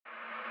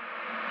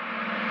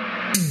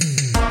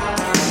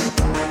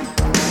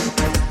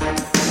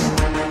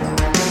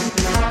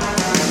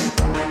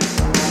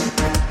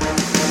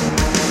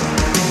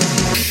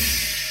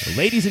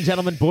Ladies and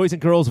gentlemen, boys and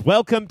girls,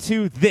 welcome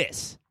to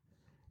this,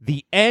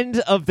 the end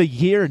of the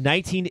year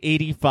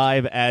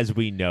 1985 as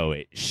we know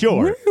it.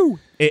 Sure,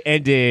 it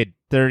ended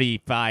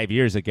 35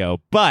 years ago,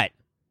 but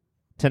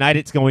tonight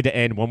it's going to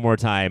end one more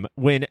time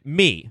when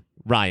me,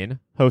 Ryan,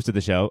 host of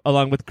the show,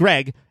 along with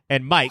Greg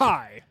and Mike,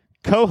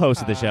 co-host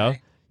of the show.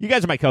 You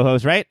guys are my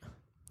co-hosts, right?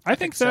 I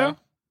think so.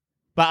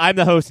 But I'm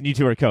the host and you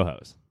two are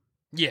co-hosts.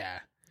 Yeah.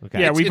 Okay.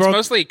 Yeah, it's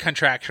mostly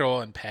contractual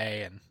and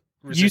pay and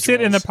residuals. You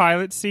sit in the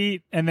pilot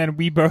seat, and then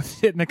we both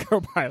sit in the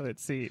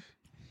co-pilot seat.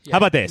 Yeah, How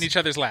about this? in each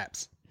other's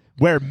laps.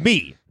 Where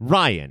me,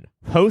 Ryan,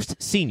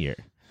 host senior,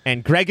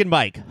 and Greg and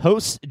Mike,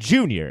 host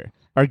junior,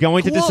 are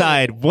going to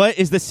decide what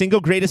is the single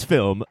greatest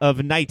film of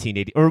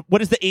 1980, or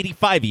what is the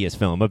 85iest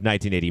film of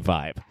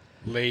 1985.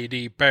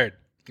 Lady Bird.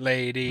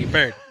 Lady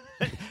Bird.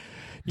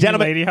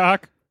 Gentlemen, Lady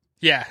Hawk?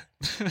 Yeah.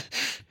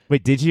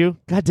 wait, did you?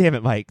 God damn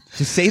it, Mike.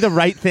 Just say the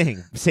right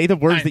thing. Say the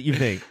words that you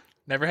think.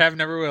 Never have,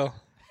 never will.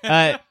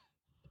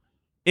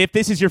 If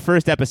this is your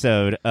first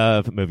episode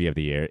of Movie of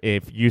the Year,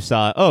 if you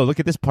saw, oh, look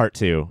at this part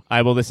 2,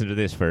 I will listen to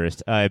this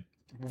first.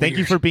 Thank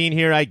you for being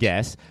here, I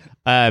guess.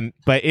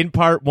 But in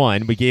part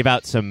 1, we gave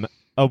out some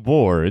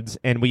awards,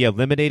 and we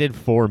eliminated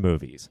 4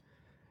 movies.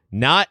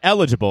 Not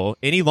eligible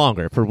any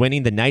longer for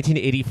winning the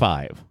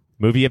 1985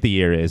 Movie of the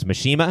Year is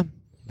Mishima,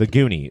 The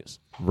Goonies,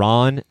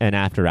 Ron, and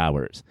After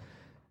Hours.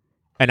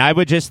 And I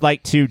would just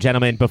like to,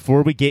 gentlemen,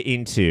 before we get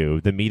into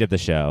the meat of the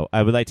show,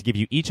 I would like to give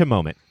you each a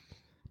moment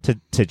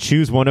to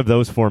choose one of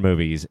those 4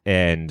 movies.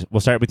 And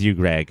we'll start with you,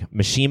 Greg.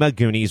 Mishima,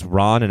 Goonies,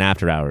 Ron, and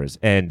After Hours.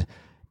 And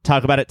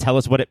talk about it. Tell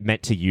us what it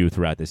meant to you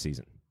throughout this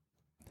season.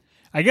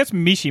 I guess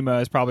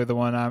Mishima is probably the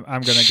one I'm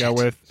going to go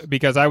with,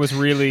 because I was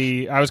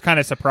kind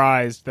of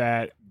surprised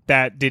that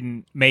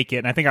didn't make it.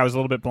 And I think I was a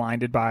little bit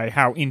blinded by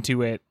how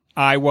into it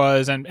I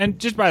was. And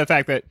just by the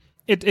fact that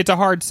it's a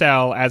hard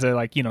sell as a,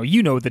 like, the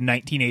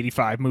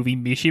 1985 movie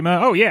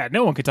Mishima. Oh, yeah,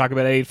 no one could talk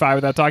about 85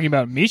 without talking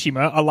about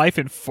Mishima, A Life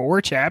in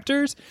 4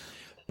 Chapters.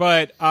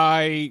 But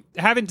I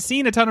haven't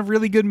seen a ton of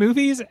really good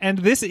movies, and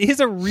this is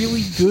a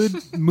really good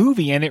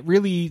movie, and it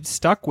really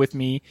stuck with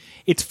me.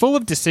 It's full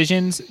of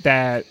decisions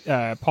that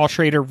Paul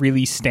Schrader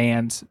really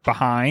stands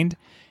behind,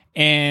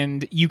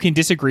 and you can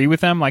disagree with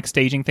them, like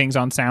staging things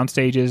on sound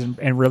stages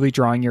and really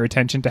drawing your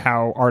attention to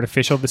how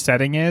artificial the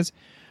setting is.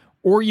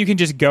 Or you can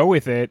just go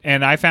with it,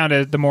 and I found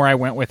the more I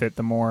went with it,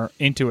 the more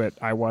into it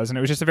I was, and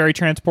it was just a very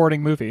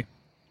transporting movie.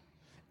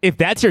 If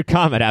that's your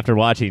comment after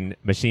watching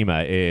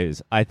Mishima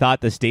is, I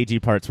thought the stagey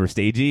parts were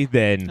stagey,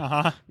 then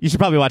you should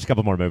probably watch a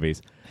couple more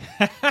movies.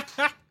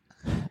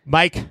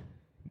 Mike,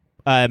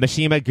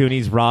 Mishima,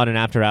 Goonies, Ron, and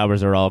After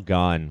Hours are all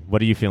gone.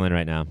 What are you feeling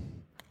right now?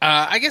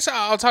 I guess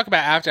I'll talk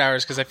about After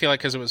Hours because I feel like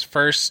because it was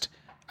first,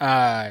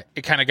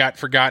 it kind of got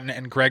forgotten,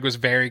 and Greg was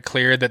very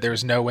clear that there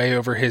was no way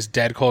over his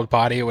dead cold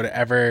body it would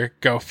ever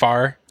go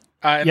far.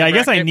 I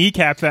guess I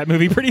kneecapped that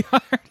movie pretty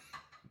hard.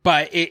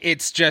 But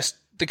it's just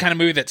the kind of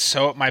movie that's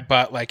so up my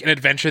butt, like an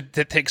adventure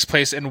that takes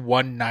place in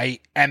one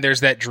night, and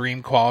there's that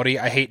dream quality.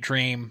 I hate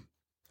dream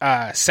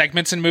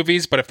segments in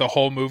movies, but if the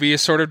whole movie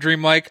is sort of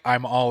dreamlike,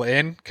 I'm all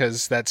in,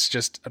 because that's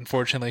just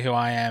unfortunately who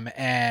I am.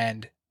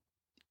 And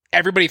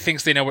everybody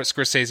thinks they know what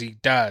Scorsese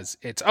does.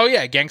 It's, oh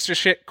yeah, gangster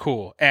shit,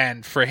 cool.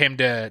 And for him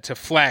to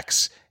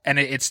flex, and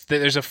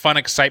there's a fun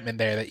excitement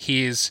there that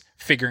he's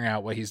figuring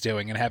out what he's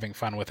doing and having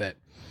fun with it.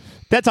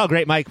 That's all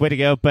great, Mike. Way to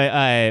go.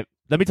 But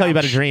let me tell you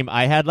about a dream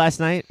I had last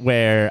night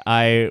where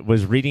I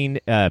was reading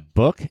a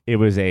book. It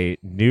was a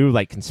new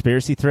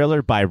conspiracy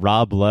thriller by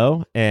Rob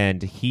Lowe,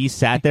 and he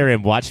sat there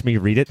and watched me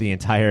read it the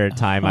entire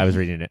time I was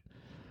reading it.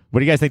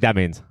 What do you guys think that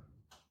means?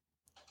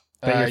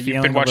 That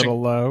you've been watching a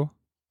little low?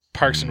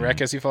 Parks and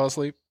Rec as you fall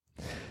asleep?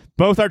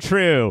 Both are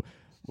true.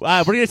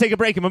 We're going to take a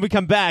break, and when we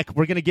come back,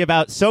 we're going to give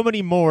out so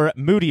many more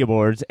Moody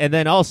Awards, and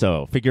then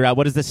also figure out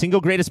what is the single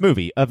greatest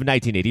movie of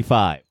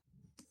 1985.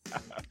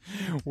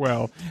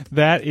 Well,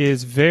 that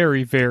is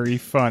very, very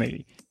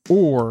funny,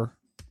 or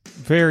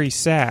very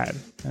sad,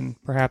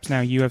 and perhaps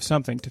now you have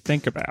something to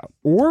think about,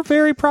 or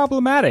very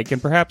problematic,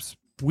 and perhaps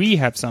we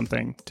have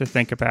something to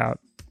think about.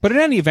 But in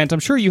any event, I'm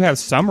sure you have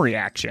some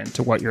reaction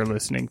to what you're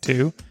listening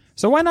to,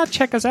 so why not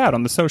check us out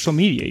on the social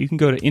media? You can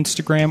go to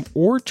Instagram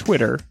or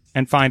Twitter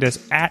and find us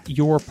at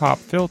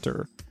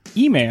YourPopFilter.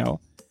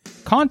 Email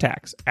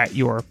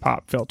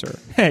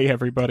contacts@YourPopFilter. Hey,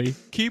 everybody.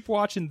 Keep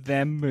watching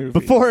them movies.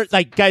 Before,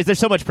 guys, there's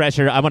so much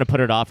pressure. I want to put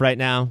it off right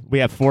now. We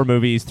have 4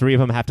 movies. 3 of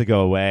them have to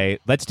go away.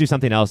 Let's do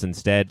something else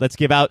instead. Let's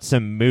give out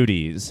some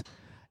Moodies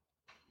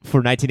for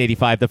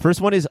 1985. The first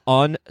one is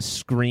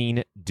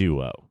On-Screen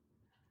Duo.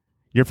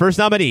 Your first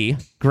nominee,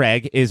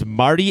 Greg, is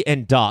Marty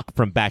and Doc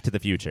from Back to the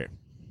Future.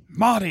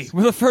 Marty,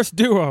 we're the first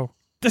duo.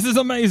 This is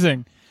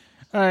amazing.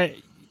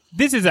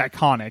 This is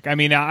iconic. I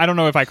mean, I don't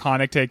know if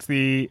iconic takes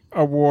the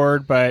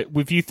award, but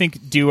if you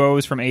think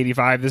duos from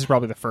 85, this is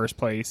probably the first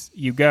place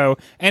you go.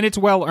 And it's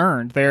well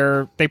earned.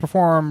 They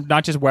perform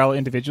not just well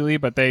individually,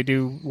 but they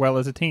do well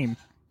as a team.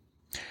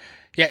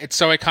 Yeah, it's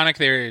so iconic.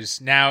 There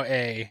is now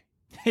a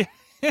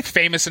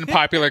famous and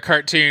popular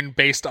cartoon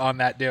based on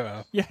that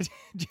duo. Yeah,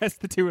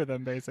 just the two of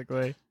them,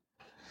 basically.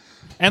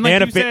 And like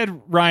And you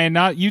said,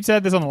 Ryan, you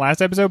said this on the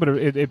last episode, but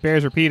it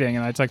bears repeating,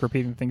 and I just like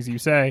repeating things you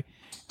say.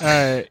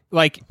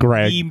 Like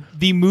Greg.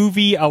 the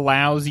movie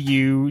allows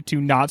you to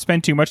not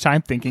spend too much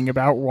time thinking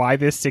about why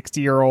this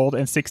 60-year-old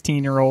and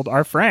 16-year-old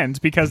are friends,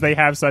 because they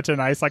have such a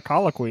nice like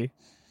colloquy.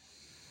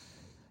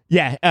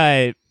 Yeah,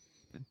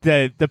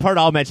 the part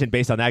I'll mention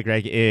based on that,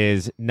 Greg,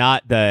 is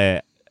not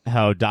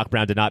how Doc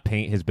Brown did not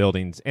paint his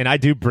buildings, and I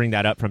do bring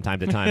that up from time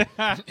to time.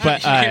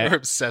 But You're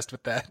obsessed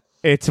with that.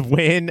 it's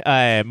when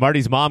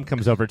Marty's mom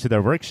comes over to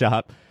their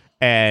workshop,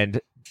 and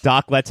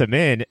Doc lets him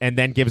in, and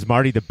then gives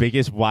Marty the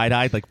biggest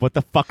wide-eyed, like, "What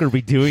the fuck are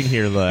we doing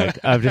here?" look.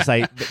 Of just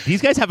like,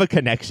 these guys have a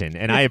connection,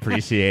 and I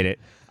appreciate it.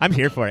 I'm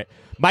here for it.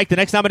 Mike, the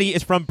next nominee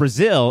is from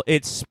Brazil.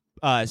 It's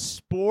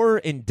Spoor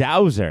and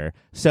Dowser.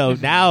 So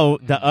now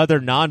the other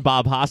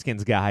non-Bob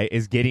Hoskins guy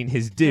is getting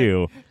his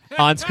due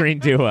on-screen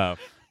duo.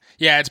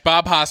 Yeah, it's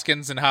Bob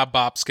Hoskins and Hob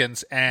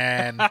Bobskins,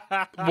 and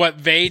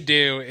what they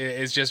do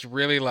is just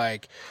really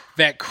like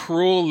that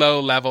cruel low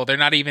level. They're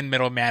not even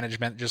middle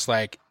management, just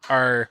like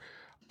are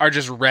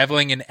just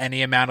reveling in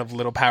any amount of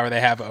little power they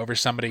have over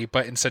somebody,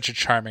 but in such a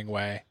charming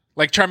way.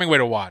 Like, charming way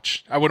to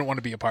watch. I wouldn't want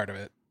to be a part of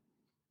it.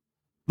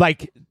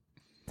 Like,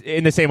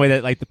 in the same way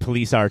that, like, the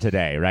police are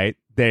today, right?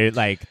 They're,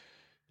 like,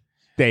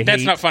 they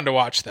That's hate... not fun to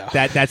watch, though.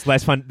 That's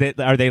less fun.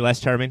 Are they less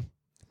charming?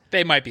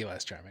 They might be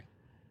less charming.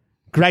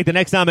 Greg, the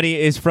next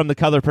nominee is from The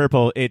Color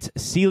Purple. It's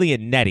Celie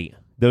and Nettie,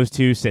 those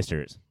two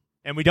sisters.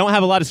 And we don't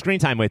have a lot of screen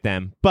time with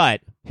them,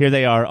 but here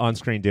they are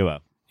on-screen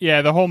duo.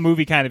 Yeah, the whole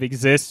movie kind of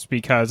exists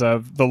because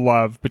of the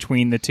love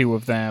between the two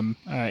of them.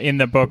 In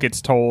the book,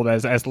 it's told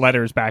as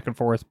letters back and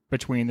forth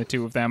between the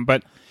two of them.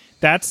 But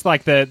that's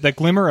like the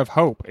glimmer of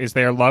hope is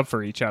their love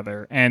for each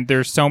other. And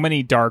there's so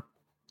many dark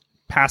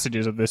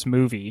passages of this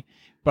movie,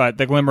 but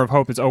the glimmer of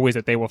hope is always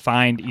that they will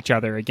find each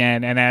other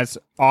again. And as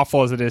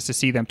awful as it is to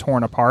see them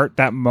torn apart,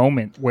 that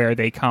moment where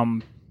they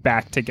come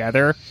back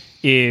together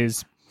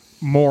is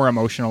more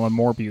emotional and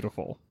more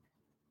beautiful.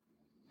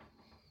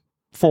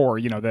 For,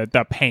 you know,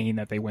 the pain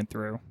that they went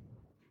through.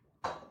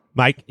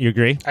 Mike, you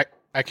agree?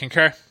 I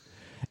concur.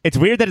 It's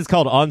weird that it's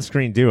called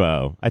On-Screen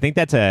Duo. I think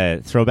that's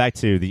a throwback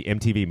to the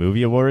MTV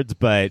Movie Awards,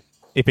 but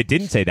if it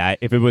didn't say that,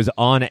 if it was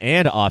on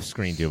and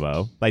off-screen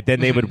duo, like, then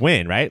they would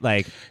win, right?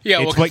 Like, Yeah,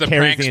 well, it's what the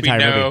carries pranks the entire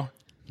we know movie.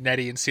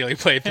 Nettie and Celie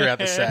played throughout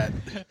the set.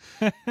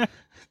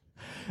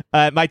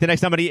 Mike, the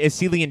next nominee is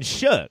Celie and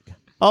Shug,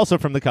 also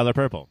from The Color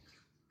Purple.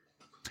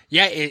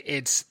 Yeah,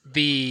 it's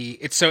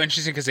so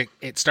interesting because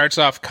it starts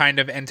off kind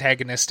of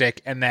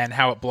antagonistic, and then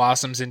how it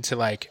blossoms into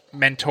like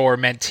mentor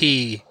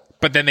mentee,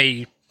 but then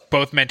they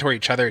both mentor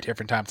each other at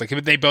different times. Like,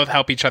 they both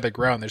help each other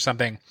grow, and there's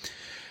something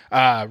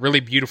really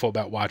beautiful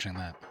about watching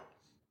that.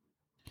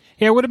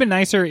 Yeah, it would have been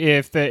nicer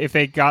if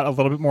they got a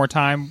little bit more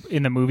time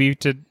in the movie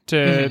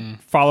to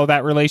follow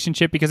that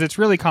relationship, because it's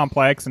really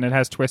complex and it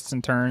has twists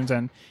and turns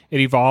and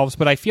it evolves.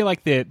 But I feel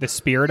like the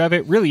spirit of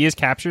it really is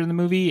captured in the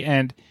movie,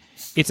 and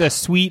it's a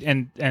sweet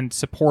and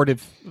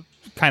supportive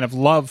kind of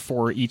love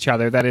for each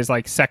other that is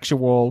like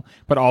sexual,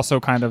 but also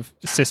kind of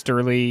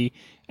sisterly,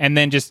 and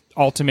then just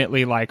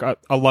ultimately like a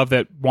love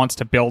that wants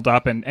to build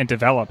up and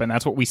develop. And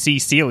that's what we see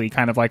Celie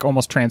kind of like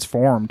almost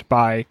transformed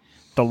by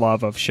the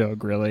love of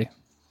Shug, really.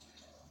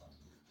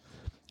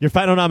 Your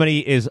final nominee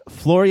is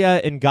Floria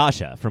and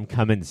Gasha from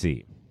Come and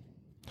See.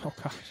 Oh,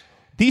 gosh.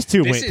 These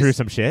two went through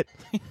some shit.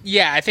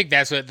 Yeah, I think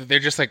that's what they're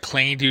just like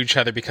clinging to each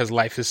other because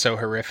life is so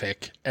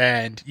horrific,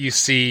 and you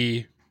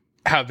see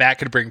how that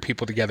could bring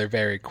people together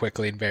very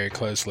quickly and very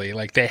closely.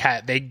 Like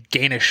they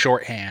gain a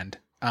shorthand,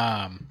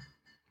 and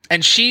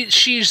she's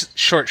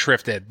short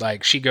shrifted.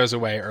 Like, she goes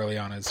away early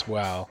on as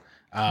well.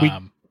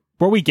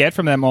 What we get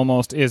from them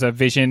almost is a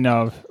vision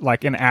of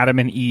like an Adam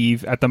and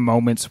Eve at the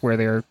moments where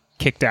they're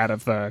kicked out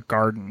of the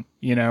garden.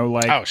 You know,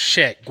 like, oh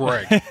shit,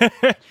 Greg.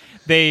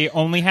 They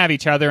only have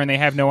each other, and they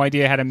have no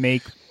idea how to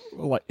make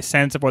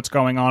sense of what's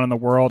going on in the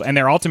world, and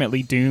they're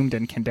ultimately doomed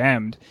and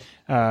condemned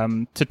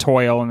to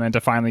toil, and then to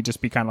finally just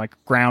be kind of like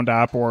ground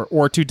up,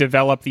 or to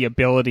develop the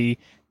ability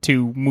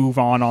to move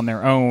on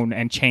their own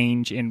and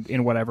change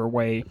in whatever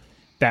way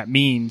that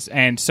means.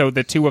 And so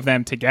the two of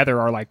them together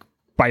are like,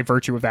 by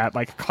virtue of that,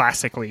 like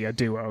classically a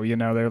duo. You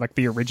know, they're like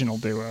the original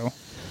duo.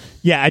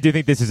 Yeah, I do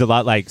think this is a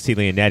lot like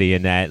Celie and Nettie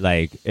in that,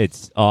 like,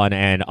 it's on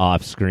and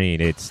off screen.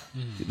 It's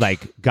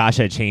like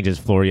Gasha changes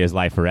Floria's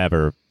life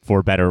forever,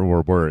 for better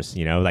or worse.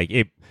 You know, like,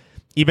 it,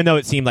 even though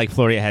it seemed like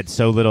Floria had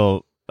so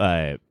little,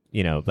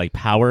 you know, like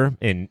power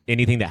in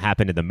anything that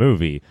happened in the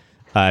movie,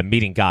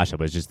 meeting Gasha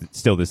was just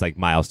still this like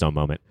milestone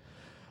moment.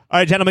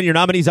 All right, gentlemen, your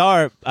nominees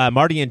are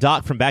Marty and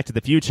Doc from Back to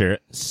the Future,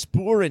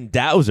 Spoor and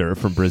Dowser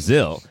from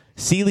Brazil,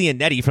 Celie and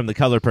Nettie from The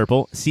Color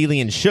Purple, Celie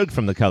and Shug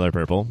from The Color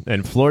Purple,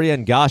 and Floria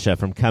and Gasha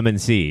from Come and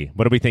See.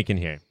 What are we thinking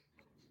here?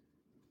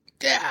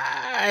 Yeah,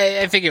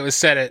 I think it was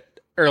said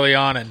it early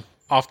on and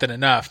often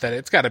enough that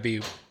it's got to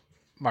be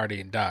Marty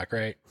and Doc,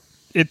 right?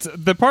 It's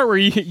the part where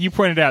you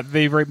pointed out,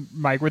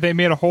 Mike, where they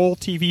made a whole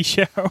TV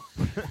show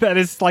that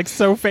is like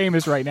so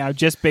famous right now,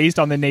 just based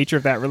on the nature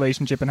of that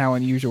relationship and how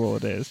unusual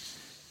it is.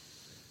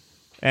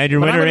 And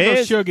your But winner I'm gonna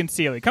go is Shug and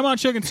Celie. Come on,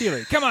 Shug and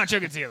Celie. Come on,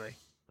 Shug and Celie.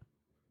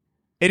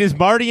 It is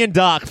Marty and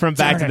Doc from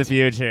Back Darn to it. the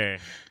Future.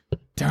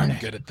 Darn I'm it.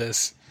 good at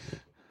this.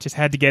 Just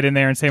had to get in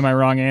there and say my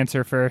wrong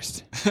answer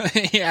first.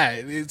 Yeah,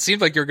 it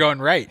seemed like you're going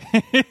right.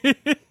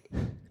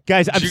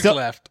 Guys, I'm Juke still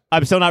left.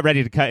 not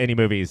ready to cut any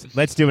movies.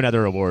 Let's do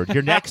another award.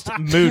 Your next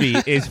Moody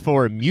is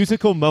for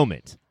musical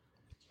moment.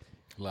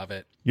 Love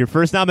it. Your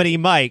first nominee,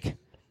 Mike,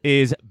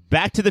 is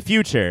Back to the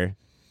Future.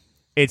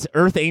 It's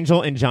Earth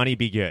Angel and Johnny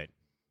Be Good.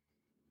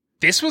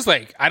 This was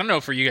like, I don't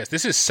know for you guys,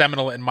 this is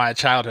seminal in my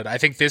childhood. I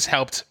think this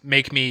helped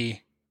make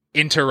me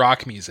into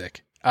rock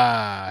music.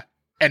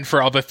 And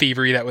for all the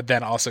thievery that would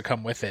then also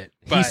come with it.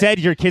 But He said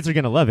your kids are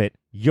going to love it.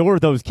 You're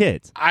those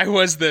kids. I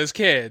was those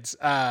kids,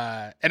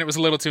 and it was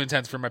a little too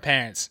intense for my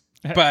parents.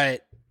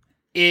 But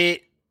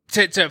it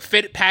to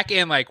pack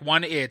in like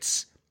one,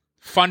 it's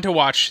fun to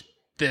watch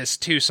this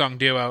 2-song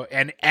duo,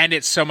 and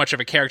it's so much of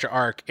a character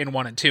arc in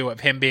 1 and 2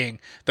 of him being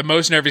the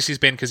most nervous he's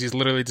been because he's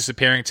literally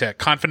disappearing to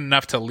confident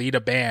enough to lead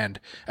a band,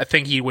 a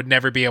thing he would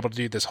never be able to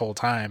do this whole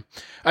time,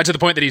 to the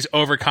point that he's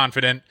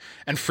overconfident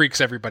and freaks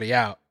everybody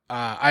out.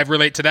 I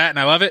relate to that, and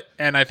I love it,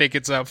 and I think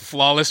it's a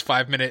flawless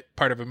 5-minute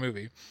part of a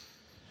movie.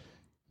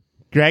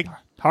 Greg?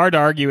 Hard to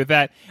argue with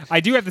that. I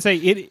do have to say,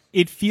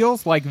 it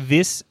feels like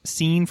this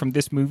scene from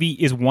this movie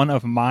is one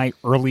of my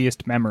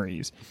earliest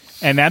memories.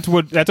 And that's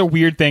a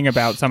weird thing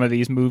about some of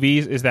these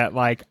movies is that,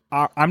 like,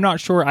 I'm not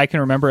sure I can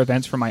remember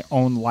events from my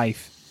own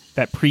life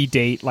that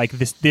predate like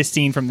this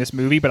scene from this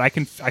movie, but I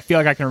feel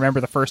like I can remember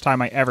the first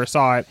time I ever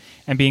saw it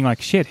and being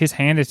like, shit, his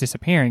hand is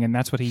disappearing and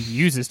that's what he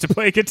uses to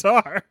play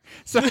guitar.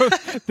 So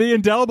the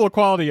indelible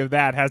quality of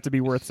that has to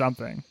be worth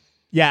something.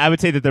 Yeah, I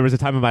would say that there was a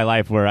time in my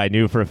life where I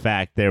knew for a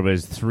fact there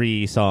was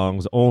 3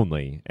 songs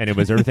only, and it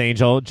was Earth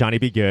Angel, Johnny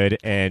Be Good,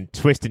 and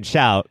Twist and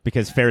Shout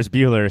because Ferris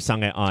Bueller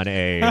sung it on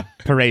a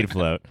parade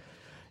float.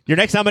 Your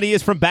next nominee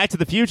is from Back to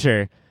the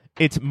Future.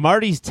 It's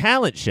Marty's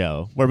talent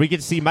show, where we get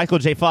to see Michael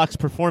J. Fox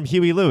perform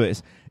Huey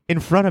Lewis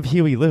in front of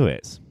Huey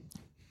Lewis.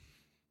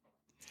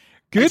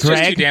 Good, It's just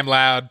Greg? too damn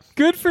loud.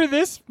 good for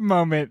this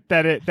moment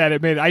that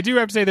it made. I do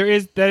have to say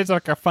that is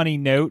like a funny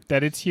note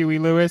that it's Huey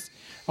Lewis.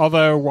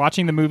 Although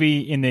watching the movie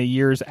in the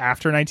years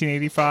after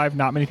 1985,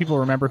 not many people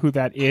remember who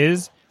that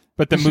is.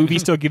 But the movie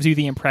still gives you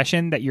the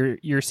impression that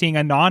you're seeing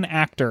a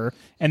non-actor,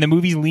 and the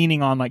movie's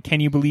leaning on like,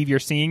 can you believe you're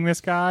seeing this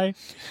guy?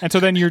 And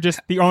so then you're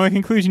just the only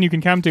conclusion you can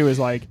come to is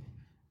like,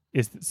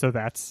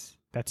 that's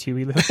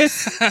Huey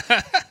Lewis.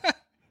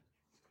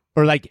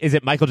 Or like, is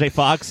it Michael J.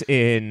 Fox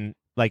in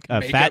like a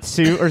Makeup. fat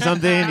suit or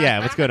something? Yeah,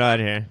 what's going on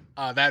here?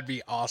 That'd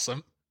be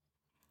awesome.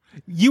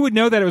 You would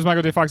know that it was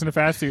Michael J. Fox in a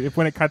fast suit if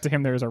when it cut to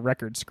him there was a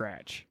record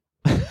scratch.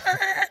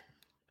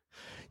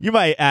 You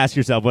might ask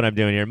yourself what I'm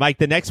doing here. Mike,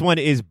 the next one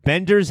is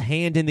Bender's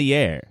Hand in the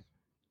Air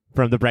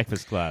from The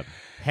Breakfast Club.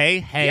 Hey,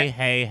 hey, Yeah.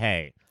 hey,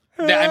 hey.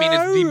 I mean,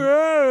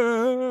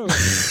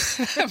 it's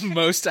the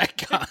most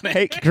iconic.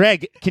 Hey,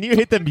 Greg, can you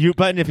hit the mute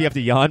button if you have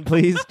to yawn,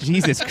 please?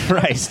 Jesus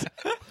Christ.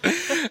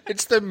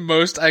 It's the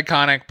most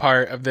iconic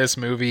part of this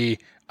movie.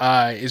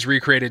 Is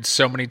recreated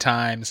so many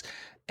times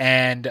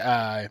and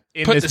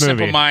In put this the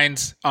Simple movie.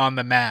 Minds on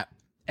the map.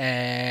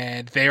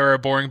 And they are a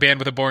boring band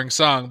with a boring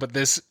song, but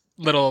this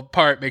little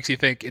part makes you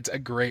think it's a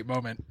great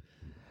moment.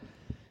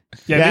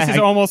 Yeah, this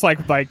is almost like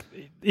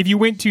if you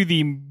went to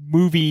the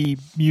movie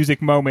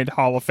music moment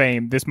Hall of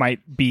Fame, this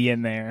might be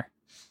in there.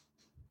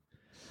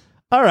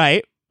 All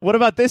right. What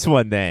about this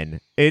one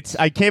then?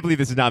 I can't believe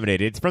this is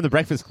nominated. It's from The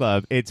Breakfast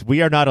Club. It's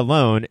We Are Not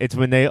Alone. It's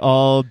when they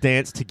all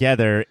dance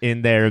together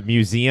in their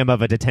museum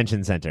of a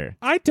detention center.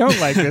 I don't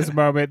like this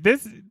moment.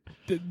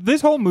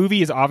 This whole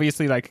movie is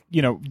obviously like,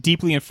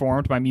 deeply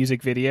informed by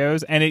music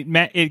videos, and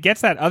it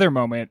gets that other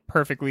moment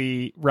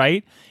perfectly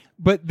right.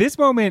 But this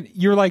moment,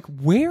 you're like,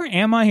 where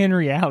am I in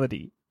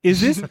reality?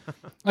 Is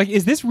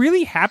this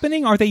really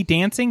happening? Are they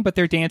dancing, but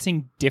they're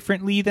dancing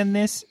differently than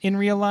this in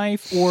real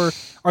life? Or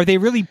are they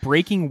really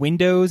breaking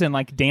windows and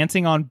like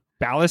dancing on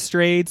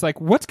balustrades? Like,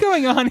 what's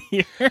going on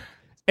here?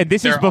 And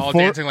this They're is all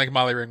before dancing like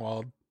Molly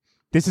Ringwald.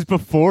 this is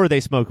before they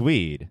smoke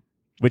weed,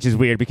 which is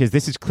weird because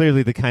this is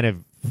clearly the kind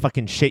of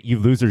fucking shit you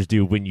losers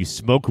do when you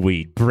smoke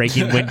weed,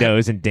 breaking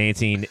windows and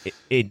dancing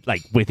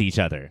like with each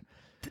other.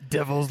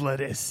 Devil's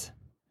lettuce.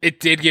 It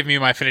did give me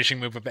my finishing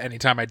move of any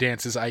time I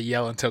dance is I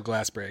yell until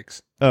glass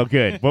breaks. Oh,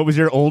 good. What was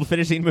your old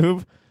finishing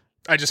move?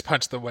 I just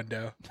punch the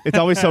window. It's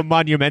always so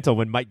monumental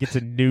when Mike gets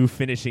a new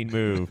finishing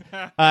move.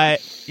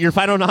 Your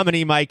final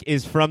nominee, Mike,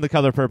 is from The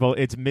Color Purple.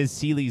 It's Ms.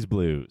 Seeley's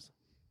Blues.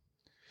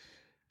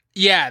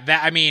 Yeah,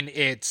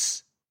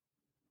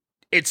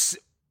 it's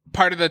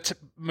part of the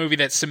movie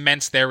that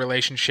cements their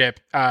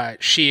relationship.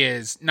 She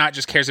is not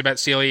just cares about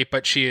Celie,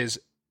 but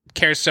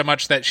cares so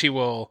much that she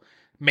will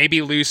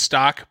maybe lose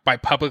stock by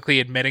publicly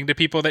admitting to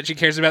people that she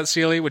cares about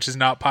Celie, which is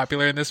not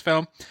popular in this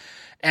film.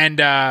 And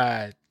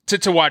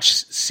to watch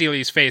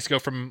Celie's face go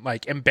from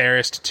like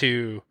embarrassed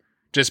to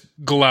just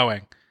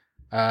glowing,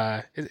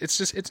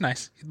 it's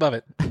nice. You'd love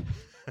it.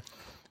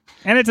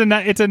 And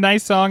it's a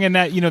nice song, and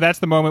that that's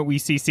the moment we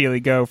see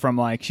Celie go from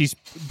like she's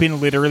been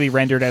literally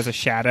rendered as a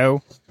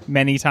shadow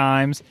many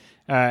times,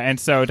 And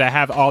so to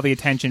have all the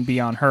attention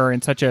be on her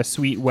in such a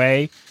sweet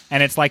way,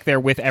 and it's like they're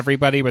with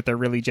everybody, but they're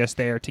really just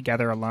there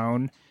together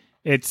alone.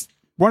 It's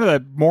one of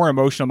the more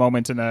emotional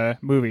moments in the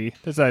movie.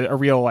 There's a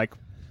real like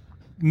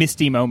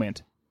misty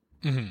moment.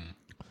 Mm-hmm.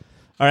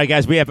 All right,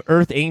 guys, we have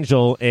Earth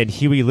Angel and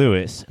Huey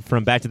Lewis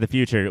from Back to the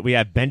Future. We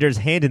have Bender's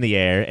Hand in the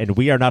Air and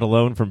We Are Not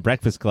Alone from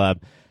Breakfast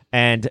Club.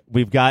 And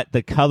we've got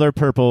The Color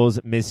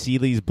Purple's Miss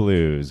Seeley's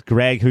Blues.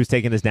 Greg, who's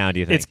taking this down, do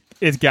you think?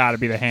 It's got to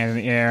be The Hand in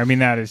the Air. I mean,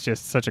 that is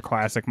just such a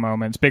classic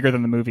moment. It's bigger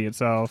than the movie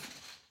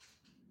itself.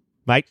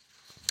 Mike?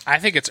 I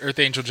think it's Earth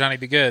Angel Johnny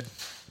Be Good.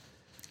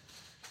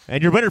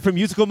 And your winner for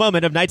Musical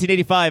Moment of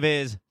 1985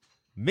 is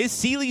Miss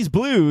Seeley's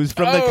Blues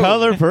from The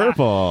Color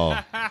Purple.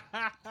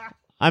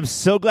 I'm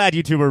so glad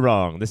you two were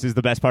wrong. This is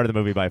the best part of the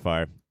movie by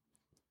far.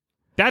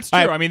 That's true.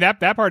 I mean, that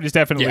part is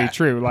definitely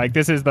true. Like,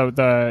 this is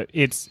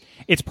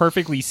it's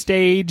perfectly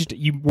staged.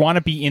 You want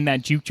to be in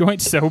that juke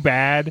joint so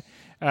bad.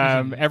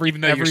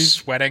 Even though you're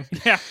sweating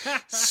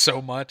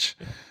so much.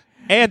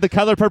 And The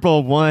Color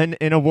Purple won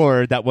an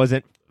award that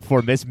wasn't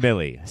for Miss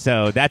Millie.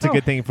 So that's a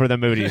good thing for the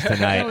Moodies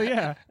tonight. Hell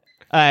yeah.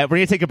 We're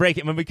going to take a break,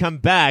 and when we come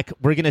back,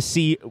 we're going to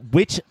see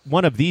which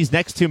one of these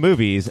next two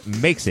movies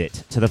makes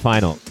it to the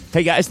final.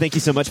 Hey, guys, thank you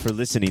so much for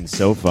listening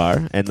so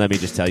far. And let me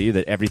just tell you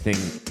that everything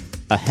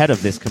ahead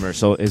of this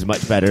commercial is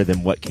much better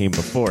than what came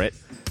before it.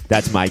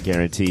 That's my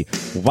guarantee.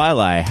 While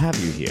I have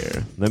you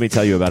here, let me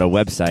tell you about a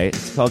website.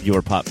 It's called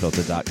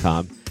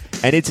yourpopfilter.com,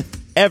 and it's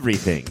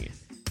everything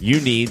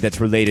you need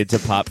that's related to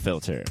Pop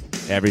Filter.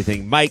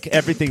 Everything Mike,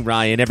 everything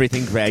Ryan,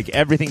 everything Greg,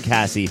 everything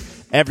Cassie,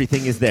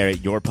 everything is there at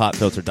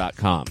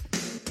yourpopfilter.com.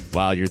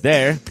 While you're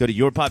there, go to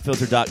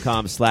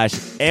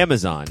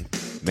yourpopfilter.com/Amazon.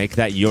 Make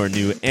that your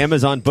new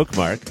Amazon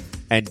bookmark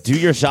and do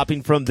your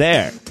shopping from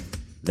there.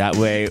 That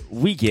way,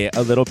 we get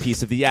a little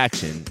piece of the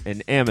action,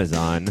 and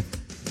Amazon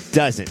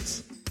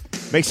doesn't.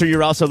 Make sure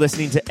you're also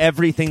listening to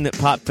everything that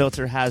Pop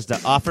Filter has to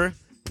offer,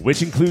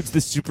 which includes the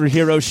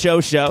Superhero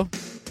Show,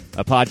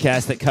 a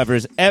podcast that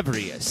covers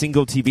every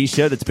single TV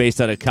show that's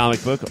based on a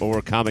comic book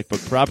or comic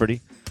book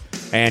property,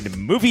 and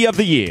Movie of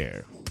the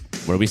Year,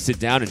 where we sit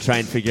down and try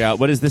and figure out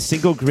what is the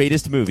single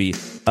greatest movie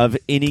of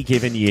any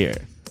given year.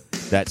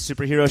 That's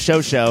Superhero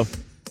Show,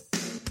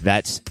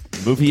 that's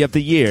Movie of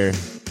the Year,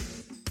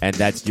 and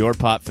that's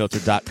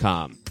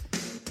yourpopfilter.com.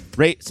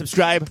 Rate,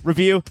 subscribe,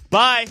 review,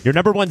 bye! Your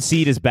number 1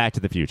 seed is Back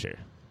to the Future.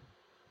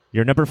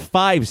 Your number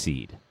 5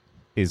 seed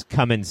is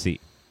Come and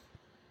See.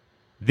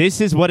 This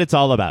is what it's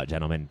all about,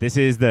 gentlemen. This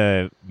is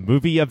the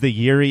Movie of the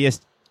Yeariest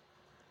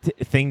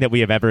thing that we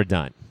have ever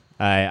done.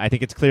 I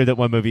think it's clear that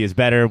one movie is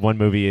better, one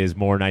movie is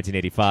more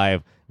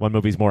 1985, one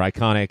movie is more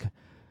iconic.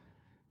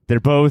 They're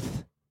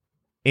both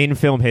in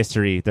film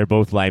history. They're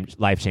both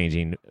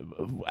life-changing.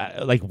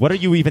 Like, what are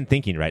you even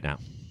thinking right now?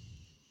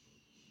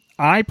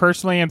 I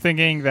personally am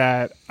thinking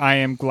that I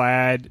am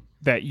glad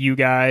that you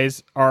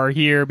guys are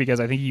here because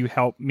I think you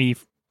help me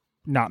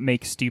not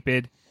make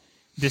stupid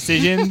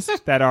decisions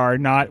that are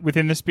not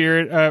within the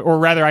spirit, or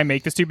rather I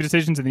make the stupid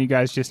decisions and then you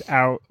guys just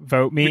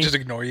outvote me. We just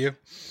ignore you.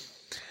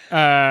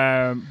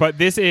 But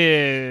this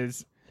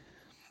is,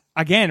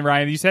 again,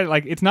 Ryan, you said,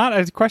 like, it's not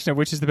a question of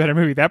which is the better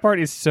movie. That part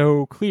is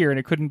so clear and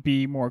it couldn't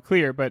be more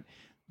clear, but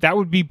that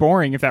would be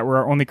boring if that were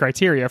our only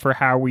criteria for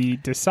how we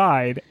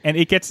decide. And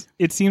it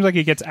seems like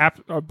it gets,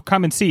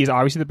 Come and See is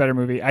obviously the better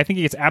movie. I think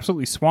it gets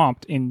absolutely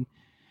swamped in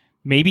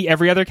maybe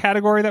every other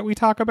category that we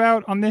talk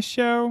about on this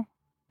show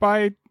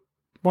by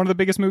one of the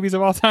biggest movies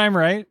of all time,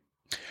 right?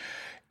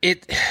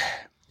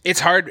 It's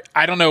hard.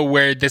 I don't know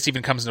where this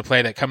even comes into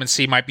play. That Come and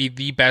See might be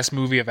the best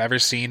movie I've ever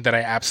seen that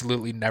I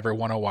absolutely never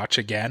want to watch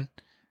again.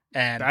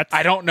 And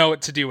I don't know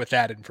what to do with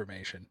that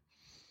information.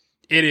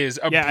 It is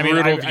a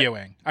brutal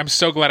viewing. I'm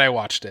so glad I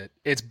watched it.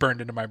 It's burned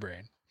into my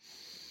brain.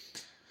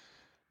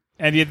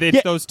 And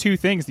it's those two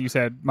things that you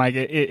said, Mike.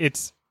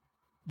 It's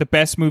the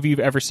best movie you've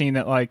ever seen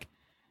that, like,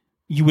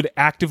 you would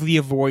actively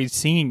avoid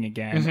seeing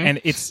again. Mm-hmm.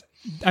 And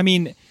I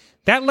mean,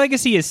 that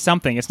legacy is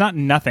something. It's not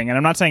nothing. And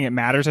I'm not saying it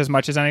matters as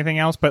much as anything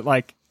else, but,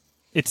 like,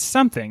 it's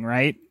something,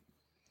 right?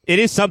 It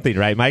is something,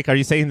 right, Mike? Are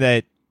you saying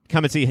that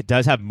Come and See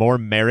does have more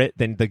merit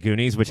than The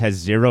Goonies, which has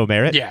zero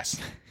merit? Yes.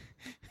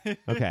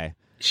 Okay.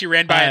 She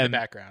ran by in the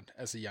background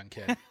as a young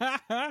kid.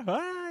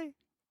 I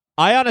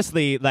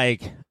honestly,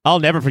 like, I'll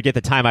never forget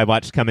the time I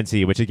watched Come and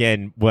See, which,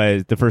 again,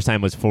 was the first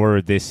time was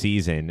for this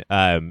season.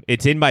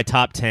 It's in my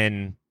top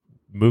 10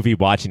 movie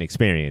watching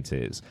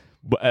experiences.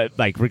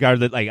 Like,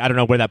 regardless, like, I don't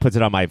know where that puts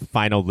it on my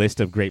final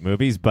list of great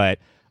movies, but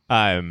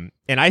and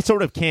I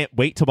sort of can't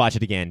wait to watch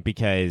it again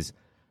because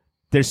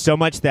there's so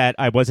much that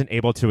I wasn't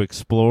able to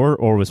explore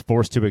or was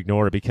forced to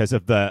ignore because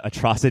of the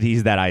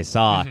atrocities that I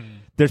saw. Mm-hmm.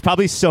 There's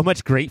probably so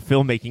much great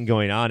filmmaking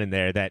going on in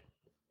there that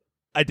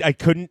I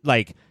couldn't,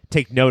 like,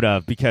 take note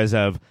of because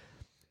of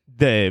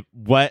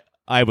what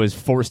I was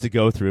forced to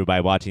go through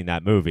by watching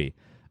that movie.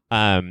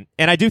 And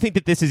I do think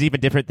that this is even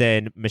different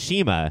than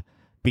Mishima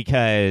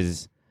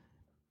because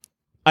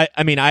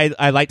I mean,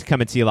 I like to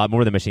Come and See a lot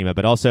more than Mishima,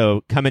 but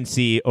also Come and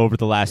See over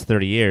the last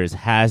 30 years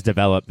has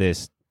developed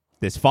this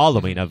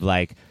following of,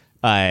 like,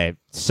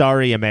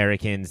 sorry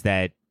Americans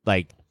that,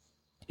 like,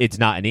 it's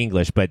not in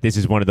English, but this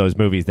is one of those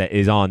movies that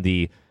is on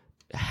the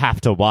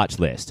have to watch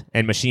list,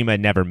 and Mishima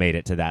never made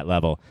it to that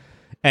level.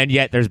 And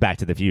yet there's Back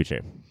to the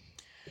Future.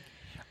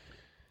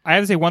 I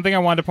have to say one thing I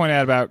wanted to point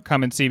out about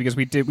Come and See, because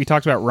we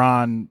talked about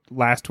Ron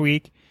last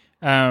week.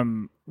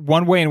 One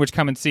way in which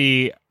Come and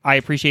See I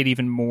appreciate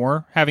even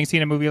more, having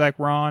seen a movie like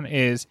Ron,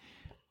 is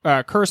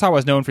Kurosawa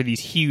is known for these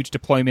huge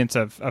deployments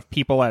of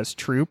people as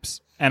troops,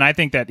 and I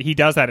think that he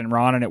does that in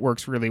Ron, and it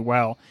works really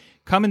well.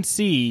 Come and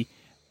See,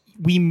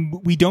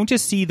 we don't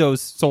just see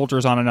those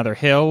soldiers on another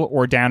hill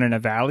or down in a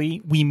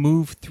valley. We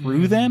move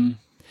through them,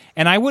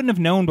 and I wouldn't have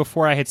known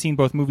before I had seen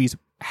both movies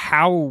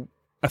how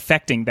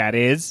affecting that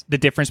is, the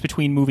difference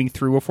between moving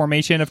through a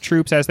formation of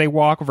troops as they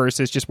walk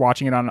versus just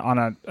watching it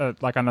on a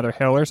like another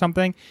hill or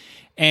something,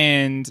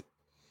 and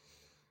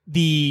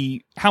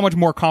how much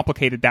more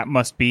complicated that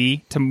must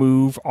be to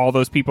move all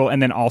those people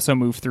and then also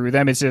move through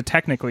them. It's a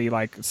technically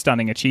like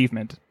stunning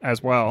achievement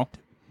as well.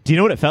 Do you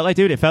know what it felt like,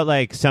 dude? It felt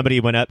like somebody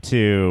went up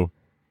to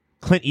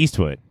Clint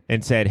Eastwood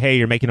and said, "Hey,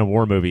 you're making a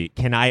war movie.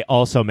 Can I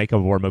also make a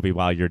war movie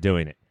while you're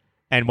doing it?"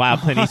 And while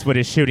Clint Eastwood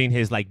is shooting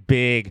his like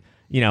big,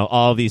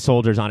 all these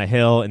soldiers on a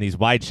hill and these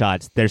wide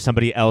shots, there's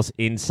somebody else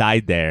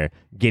inside there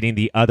getting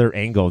the other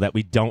angle that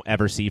we don't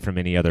ever see from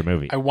any other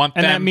movie. I want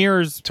and them that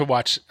mirrors to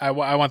watch. I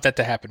want that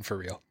to happen for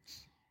real.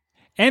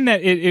 And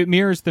that it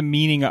mirrors the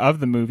meaning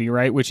of the movie,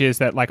 right? Which is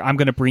that, like, I'm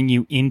going to bring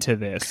you into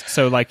this.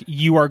 So, like,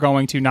 you are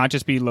going to not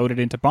just be loaded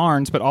into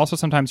barns, but also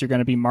sometimes you're going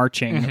to be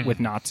marching with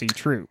Nazi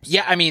troops.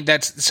 Yeah, I mean,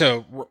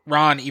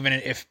 Ron, even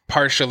if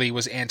partially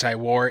was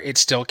anti-war, it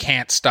still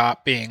can't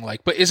stop being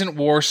like, but isn't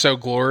war so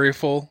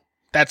gloriful?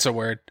 That's a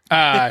word.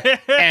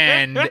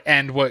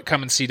 And what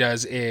Come and See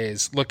does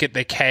is look at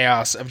the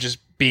chaos of just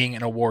being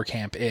in a war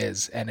camp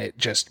and it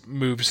just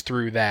moves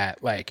through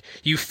that. Like,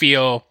 you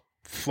feel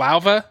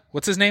Flauva,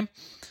 what's his name?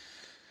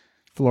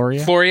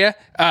 Floria.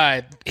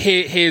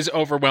 His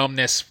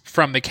overwhelmness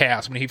from the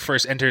chaos when he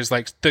first enters,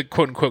 like, the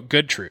quote-unquote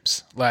good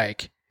troops.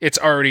 Like, it's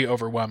already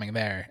overwhelming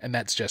there, and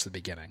that's just the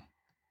beginning.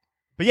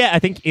 But yeah, I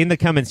think in the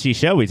Come and See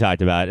show we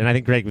talked about, and I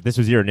think, Greg, this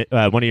was your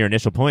one of your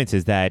initial points,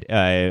 is that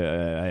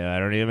I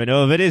don't even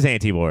know if it is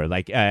anti-war.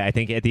 Like, I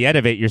think at the end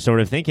of it, you're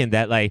sort of thinking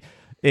that, like,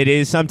 it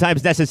is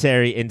sometimes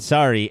necessary and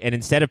sorry, and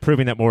instead of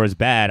proving that war is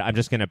bad, I'm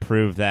just going to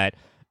prove that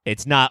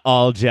it's not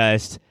all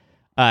just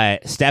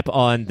step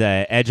on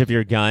the edge of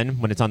your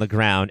gun when it's on the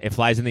ground, it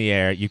flies in the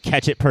air, you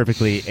catch it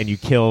perfectly, and you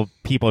kill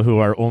people who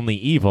are only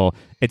evil.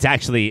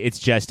 It's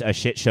just a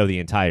shit show the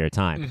entire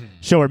time. Mm-hmm.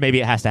 Sure, maybe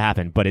it has to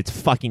happen, but it's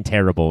fucking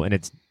terrible,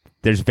 and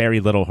there's very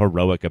little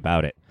heroic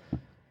about it.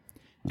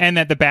 And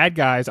that the bad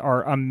guys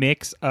are a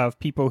mix of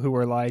people who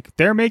are like,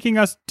 they're making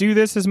us do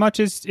this as much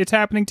as it's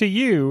happening to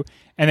you.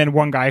 And then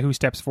one guy who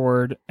steps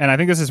forward, and I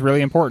think this is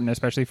really important,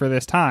 especially for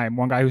this time,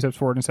 one guy who steps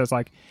forward and says,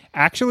 like,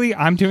 actually,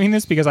 I'm doing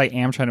this because I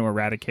am trying to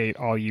eradicate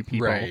all you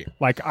people. Right.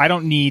 Like, I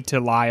don't need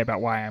to lie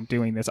about why I'm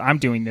doing this. I'm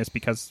doing this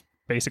because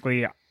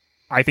basically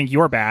I think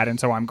you're bad, and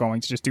so I'm going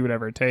to just do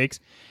whatever it takes.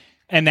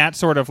 And that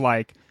sort of,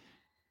 like,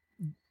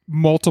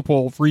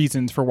 multiple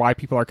reasons for why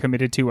people are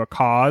committed to a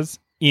cause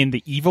in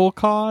the evil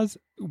cause,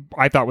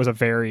 I thought was a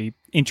very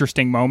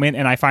interesting moment.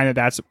 And I find that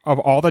that's, of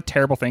all the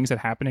terrible things that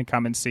happen in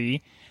Come and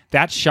See,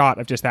 that shot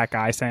of just that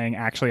guy saying,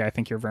 actually, I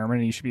think you're vermin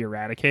and you should be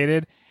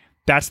eradicated,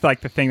 that's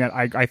like the thing that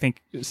I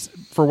think,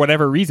 for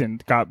whatever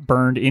reason, got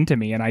burned into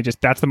me. And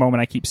that's the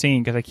moment I keep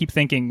seeing, because I keep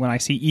thinking when I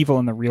see evil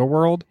in the real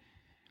world,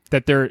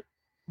 that there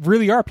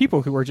really are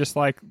people who are just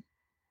like,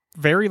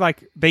 very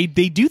like, they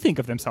do think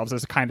of themselves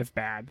as kind of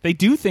bad. They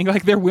do think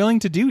like they're willing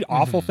to do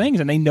awful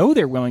things, and they know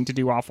they're willing to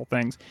do awful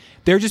things.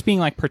 They're just being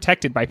like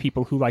protected by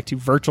people who like to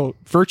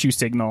virtue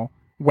signal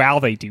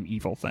while they do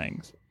evil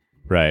things.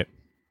 Right.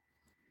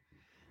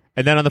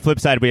 And then on the flip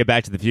side, we have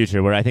Back to the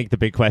Future, where I think the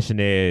big question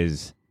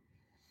is,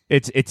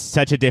 it's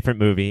such a different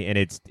movie, and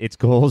its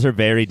goals are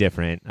very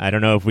different. I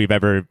don't know if we've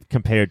ever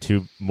compared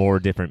two more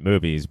different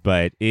movies,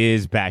 but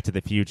is Back to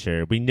the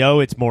Future, we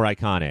know it's more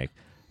iconic,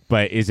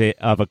 but is it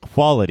of a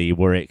quality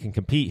where it can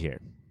compete here?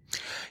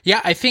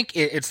 Yeah, I think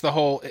it's the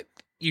whole,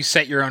 you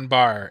set your own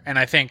bar. And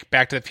I think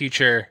Back to the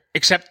Future,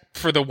 except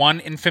for the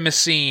one infamous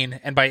scene,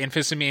 and by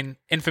infamous I mean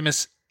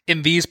infamous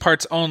in these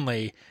parts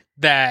only,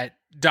 that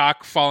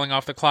Doc falling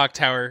off the clock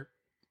tower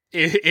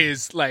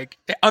is like,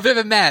 other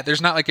than that,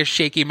 there's not like a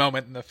shaky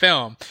moment in the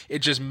film. It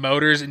just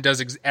motors and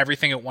does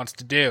everything it wants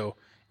to do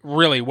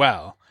really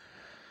well.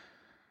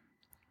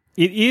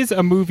 It is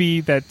a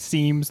movie that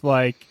seems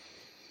like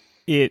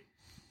it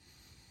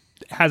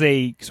has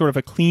a sort of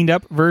a cleaned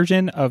up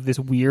version of this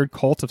weird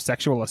cult of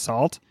sexual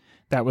assault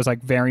that was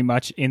like very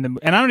much in the,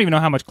 and I don't even know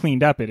how much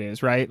cleaned up it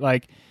is, right?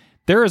 Like,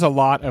 there is a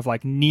lot of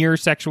like near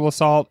sexual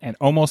assault and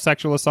almost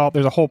sexual assault.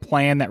 There's a whole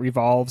plan that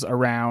revolves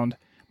around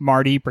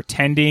Marty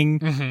pretending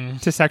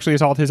to sexually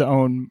assault his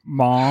own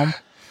mom.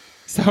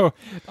 So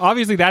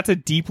obviously that's a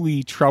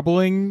deeply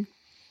troubling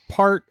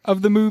part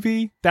of the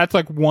movie. That's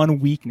like one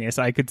weakness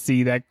I could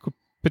see that could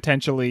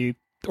potentially,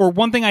 or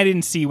one thing I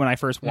didn't see when I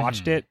first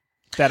watched it,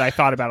 that I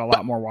thought about a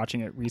lot more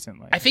watching it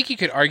recently. I think you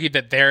could argue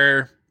that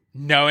they're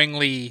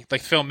knowingly,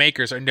 like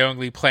filmmakers are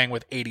knowingly playing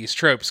with 80s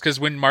tropes. Because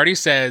when Marty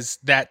says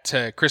that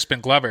to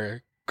Crispin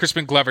Glover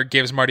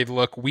gives Marty the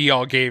look we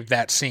all gave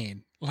that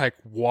scene. Like,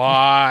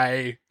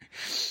 why?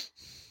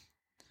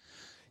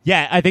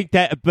 Yeah, I think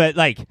that, but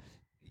like,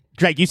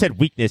 Greg, you said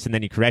weakness and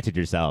then you corrected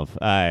yourself.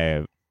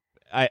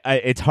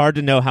 It's hard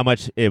to know how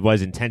much it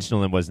was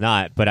intentional and was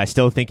not, but I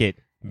still think it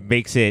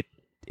makes it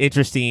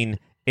interesting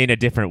in a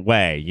different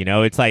way. You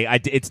know, it's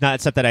like it's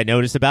not stuff that I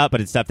noticed about,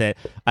 but it's stuff that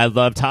I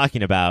love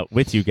talking about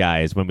with you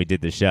guys when we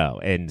did the show.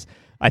 And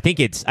I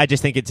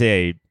just think it's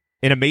an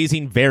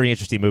amazing, very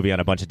interesting movie on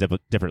a bunch of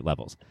different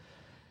levels.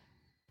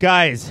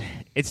 Guys,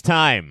 it's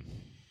time.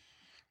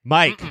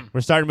 Mike,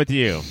 we're starting with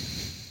you.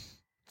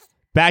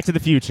 Back to the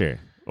Future,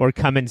 or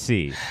Come and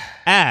See,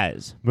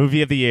 as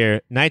Movie of the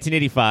Year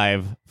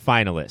 1985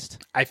 finalist.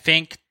 I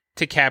think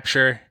to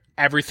capture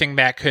everything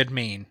that could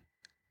mean,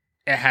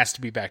 it has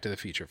to be Back to the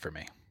Future for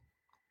me.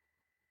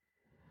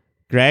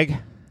 Greg?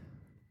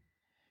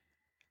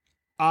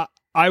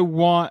 I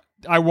want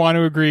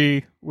to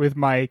agree with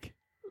Mike,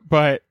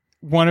 but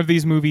one of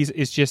these movies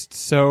is just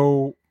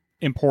so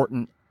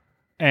important,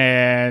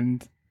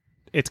 and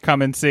it's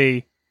Come and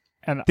See.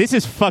 And this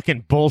is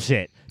fucking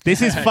bullshit.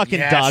 This is fucking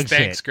yes, dog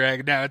thanks, shit.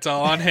 Greg. Now it's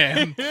all on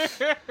him.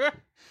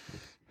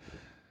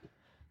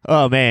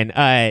 Oh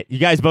man, you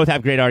guys both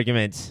have great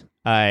arguments.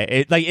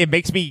 It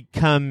makes me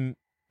come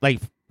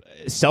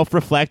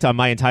self-reflect on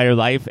my entire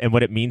life and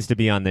what it means to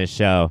be on this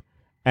show.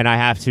 And I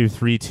have to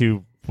 3,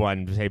 2,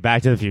 1 say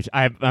Back to the Future.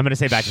 I'm going to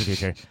say Back to the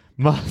Future.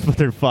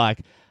 Motherfuck.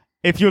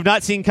 If you have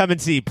not seen Come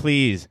and See,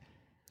 please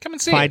come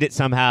and see find it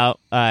somehow.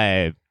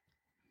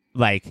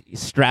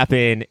 Strap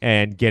in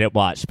and get it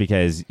watched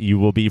because you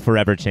will be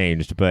forever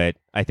changed. But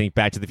I think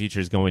Back to the Future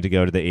is going to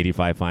go to the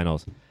 85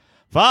 finals.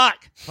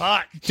 Fuck.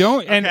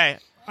 Don't. Okay. And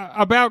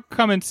about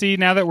Come and See,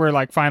 now that we're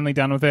like finally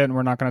done with it and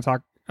we're not going to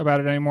talk about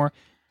it anymore,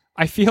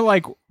 I feel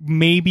like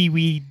maybe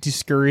we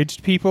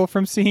discouraged people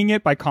from seeing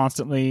it by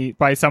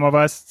some of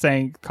us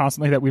saying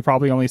constantly that we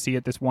probably only see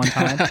it this one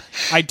time.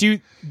 I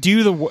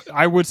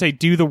would say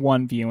do the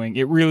one viewing.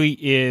 It really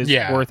is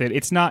worth it.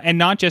 It's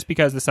not just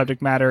because the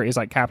subject matter is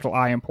like capital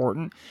I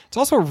important. It's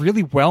also a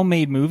really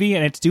well-made movie,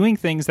 and it's doing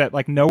things that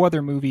like no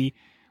other movie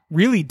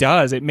really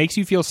does. It makes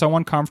you feel so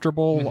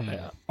uncomfortable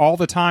all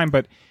the time,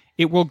 but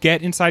it will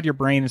get inside your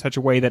brain in such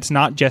a way that's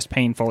not just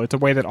painful. It's a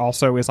way that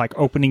also is like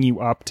opening you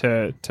up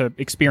to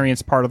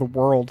experience part of the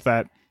world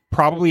that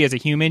probably as a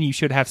human you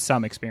should have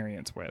some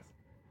experience with.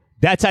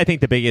 That's, I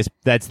think,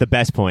 that's the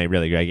best point,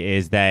 really, Greg,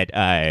 is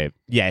that,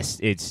 yes,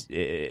 it's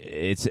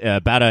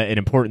about an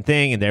important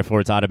thing, and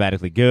therefore it's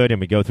automatically good, and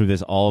we go through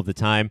this all of the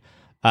time,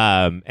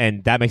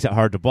 and that makes it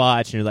hard to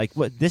watch, and you're like,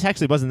 what? This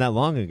actually wasn't that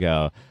long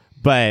ago,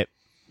 but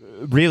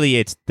really,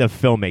 it's the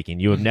filmmaking.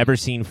 You have never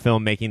seen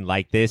filmmaking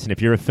like this, and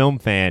if you're a film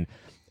fan,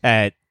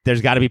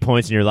 there's got to be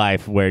points in your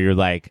life where you're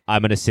like,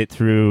 I'm going to sit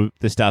through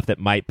the stuff that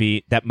might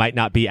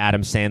not be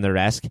Adam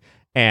Sandler-esque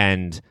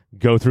and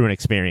go through an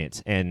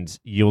experience. And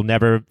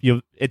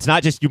it's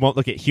not just you won't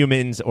look at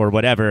humans or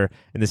whatever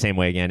in the same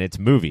way again. It's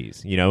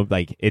movies, you know,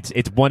 like it's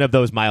one of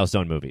those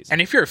milestone movies.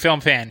 And if you're a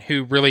film fan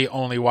who really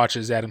only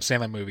watches Adam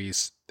Sandler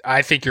movies,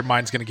 I think your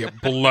mind's going to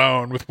get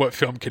blown with what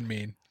film can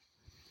mean.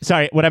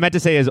 Sorry, what I meant to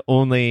say is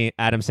only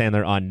Adam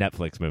Sandler on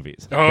Netflix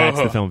movies. Oh. That's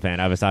the film fan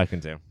I was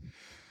talking to.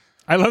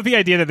 I love the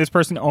idea that this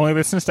person only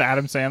listens to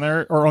Adam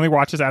Sandler or only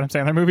watches Adam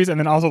Sandler movies and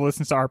then also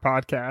listens to our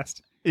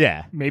podcast.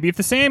 Yeah. Maybe if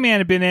the Sandman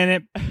had been in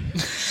it.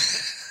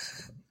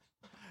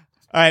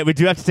 All right, we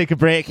do have to take a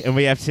break, and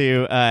we have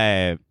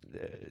to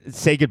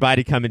say goodbye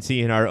to Come and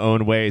See in our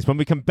own ways. When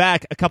we come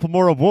back, a couple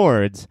more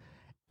awards,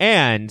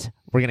 and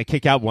we're going to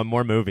kick out one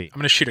more movie. I'm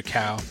going to shoot a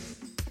cow.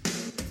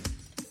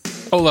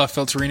 Hola,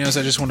 Filterinos.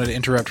 I just wanted to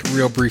interrupt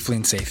real briefly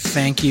and say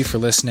thank you for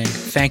listening.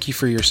 Thank you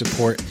for your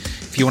support.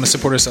 If you want to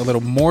support us a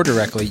little more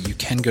directly, you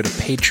can go to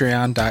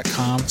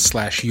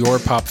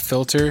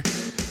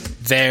patreon.com/yourpopfilter.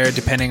 There,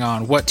 depending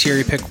on what tier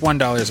you pick, $1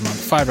 a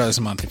month, $5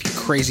 a month. If you're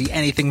crazy,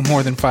 anything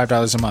more than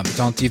 $5 a month,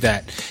 don't do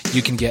that.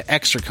 You can get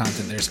extra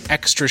content. There's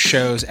extra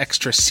shows,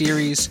 extra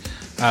series,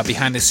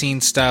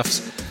 behind-the-scenes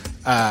stuff.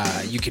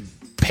 You could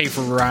pay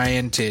for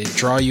Ryan to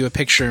draw you a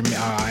picture.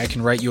 I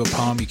can write you a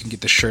poem. You can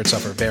get the shirts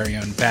off our very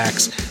own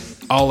backs.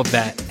 All of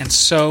that and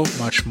so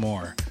much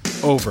more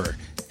over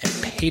at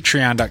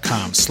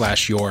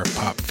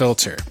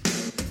patreon.com/yourpopfilter.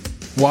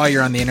 While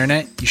you're on the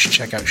internet, you should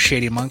check out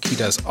Shady Monk. He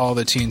does all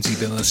the tunes you've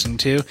been listening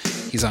to.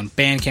 He's on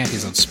Bandcamp,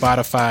 he's on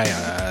Spotify,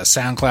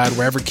 SoundCloud,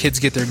 wherever kids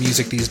get their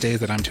music these days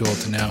that I'm too old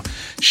to know.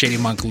 Shady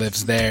Monk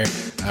lives there.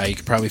 You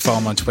can probably follow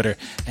him on Twitter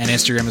and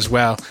Instagram as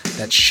well.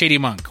 That's Shady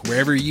Monk.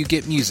 Wherever you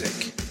get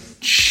music,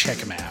 check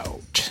him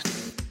out.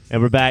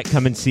 And we're back.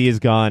 Come and See is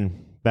gone.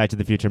 Back to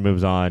the Future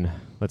moves on.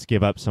 Let's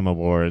give up some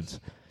awards.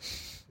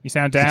 You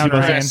sound down,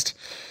 Ryan.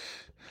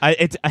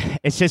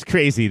 It's just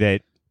crazy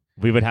that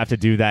we would have to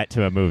do that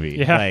to a movie.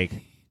 Yeah. Like,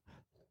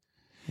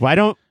 why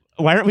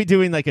aren't we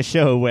doing like a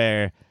show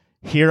where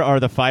here are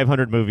the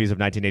 500 movies of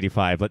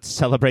 1985. Let's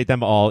celebrate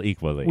them all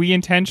equally. We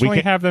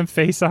intentionally have them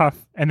face off,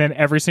 and then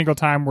every single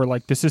time we're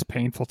like, this is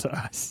painful to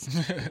us.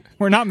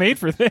 We're not made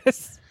for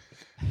this.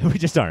 We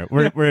just aren't.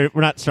 We're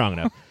not strong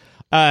enough.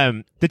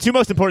 The two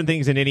most important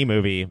things in any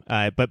movie,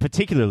 but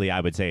particularly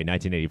I would say in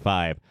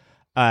 1985,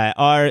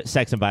 are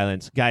sex and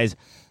violence. Guys,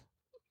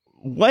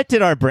 what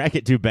did our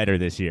bracket do better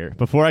this year?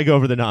 Before I go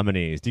over the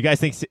nominees, do you guys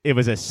think it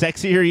was a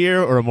sexier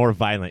year or a more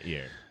violent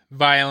year?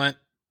 Violent.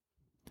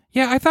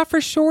 Yeah, I thought for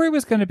sure it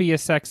was going to be a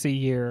sexy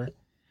year.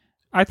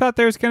 I thought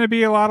there was going to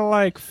be a lot of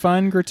like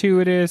fun,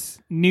 gratuitous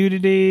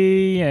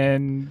nudity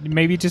and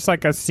maybe just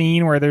like a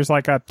scene where there's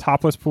like a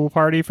topless pool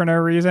party for no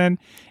reason.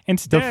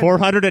 Instead, The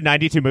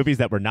 492 movies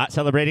that we're not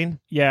celebrating,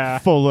 yeah,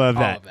 full of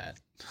All that. of that.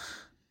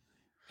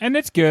 and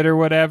it's good or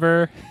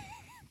whatever.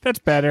 That's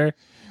better.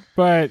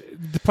 But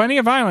plenty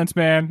of violence,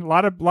 man. A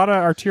lot of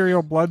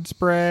arterial blood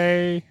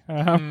spray.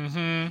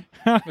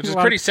 Which is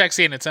pretty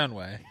sexy in its own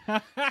way.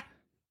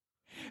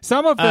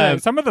 Some of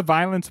the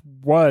violence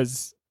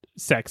was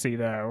sexy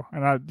though,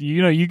 and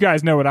you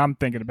guys know what I'm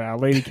thinking about,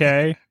 Lady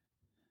K.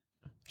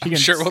 I'm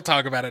sure we'll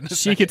talk about it in a She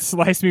second. could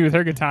slice me with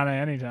her katana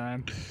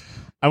anytime.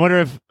 I wonder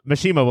if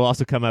Mishima will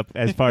also come up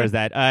as far as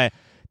that.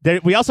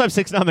 We also have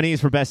 6 nominees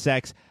for Best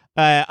Sex.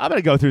 I'm going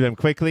to go through them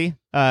quickly.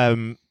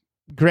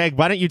 Greg,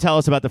 why don't you tell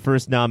us about the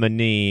first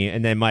nominee,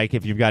 and then Mike,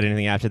 if you've got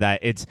anything after that.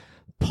 It's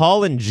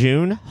Paul and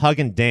June hug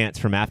and dance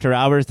from After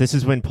Hours. This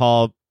is when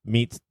Paul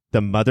meets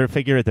the mother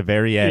figure at the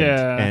very end.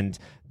 Yeah. And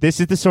this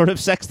is the sort of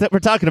sex that we're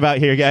talking about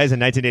here, guys, in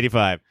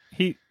 1985.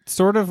 He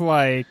sort of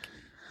like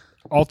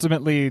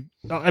ultimately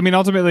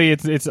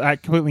it's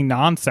completely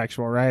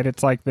non-sexual, right?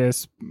 It's like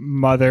this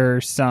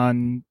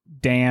mother-son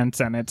dance,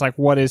 and it's like,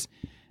 what is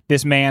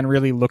this man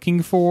really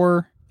looking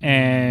for,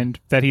 and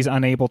that he's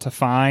unable to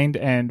find,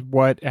 and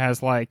what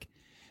has like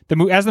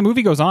as the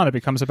movie goes on, it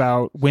becomes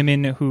about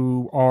women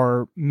who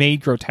are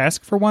made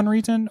grotesque for one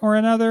reason or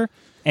another,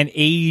 and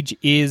age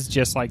is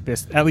just like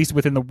this, at least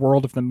within the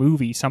world of the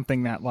movie,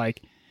 something that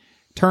like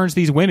turns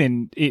these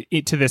women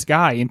to this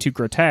guy into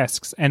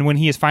grotesques. And when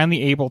he is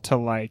finally able to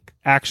like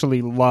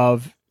actually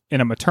love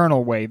in a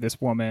maternal way this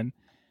woman,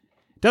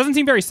 doesn't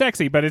seem very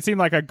sexy, but it seemed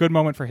like a good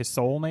moment for his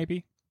soul,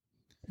 maybe.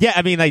 Yeah,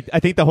 I mean, I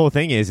think the whole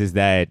thing is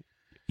that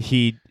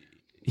he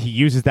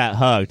uses that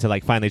hug to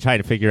like finally try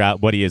to figure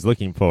out what he is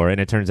looking for, and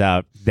it turns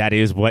out that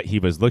is what he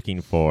was looking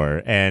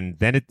for, and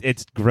then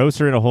it's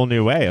grosser in a whole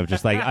new way of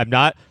just like I'm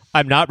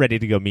not ready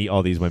to go meet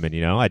all these women,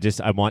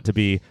 I want to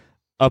be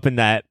up in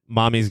that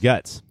mommy's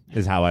guts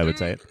is how I would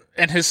say it.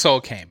 And his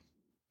soul came.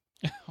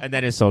 And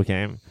then his soul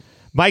came.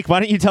 Mike, why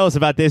don't you tell us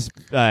about this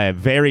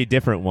very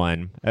different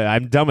one?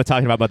 I'm done with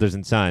talking about mothers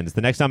and sons.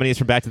 The next nominee is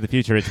from Back to the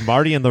Future. It's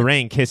Marty and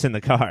Lorraine kiss in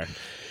the car.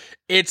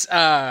 It's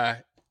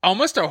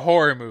almost a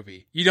horror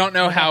movie. You don't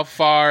know how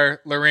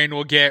far Lorraine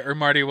will get or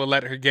Marty will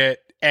let her get,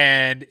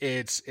 and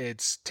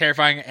it's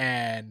terrifying.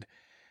 And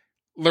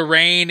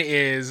Lorraine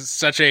is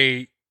such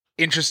a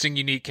interesting,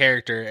 unique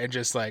character, and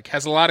just like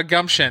has a lot of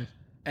gumption.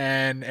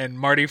 And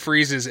Marty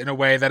freezes in a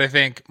way that I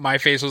think my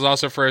face was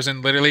also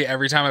frozen literally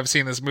every time I've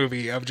seen this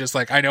movie, of just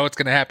like, I know it's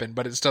going to happen,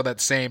 but it's still that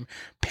same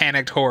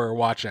panicked horror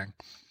watching.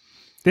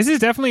 This is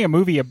definitely a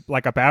movie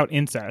like about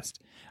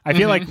incest. I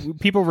feel like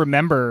people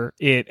remember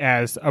it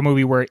as a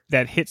movie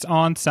that hits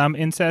on some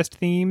incest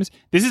themes.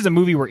 This is a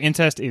movie where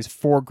incest is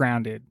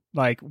foregrounded.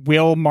 Like,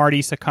 will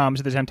Marty succumb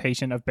to the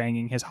temptation of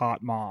banging his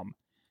hot mom?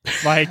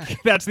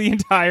 Like, that's the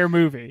entire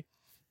movie.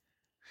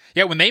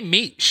 Yeah, when they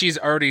meet, she's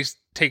already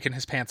taken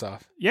his pants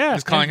off. Yeah.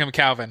 He's calling him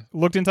Calvin.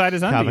 Looked inside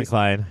his Calvin undies.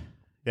 Klein.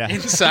 Yeah.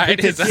 Inside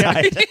his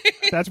Inside.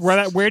 That's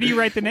where do you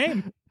write the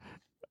name?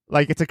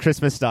 Like it's a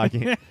Christmas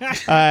stocking.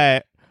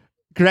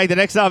 Greg, the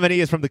next nominee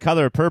is from The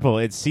Color of Purple.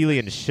 It's Celie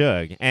and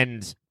Shug.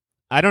 And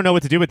I don't know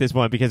what to do with this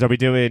one, because are we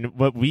doing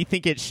what we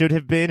think it should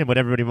have been and what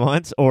everybody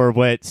wants, or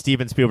what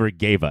Steven Spielberg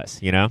gave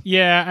us,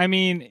 Yeah, I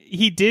mean,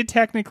 he did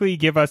technically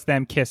give us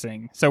them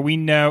kissing, so we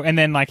know, and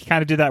then like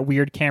kind of did that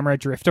weird camera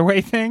drift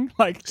away thing,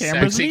 like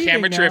camera's Sexy leaving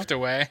camera now. drift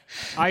away.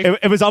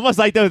 It was almost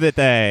like, though, that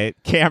the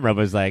camera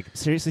was like,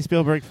 seriously,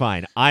 Spielberg?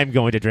 Fine. I'm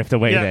going to drift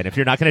away then, if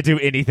you're not going to do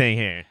anything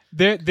here.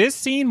 This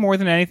scene, more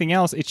than anything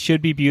else, it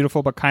should be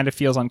beautiful, but kind of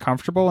feels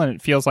uncomfortable, and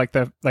it feels like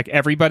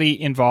everybody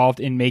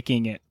involved in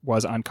making it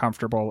was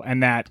uncomfortable,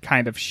 and that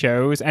kind of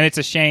shows. And it's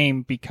a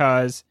shame,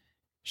 because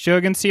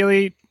Shug and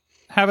Celie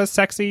have a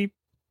sexy,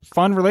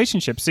 fun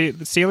relationship.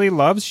 Celie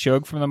loves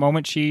Shug from the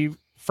moment she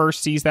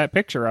first sees that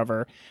picture of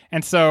her,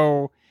 and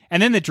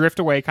then the drift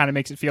away kind of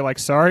makes it feel like,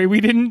 sorry, we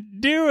didn't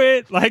do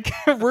it. Like,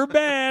 we're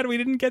bad. We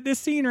didn't get this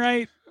scene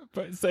right.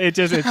 But it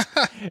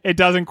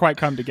doesn't quite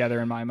come together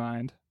in my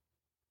mind.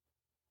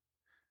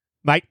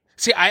 Mike?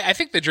 See, I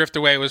think the drift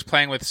away was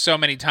playing with so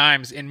many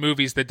times in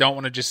movies that don't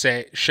want to just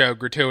show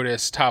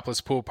gratuitous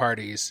topless pool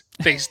parties.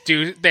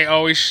 They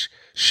always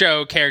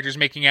show characters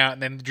making out,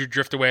 and then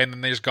drift away, and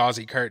then there's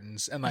gauzy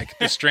curtains, and like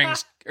the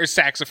strings or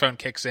saxophone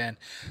kicks in.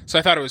 So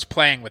I thought it was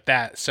playing with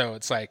that. So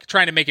it's like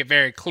trying to make it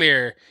very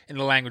clear in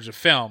the language of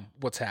film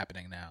what's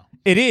happening now.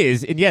 It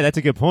is, and yeah, that's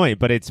a good point,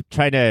 but it's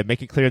trying to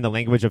make it clear in the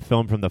language of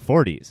film from the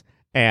 40s.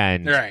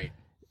 And Right.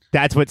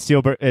 that's what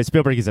Spielberg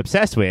is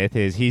obsessed with,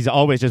 is he's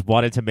always just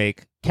wanted to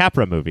make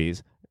Capra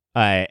movies.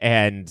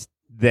 And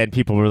then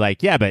people were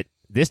like, yeah, but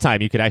this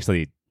time you could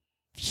actually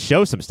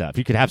show some stuff.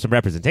 You could have some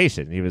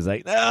representation. He was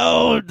like,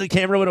 no, the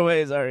camera went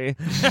away. Sorry.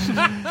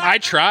 I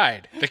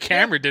tried. The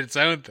camera did its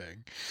own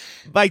thing.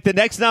 Mike, the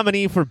next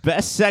nominee for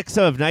Best Sex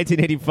of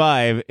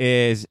 1985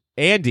 is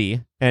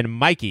Andy and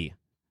Mikey.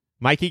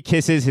 Mikey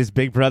kisses his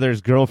big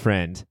brother's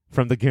girlfriend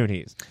from the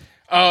Goonies.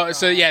 Oh,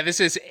 so yeah, this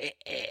is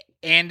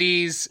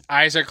Andy's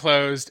eyes are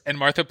closed, and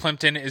Martha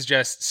Plimpton is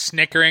just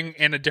snickering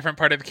in a different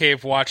part of the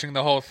cave watching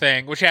the whole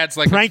thing, which adds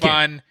like a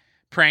fun,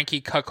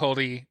 pranky,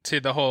 cuckoldy to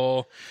the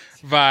whole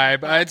vibe.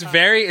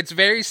 It's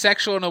very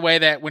sexual in a way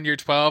that when you're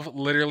 12,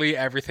 literally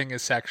everything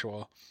is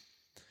sexual.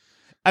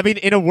 I mean,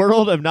 in a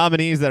world of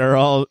nominees that are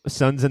all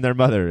sons and their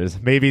mothers,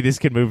 maybe this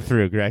could move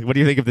through, Greg. What do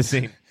you think of the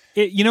scene?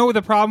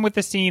 The problem with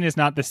the scene is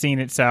not the scene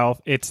itself.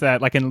 It's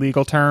that, like, in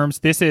legal terms,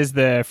 this is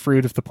the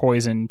fruit of the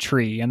poison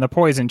tree. And the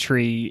poison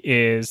tree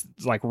is,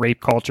 like,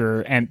 rape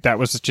culture. And that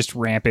was just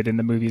rampant in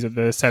the movies of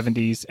the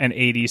 70s and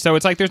 80s. So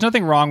it's like there's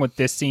nothing wrong with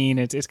this scene.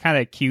 It's kind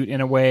of cute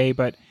in a way.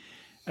 But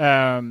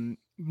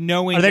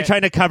knowing Are they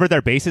trying to cover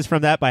their bases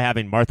from that by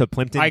having Martha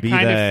Plimpton be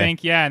kind of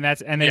think, yeah. And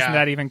isn't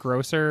that even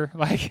grosser?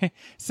 Like,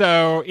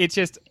 so it's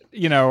just...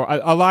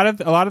 a lot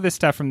of this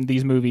stuff from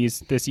these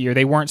movies this year,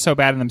 they weren't so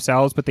bad in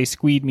themselves, but they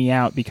squeezed me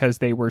out because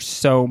they were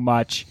so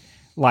much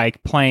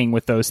like playing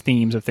with those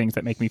themes of things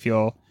that make me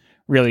feel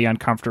really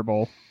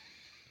uncomfortable.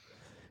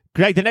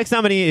 Greg, the next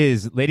nominee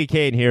is Lady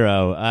K and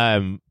Hero.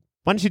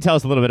 Why don't you tell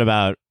us a little bit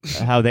about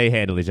how they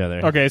handle each other?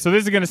 Okay, so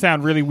this is going to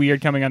sound really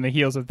weird coming on the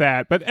heels of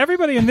that, but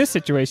everybody in this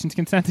situation is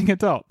consenting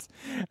adults.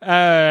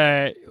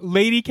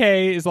 Lady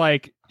K is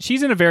like,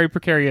 she's in a very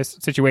precarious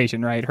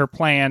situation, right? Her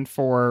plan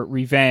for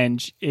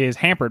revenge is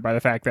hampered by the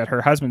fact that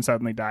her husband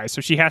suddenly dies, so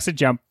she has to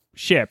jump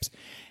ships.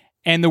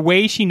 And the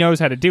way she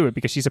knows how to do it,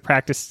 because she's a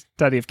practiced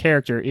study of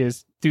character,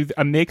 is through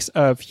a mix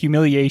of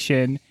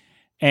humiliation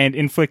and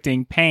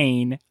inflicting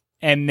pain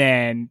and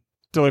then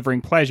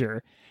delivering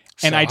pleasure.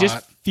 And I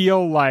just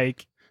feel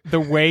like the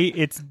way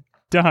it's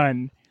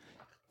done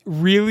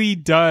really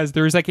does.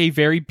 There's like a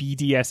very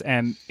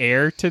BDSM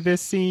air to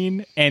this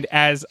scene. And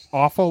as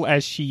awful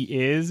as she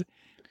is,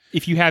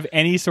 if you have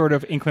any sort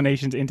of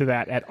inclinations into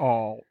that at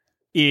all,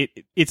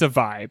 it's a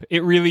vibe.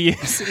 It really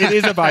is. It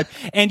is a vibe.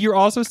 And you're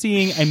also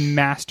seeing a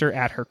master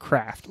at her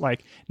craft.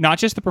 Like, not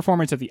just the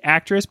performance of the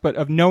actress, but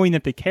of knowing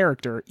that the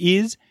character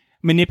is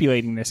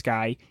manipulating this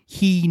guy.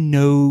 He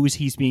knows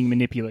he's being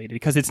manipulated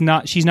because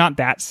she's not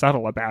that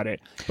subtle about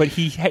it, but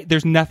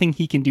there's nothing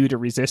he can do to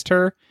resist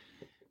her.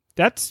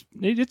 It's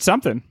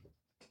something.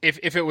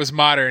 If it was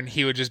modern,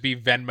 he would just be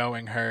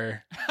Venmoing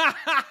her.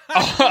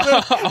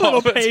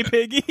 Little pay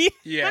piggy.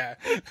 Yeah.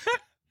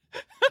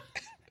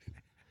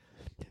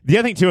 The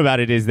other thing too about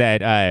it is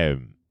that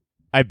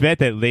I bet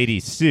that Lady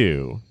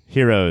Sue,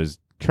 Hero's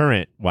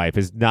current wife,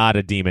 is not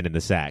a demon in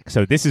the sack.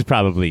 So this is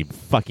probably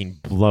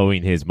fucking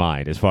blowing his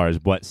mind as far as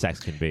what sex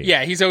can be.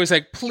 Yeah, he's always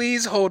like,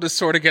 please hold a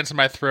sword against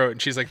my throat.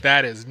 And she's like,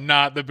 that is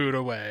not the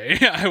Buddha way.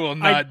 I will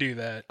not do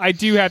that. I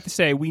do have to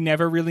say, we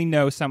never really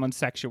know someone's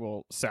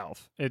sexual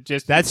self.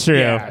 That's true.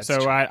 Yeah, That's so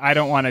true. I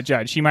don't want to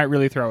judge. She might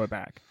really throw it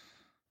back.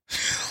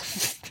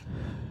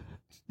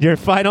 Your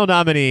final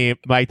nominee,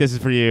 Mike, this is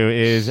for you,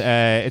 is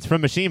it's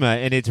from Mishima,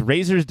 and it's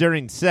Razors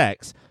During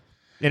Sex,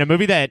 in a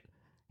movie that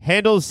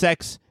handles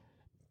sex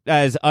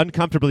as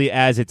uncomfortably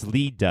as its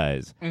lead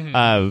does.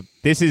 Mm-hmm.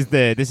 This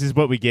is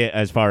what we get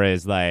as far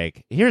as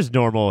like, here's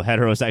normal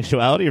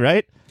heterosexuality,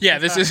 right? Yeah,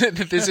 this is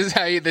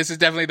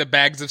definitely the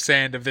bags of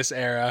sand of this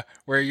era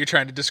where you're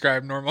trying to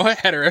describe normal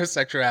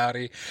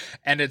heterosexuality,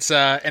 and it's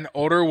an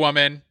older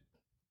woman.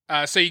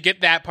 So you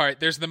get that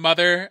part. There's the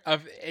mother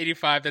of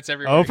 85 that's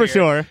everywhere. Oh, for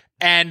sure.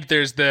 And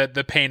there's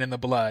the pain in the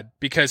blood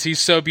because he's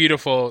so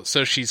beautiful,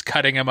 so she's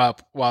cutting him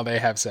up while they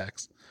have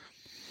sex.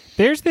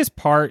 There's this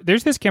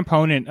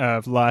component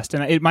of lust,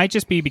 and it might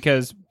just be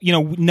because,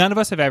 none of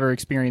us have ever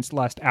experienced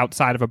lust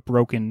outside of a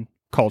broken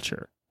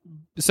culture.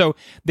 So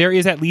there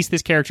is at least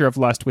this character of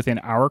lust within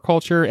our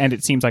culture, and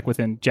it seems like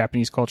within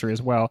Japanese culture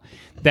as well,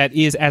 that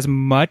is as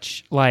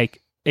much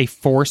like a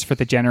force for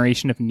the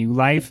generation of new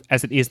life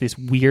as it is this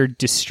weird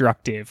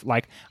destructive,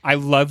 like, I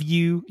love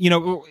you,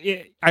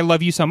 I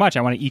love you so much,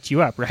 I want to eat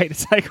you up, right?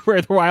 It's like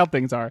where the Wild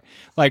Things are.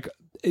 Like,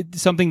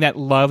 something that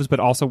loves but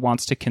also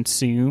wants to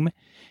consume.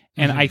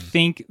 And I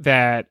think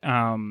that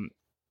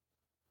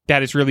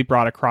that is really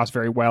brought across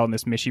very well in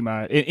this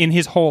Mishima. In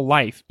his whole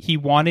life, he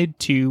wanted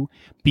to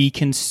be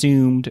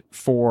consumed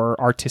for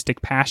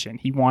artistic passion.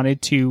 He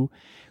wanted to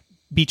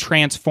be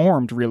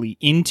transformed really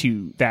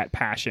into that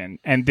passion.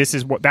 And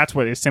that's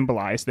what is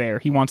symbolized there.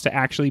 He wants to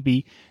actually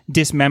be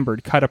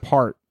dismembered, cut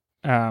apart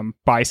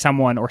by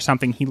someone or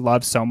something he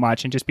loves so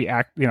much, and just be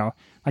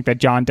like that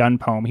John Donne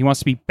poem. He wants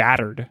to be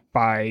battered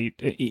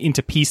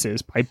into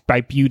pieces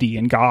by beauty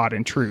and God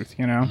and truth,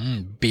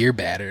 beer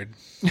battered.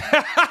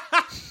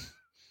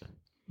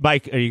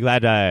 Mike, are you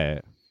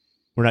glad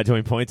we're not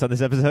doing points on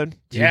this episode?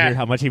 Did you hear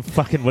how much he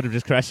fucking would have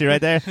just crushed you right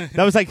there?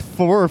 That was like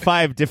 4 or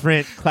 5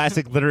 different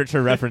classic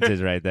literature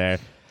references right there.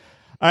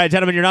 All right,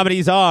 gentlemen, your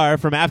nominees are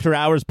from After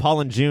Hours,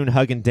 Paul and June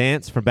Hug and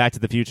Dance, from Back to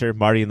the Future,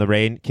 Marty and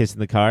Lorraine Kiss in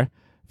the Car,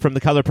 From The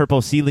Color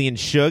Purple, Celie and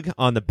Suge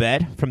on the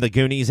bed. From The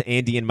Goonies,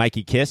 Andy and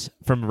Mikey kiss.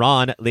 From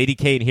Ron, Lady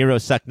K and Hero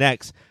suck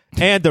necks.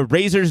 And The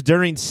Razors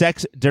during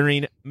sex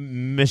during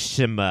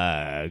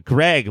Mishima.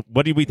 Greg,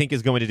 what do we think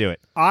is going to do it?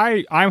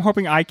 I'm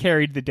hoping I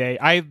carried the day.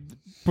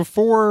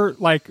 Before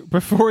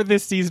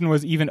this season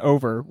was even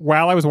over,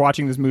 while I was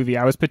watching this movie,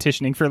 I was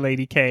petitioning for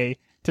Lady K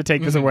to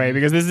take this away,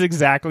 because this is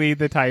exactly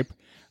the type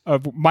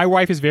of... My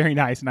wife is very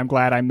nice, and I'm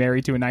glad I'm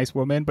married to a nice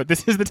woman, but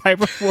this is the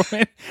type of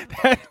woman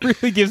that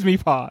really gives me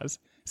pause.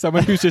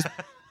 Someone who's just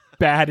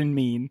bad and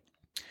mean.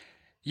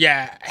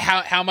 Yeah,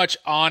 how much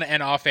on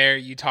and off air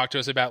you talked to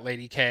us about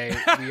Lady K.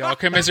 We all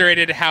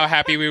commiserated how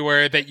happy we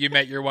were that you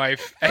met your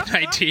wife at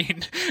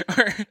 19.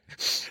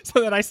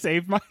 So that I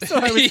saved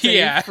myself.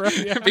 Yeah,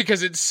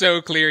 because it's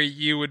so clear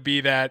you would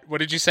be that, what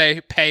did you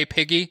say, pay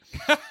piggy?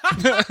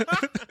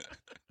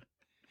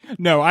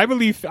 No, I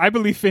believe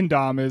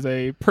Findom is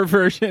a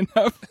perversion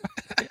of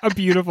a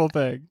beautiful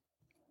thing.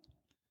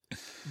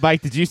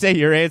 Mike, did you say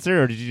your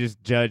answer, or did you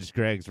just judge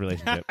Greg's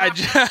relationship?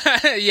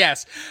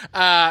 Yes.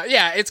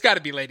 Yeah, it's got to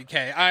be Lady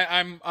K.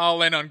 I'm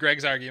all in on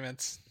Greg's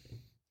arguments.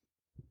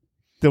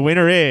 The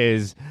winner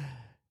is...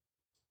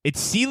 It's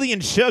Celie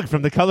and Suge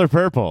from The Color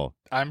Purple.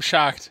 I'm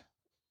shocked.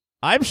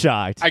 I'm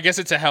shocked. I guess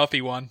it's a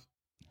healthy one.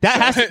 That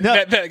has to,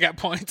 no, that got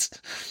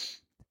points.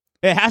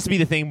 It has to be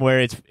the thing where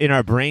it's in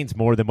our brains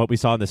more than what we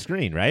saw on the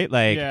screen, right?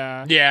 Like,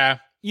 yeah.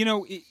 You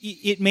know,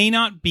 it may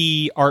not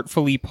be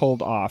artfully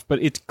pulled off,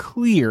 but it's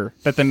clear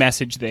that the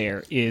message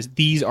there is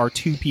these are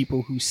two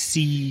people who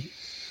see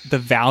the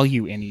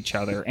value in each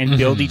other and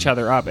build each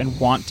other up and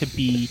want to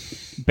be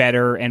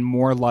better and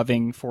more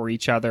loving for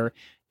each other.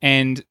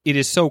 And it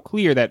is so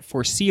clear that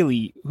for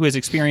Celie, who has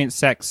experienced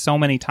sex so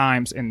many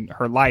times in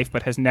her life,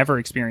 but has never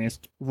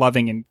experienced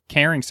loving and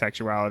caring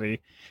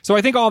sexuality. So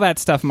I think all that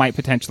stuff might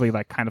potentially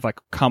kind of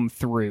come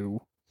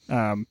through,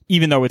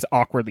 even though it's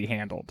awkwardly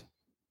handled.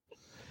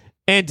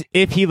 And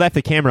if he left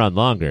the camera on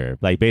longer,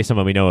 based on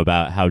what we know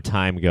about how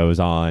time goes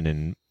on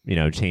and,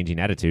 changing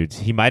attitudes,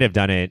 he might have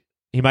done it.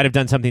 He might have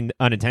done something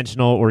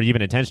unintentional or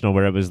even intentional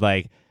where it was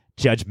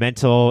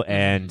judgmental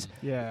and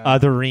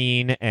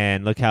othering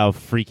and look how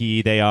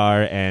freaky they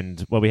are.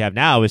 And what we have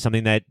now is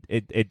something that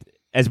it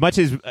as much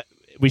as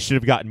we should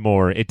have gotten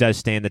more, it does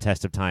stand the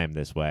test of time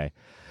this way.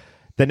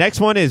 The next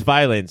one is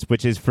Violence,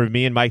 which is for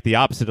me and Mike the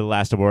opposite of the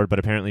last award, but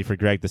apparently for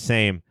Greg the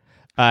same.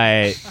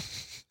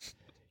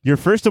 Your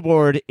first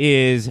award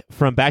is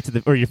from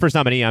your first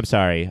nominee, I'm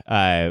sorry.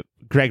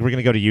 Greg, we're going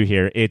to go to you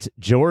here. It's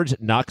George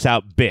knocks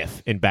out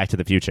Biff in Back to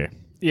the Future.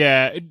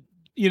 Yeah,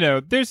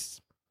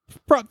 there's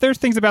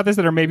things about this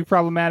that are maybe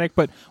problematic,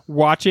 but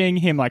watching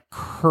him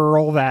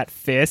curl that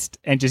fist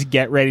and just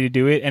get ready to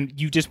do it, and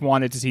you just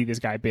wanted to see this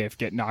guy Biff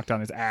get knocked on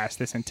his ass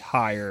this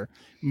entire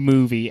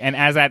movie. And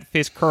as that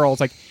fist curls,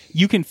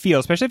 you can feel,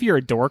 especially if you're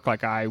a dork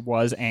like I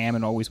am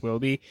and always will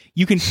be,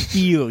 you can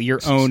feel your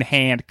own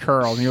hand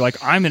curl, and you're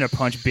like, I'm gonna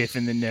punch Biff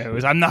in the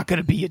nose. I'm not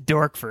gonna be a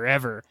dork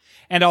forever.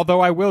 And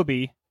although I will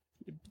be,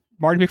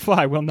 Marty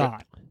McFly will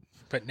not.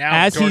 But now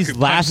as dork he's could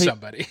punch laughing,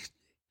 somebody.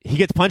 He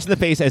gets punched in the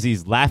face as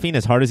he's laughing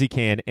as hard as he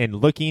can and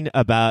looking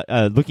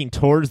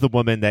towards the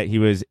woman that he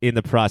was in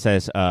the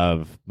process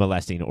of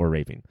molesting or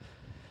raping.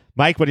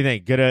 Mike, what do you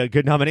think?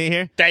 Good nominee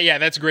here?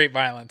 That's great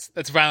violence.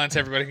 That's violence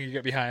everybody can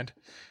get behind.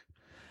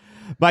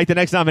 Mike, the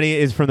next nominee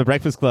is from The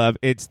Breakfast Club.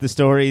 It's the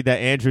story that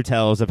Andrew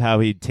tells of how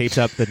he tapes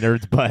up the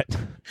nerd's butt.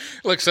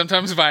 Look,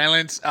 sometimes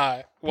violence,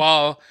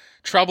 while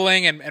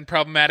troubling and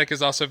problematic,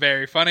 is also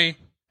very funny.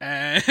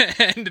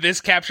 And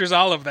this captures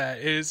all of that.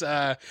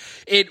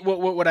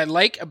 What I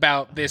like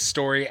about this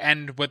story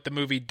and what the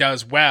movie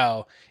does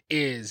well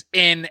is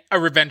in a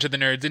Revenge of the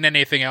Nerds and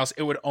anything else,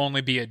 it would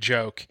only be a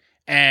joke.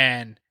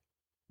 And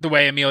the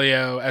way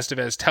Emilio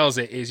Estevez tells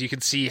it is you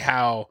can see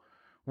how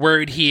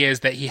worried he is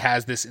that he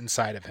has this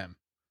inside of him.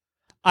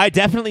 I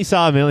definitely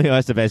saw Emilio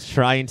Estevez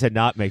trying to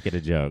not make it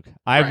a joke.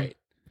 Right.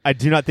 I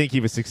do not think he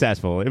was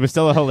successful. It was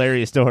still a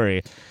hilarious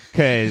story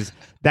because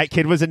that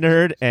kid was a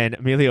nerd and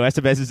Emilio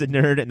Estevez is a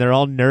nerd, and they're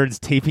all nerds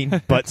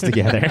taping butts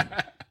together.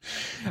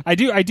 I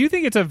do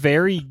think it's a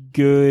very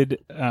good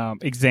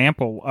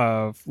example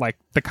of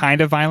the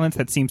kind of violence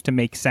that seems to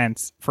make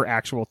sense for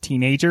actual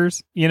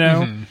teenagers.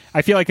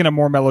 I feel like in a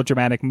more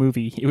melodramatic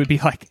movie, it would be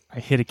I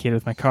hit a kid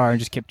with my car and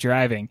just kept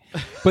driving.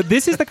 But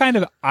this is the kind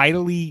of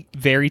idly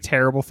very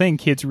terrible thing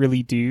kids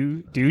really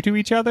do to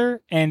each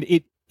other, and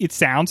it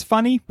sounds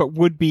funny, but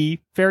would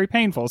be very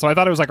painful. So I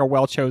thought it was a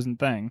well-chosen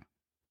thing.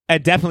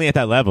 And definitely at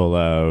that level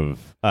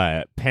of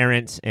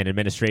parents and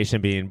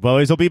administration being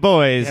boys will be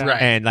boys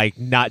and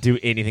not do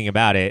anything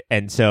about it.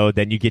 And so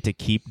then you get to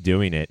keep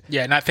doing it.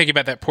 Yeah, not thinking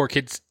about that poor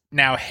kid's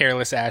now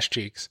hairless ass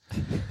cheeks.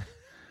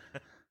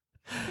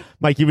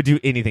 Mike, you would do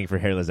anything for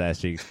hairless ass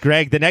cheeks.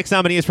 Greg, the next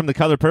nominee is from The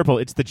Color Purple.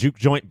 It's The Juke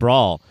Joint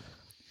Brawl.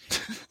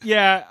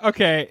 Yeah,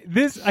 okay.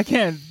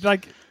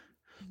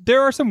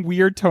 There are some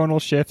weird tonal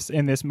shifts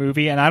in this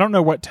movie, and I don't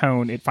know what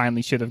tone it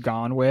finally should have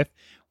gone with.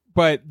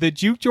 But the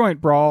juke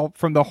joint brawl,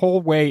 from the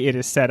whole way it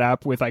is set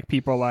up with like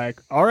people like,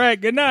 all right,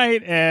 good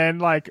night,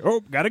 and like, oh,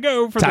 gotta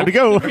go for Time to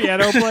go. the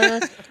piano player.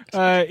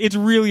 It's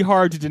really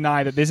hard to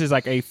deny that this is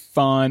like a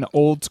fun,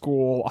 old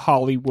school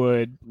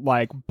Hollywood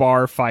like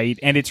bar fight,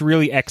 and it's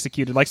really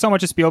executed. Like so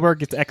much of Spielberg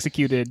gets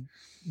executed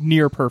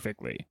near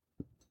perfectly.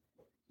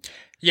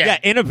 Yeah,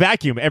 in a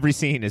vacuum, every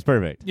scene is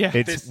perfect. Yeah.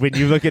 It's when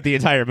you look at the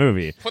entire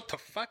movie. What the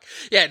fuck?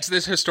 Yeah, it's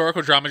this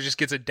historical drama just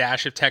gets a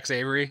dash of Tex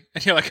Avery,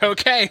 and you're like,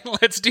 okay,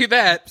 let's do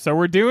that. So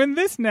we're doing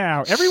this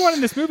now. Everyone in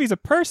this movie is a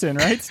person,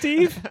 right,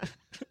 Steve?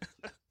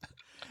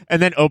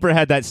 And then Oprah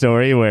had that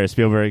story where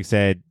Spielberg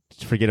said,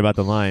 forget about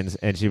the lines,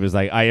 and she was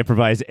like, I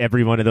improvised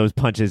every one of those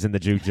punches in the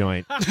juke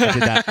joint. I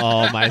did that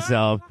all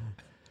myself.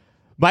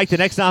 Mike, the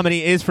next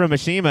nominee is from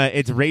Mishima.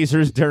 It's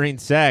Razors During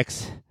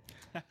Sex.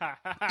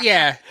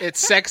 Yeah, it's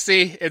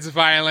sexy, it's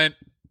violent,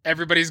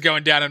 everybody's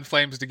going down in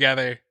flames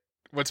together.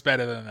 What's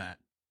better than that?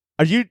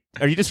 Are you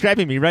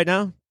describing me right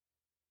now?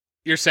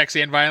 You're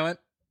sexy and violent?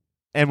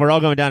 And we're all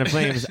going down in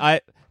flames.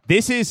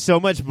 This is so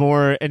much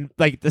more, and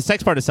like the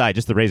sex part aside,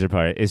 just the razor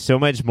part is so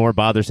much more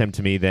bothersome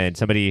to me than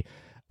somebody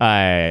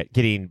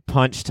getting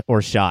punched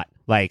or shot.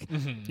 Like,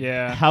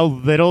 Yeah. how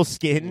little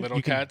skin Little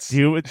you can cuts.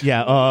 do with.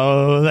 Yeah.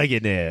 Oh, like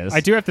it is. I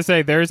do have to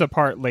say, there's a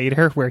part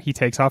later where he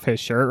takes off his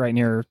shirt right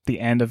near the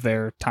end of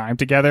their time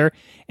together,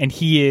 and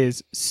he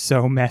is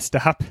so messed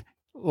up.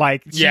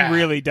 Like, she Yeah.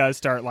 really does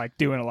start like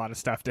doing a lot of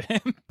stuff to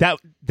him. That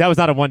was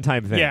not a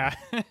one-time thing. Yeah.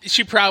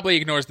 She probably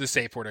ignores the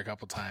safe word a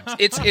couple times.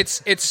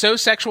 It's so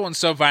sexual and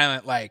so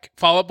violent. Like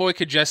Fall Out Boy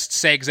could just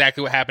say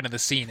exactly what happened in the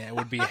scene, and it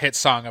would be a hit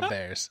song of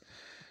theirs.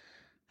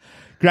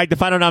 Greg, the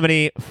final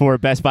nominee for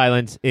Best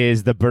Violence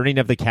is The Burning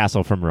of the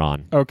Castle from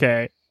Ron.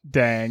 Okay.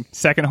 Dang.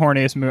 Second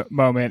horniest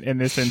moment in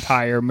this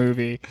entire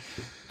movie.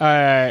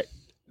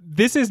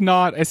 This is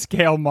not a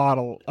scale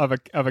model of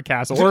a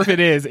castle, or if it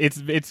is,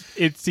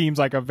 it seems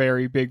like a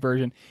very big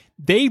version.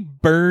 They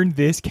burn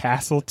this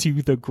castle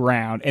to the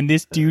ground, and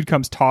this dude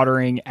comes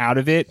tottering out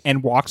of it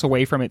and walks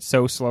away from it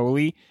so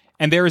slowly.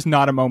 And there is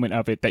not a moment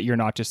of it that you're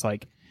not just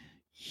like,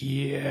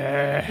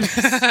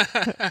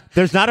 yes.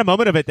 There's not a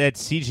moment of it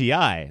that's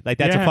CGI. Like,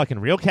 that's a Yeah. fucking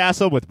real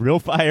castle with real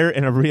fire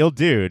and a real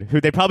dude who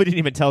they probably didn't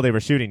even tell they were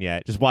shooting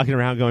yet. Just walking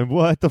around going,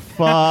 what the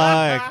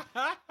fuck?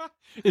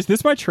 Is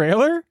this my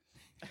trailer?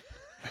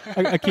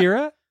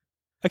 Akira?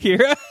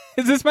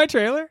 Is this my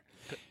trailer?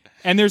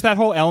 And there's that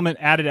whole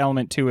added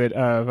element to it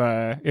of,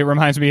 it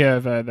reminds me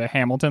of the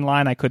Hamilton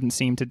line, I couldn't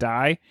seem to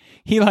die.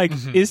 He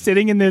is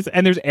sitting in this,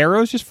 and there's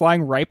arrows just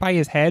flying right by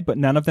his head, but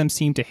none of them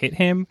seem to hit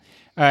him.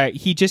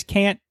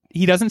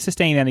 He doesn't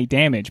sustain any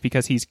damage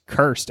because he's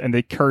cursed, and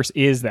the curse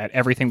is that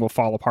everything will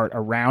fall apart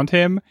around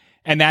him.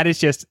 And that is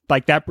just,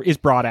 like, that is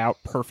brought out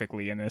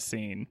perfectly in this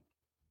scene.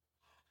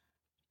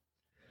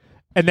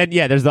 And then,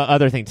 yeah, there's the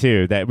other thing,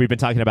 too, that we've been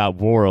talking about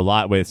war a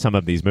lot with some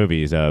of these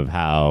movies of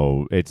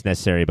how it's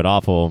necessary but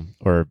awful,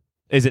 or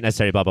is it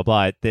necessary, blah, blah,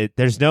 blah.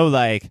 There's no,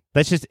 like,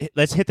 let's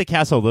hit the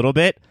castle a little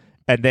bit,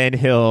 and then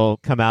he'll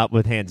come out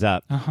with hands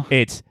up. Uh-huh.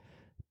 It's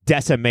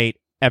decimate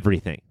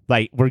everything.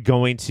 Like, we're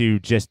going to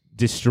just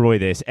destroy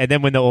this. And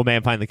then when the old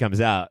man finally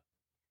comes out,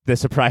 the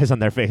surprise on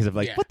their face of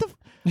like, Yeah. what the...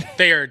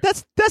 They are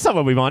That's not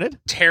what we wanted.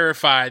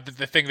 terrified that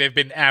the thing they've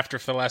been after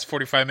for the last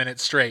 45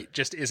 minutes straight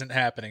just isn't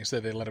happening, so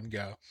they let him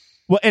go.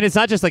 Well, and it's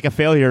not just like a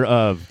failure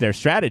of their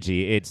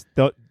strategy. It's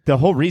the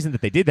whole reason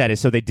that they did that is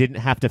so they didn't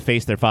have to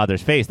face their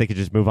father's face. They could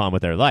just move on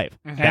with their life.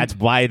 That's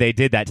why they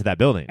did that to that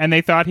building. And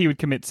they thought he would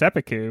commit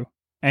seppuku,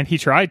 and he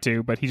tried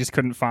to, but he just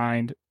couldn't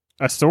find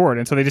a sword.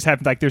 And so they just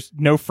have, like, there's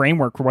no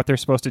framework for what they're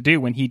supposed to do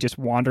when he just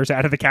wanders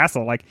out of the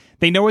castle. Like,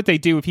 they know what they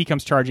do if he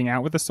comes charging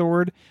out with a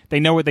sword. They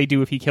know what they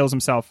do if he kills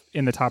himself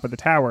in the top of the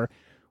tower.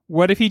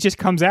 What if he just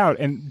comes out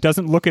and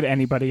doesn't look at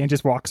anybody and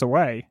just walks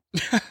away?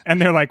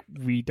 And they're like,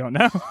 we don't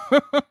know.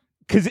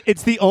 Because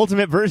it's the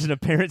ultimate version of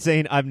parents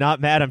saying, I'm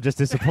not mad, I'm just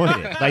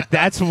disappointed. Like,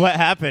 that's what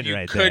happened You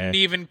right couldn't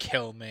there. even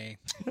kill me.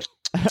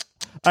 All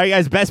right,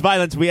 guys, Best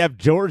Violence. We have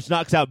George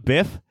knocks out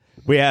Biff.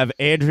 We have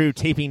Andrew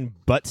taping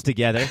butts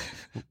together.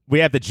 We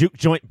have the juke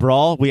joint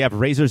brawl. We have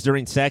razors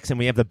during sex, and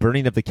we have the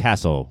burning of the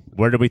castle.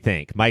 Where do we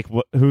think, Mike?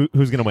 Who's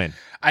going to win?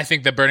 I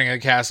think the burning of the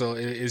castle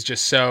is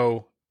just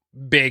so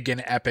big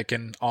and epic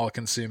and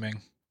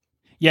all-consuming.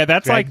 Yeah,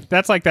 that's Greg?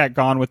 like that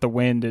Gone with the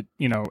Wind,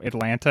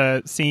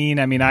 Atlanta scene.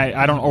 I mean,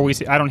 I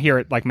don't hear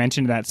it like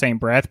mentioned in that same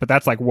breath, but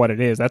that's like what it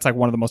is. That's like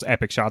one of the most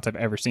epic shots I've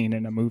ever seen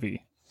in a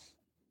movie.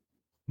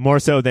 More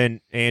so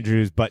than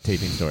Andrew's butt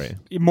taping story.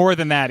 More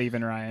than that,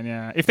 even, Ryan.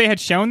 Yeah, if they had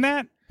shown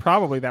that,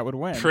 probably that would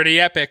win. Pretty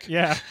epic.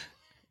 Yeah.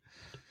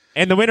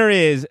 And the winner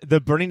is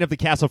the burning of the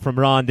castle from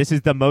Ron. This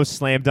is the most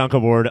slam dunk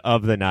award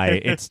of the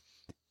night.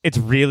 It's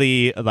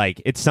really like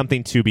it's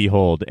something to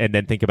behold. And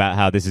then think about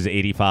how this is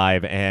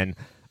 85 and.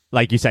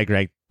 Like you said,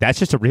 Greg, that's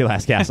just a real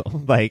ass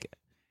castle. Like,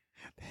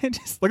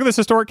 Just look at this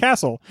historic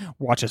castle.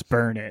 Watch us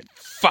burn it.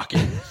 Fuck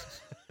it.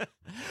 all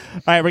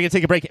right, we're going to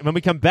take a break. And when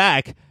we come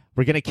back,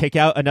 we're going to kick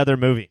out another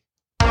movie.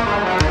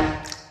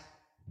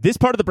 This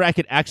part of the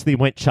bracket actually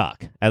went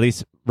chalk, at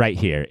least right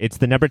here. It's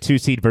the number 2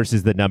 seed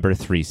versus the number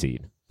 3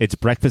 seed. It's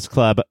Breakfast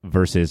Club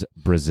versus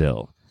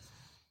Brazil.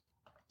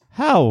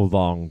 How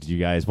long do you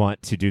guys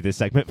want to do this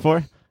segment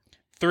for?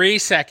 3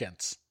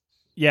 seconds.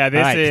 Yeah, All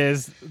right.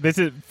 this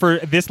is for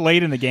this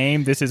late in the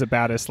game. This is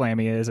about as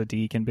slammy as a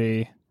D can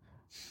be.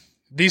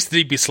 These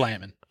three be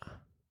slamming.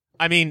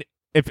 I mean,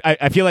 if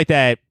I feel like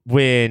that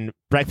when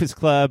Breakfast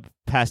Club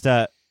passed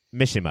up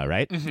Mishima,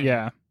 right? Mhm.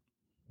 Yeah.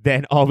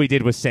 Then all we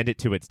did was send it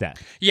to its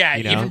death. Yeah,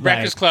 You know, even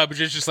Breakfast like-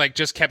 Club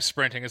just kept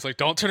sprinting. It's like,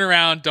 don't turn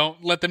around,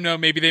 don't let them know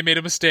maybe they made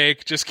a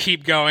mistake. Just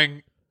keep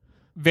going.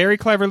 Very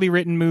cleverly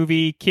written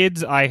movie.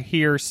 Kids, I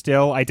hear,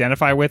 still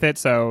identify with it,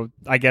 so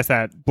I guess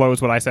that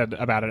blows what I said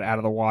about it out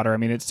of the water. I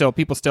mean, it's still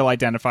people still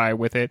identify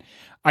with it.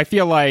 I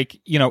feel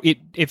like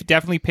it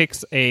definitely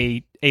picks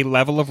a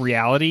level of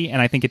reality,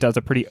 and I think it does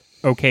a pretty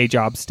okay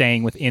job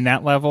staying within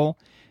that level.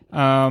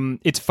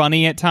 It's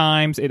funny at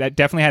times. It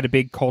definitely had a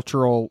big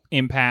cultural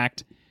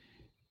impact,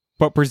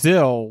 but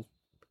Brazil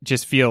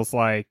just feels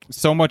like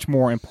so much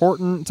more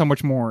important, so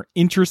much more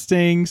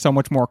interesting, so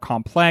much more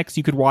complex.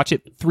 You could watch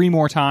it 3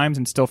 more times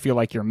and still feel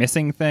like you're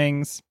missing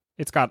things.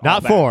 It's got all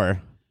Not that.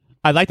 4.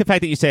 I like the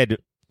fact that you said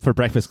for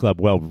Breakfast Club,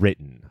 well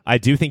written. I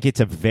do think it's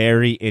a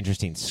very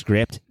interesting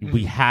script.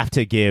 We have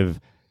to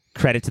give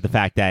credit to the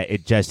fact that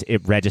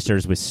it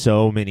registers with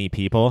so many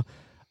people.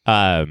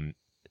 The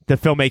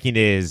filmmaking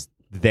is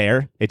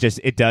there. It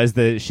does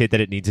the shit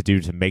that it needs to do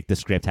to make the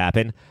script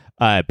happen.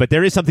 But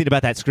there is something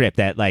about that script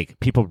that like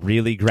people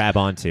really grab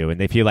onto,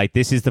 and they feel like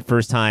this is the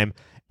first time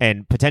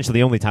and potentially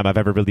the only time I've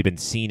ever really been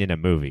seen in a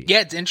movie.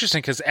 Yeah, it's interesting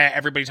because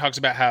everybody talks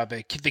about how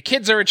the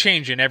kids are a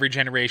change in every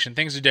generation.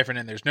 Things are different,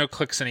 and there's no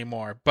cliques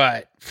anymore.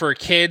 But for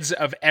kids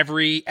of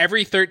every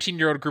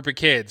 13-year-old group of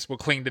kids will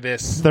cling to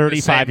this 35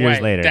 the same years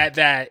way. later.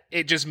 That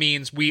it just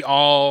means we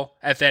all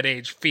at that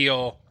age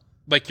feel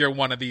like you're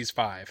one of these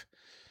 5.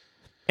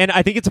 And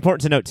I think it's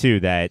important to note too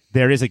that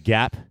there is a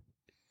gap.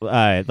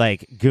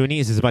 Like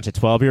Goonies is a bunch of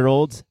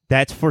 12-year-olds.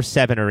 That's for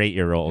 7 or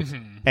 8-year-olds.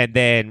 Mm-hmm. And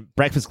then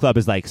Breakfast Club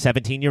is like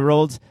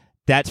 17-year-olds.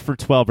 That's for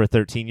 12 or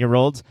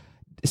 13-year-olds.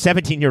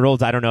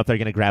 17-year-olds, I don't know if they're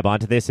going to grab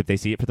onto this if they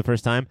see it for the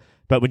first time.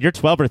 But when you're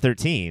 12 or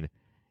 13,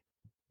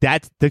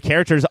 the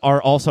characters are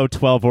also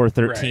 12 or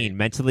 13 Right.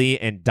 mentally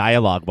and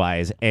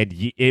dialogue-wise, and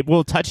it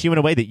will touch you in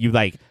a way that you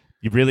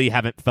really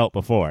haven't felt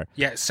before.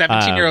 Yeah,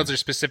 17-year-olds are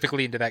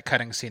specifically into that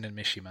cutting scene in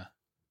Mishima.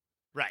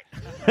 Right.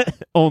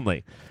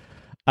 Only.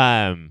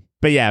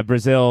 But yeah,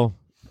 Brazil,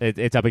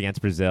 it's up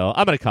against Brazil.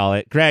 I'm going to call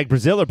it. Greg,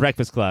 Brazil or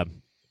Breakfast Club?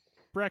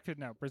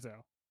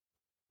 Brazil.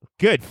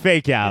 Good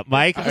fake out.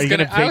 Mike, I are was you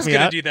gonna, going to fake me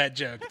out? do that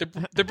joke.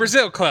 The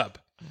Brazil Club.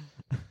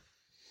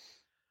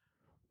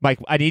 Mike,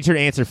 I need your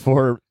answer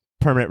for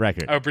permanent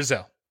record. Oh,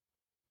 Brazil.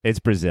 It's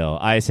Brazil.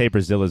 I say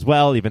Brazil as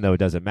well, even though it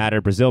doesn't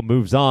matter. Brazil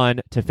moves on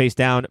to face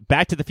down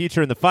Back to the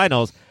Future in the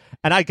finals.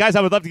 And I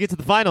would love to get to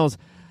the finals,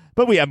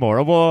 but we have more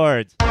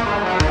awards.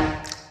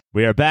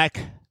 We are back.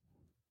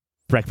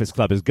 Breakfast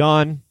Club is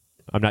gone.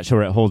 I'm not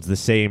sure it holds the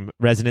same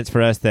resonance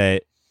for us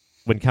that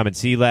when Come and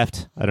See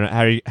left. I don't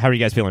know. How are you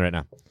guys feeling right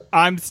now?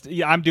 I'm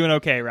doing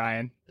okay,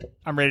 Ryan.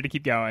 I'm ready to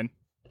keep going.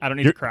 I don't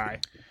need to cry.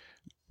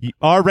 You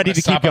are ready I'm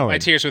to gonna keep sop up my going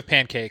tears with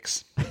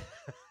pancakes.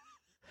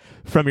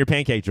 from your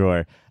pancake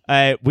drawer.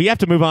 We have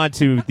to move on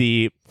to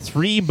the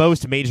 3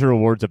 most major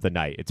awards of the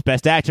night. It's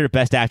Best Actor,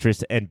 Best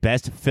Actress, and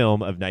Best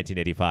Film of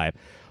 1985.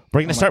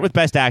 We're going to start with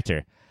Best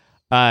Actor.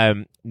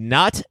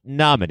 Not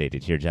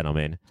nominated here,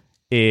 gentlemen,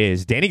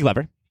 is Danny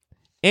Glover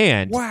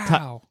and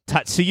Wow.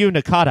 Tatsuya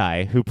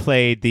Nakadai, who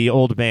played the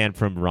old man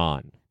from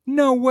Ron.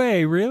 No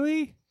way,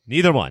 really?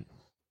 Neither one.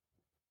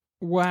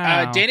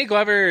 Wow. Danny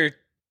Glover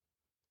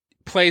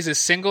plays a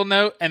single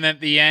note, and then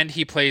at the end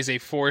he plays a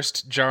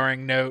forced,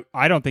 jarring note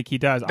I don't think he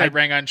does. that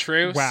rang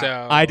untrue. Wow.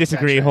 So I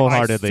disagree that's right.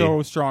 wholeheartedly. I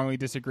so strongly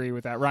disagree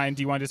with that. Ryan,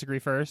 do you want to disagree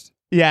first?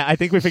 Yeah, I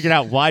think we figured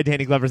out why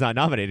Danny Glover's not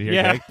nominated here,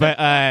 Yeah. Greg.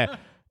 But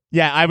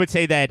yeah, I would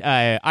say that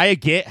I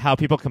get how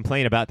people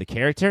complain about the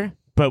character,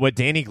 but what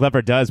Danny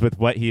Glover does with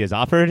what he has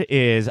offered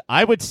is,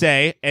 I would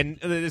say, and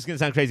this is going to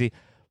sound crazy,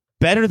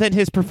 better than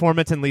his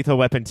performance in Lethal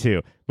Weapon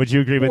 2. Would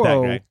you agree with that,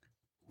 Whoa. Greg?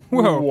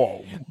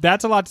 Whoa.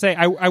 That's a lot to say.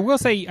 I will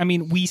say, I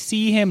mean, we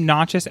see him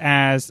not just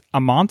as a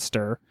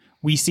monster,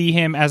 we see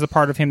him as a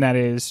part of him that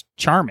is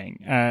charming,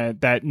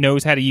 that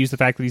knows how to use the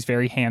fact that he's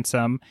very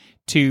handsome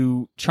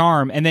to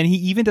charm. And then he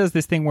even does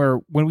this thing where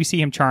when we see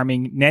him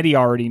charming, Nettie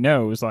already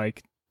knows,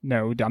 like,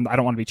 no, I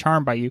don't want to be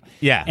charmed by you.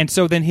 Yeah. And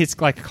so then his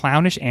like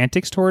clownish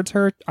antics towards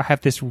her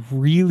have this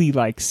really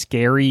like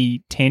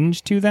scary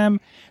tinge to them.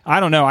 I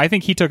don't know. I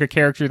think he took a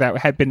character that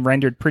had been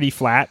rendered pretty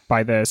flat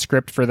by the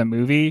script for the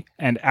movie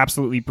and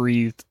absolutely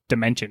breathed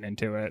dimension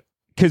into it.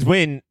 Because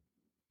when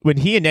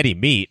he and Nettie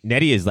meet,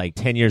 Nettie is like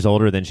 10 years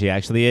older than she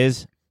actually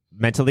is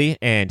mentally,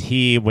 and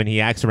when he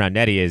acts around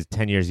Nettie, is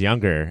 10 years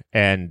younger.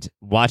 And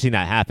watching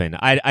that happen,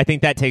 I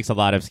think that takes a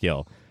lot of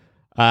skill.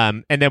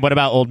 And then what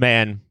about old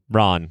man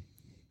Ron?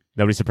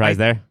 Nobody surprised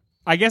there?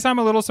 I guess I'm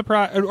a little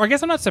surprised. Or I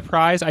guess I'm not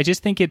surprised. I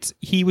just think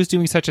he was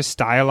doing such a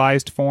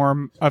stylized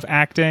form of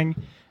acting.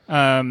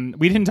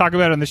 We didn't talk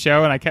about it on the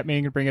show, and I kept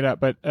meaning to bring it up,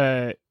 but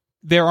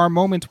there are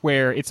moments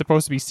where it's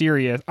supposed to be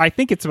serious. I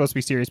think it's supposed to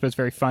be serious, but it's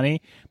very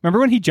funny. Remember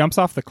when he jumps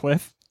off the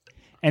cliff?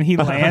 and he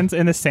lands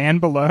in the sand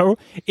below,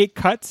 it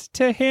cuts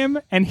to him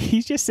and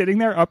he's just sitting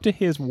there up to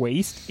his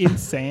waist in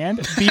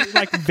sand,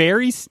 like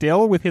very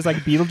still with his like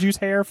Beetlejuice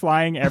hair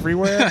flying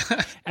everywhere.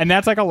 And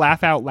that's like a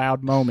laugh out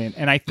loud moment.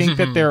 And I think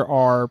that there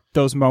are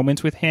those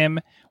moments with him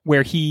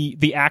where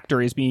the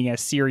actor is being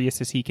as serious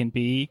as he can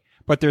be,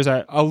 but there's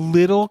a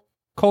little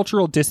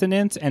cultural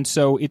dissonance. And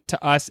so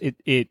to us,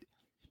 it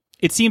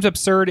seems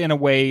absurd in a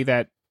way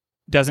that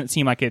doesn't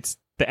seem like it's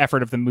the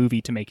effort of the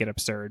movie to make it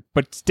absurd,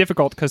 but it's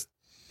difficult because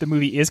the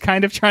movie is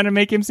kind of trying to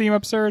make him seem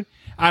absurd.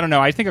 I don't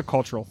know. I think a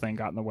cultural thing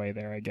got in the way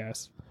there, I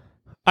guess.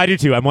 I do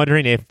too. I'm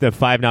wondering if the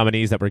 5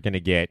 nominees that we're going to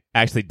get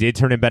actually did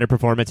turn in better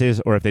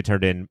performances or if they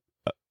turned in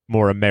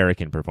more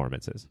American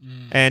performances.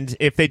 And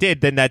if they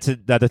did, then that's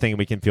another thing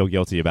we can feel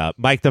guilty about.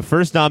 Mike, the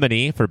first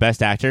nominee for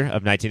Best Actor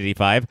of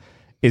 1985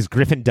 is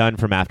Griffin Dunne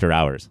from After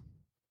Hours.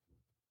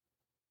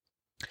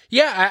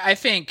 Yeah, I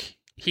think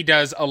he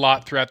does a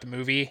lot throughout the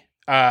movie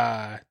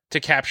to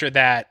capture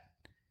that.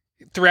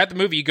 Throughout the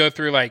movie, you go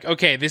through like,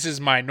 okay, this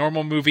is my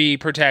normal movie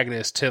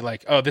protagonist to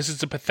like, oh, this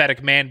is a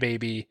pathetic man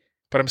baby,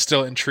 but I'm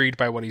still intrigued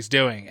by what he's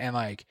doing. And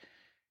like,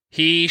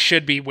 he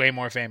should be way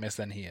more famous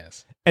than he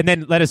is. And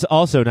then let us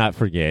also not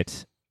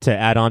forget to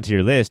add on to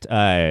your list,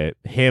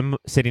 him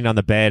sitting on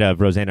the bed of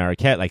Rosanna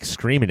Arquette, like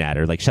screaming at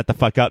her, like, shut the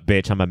fuck up,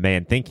 bitch, I'm a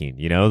man thinking,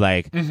 you know?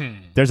 Like,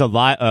 there's a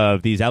lot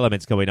of these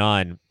elements going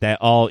on that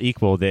all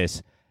equal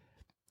this.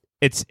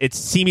 It's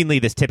seemingly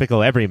this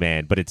typical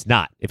everyman, but it's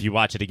not. If you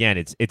watch it again,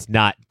 it's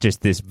not just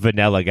this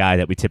vanilla guy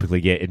that we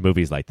typically get in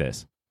movies like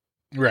this.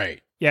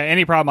 Right. Yeah,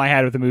 any problem I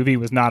had with the movie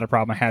was not a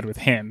problem I had with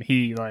him.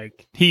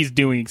 He's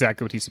doing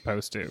exactly what he's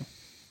supposed to.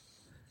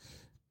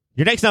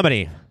 Your next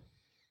nominee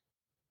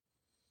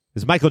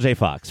is Michael J.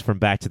 Fox from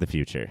Back to the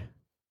Future.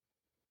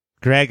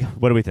 Greg,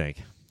 what do we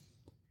think?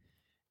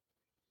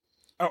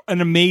 Oh,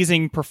 an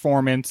amazing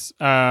performance.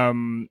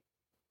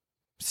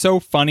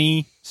 So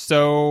funny,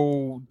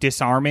 so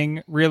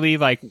disarming, really.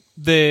 Like,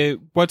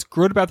 what's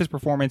good about this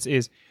performance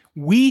is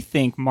we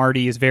think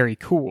Marty is very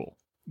cool.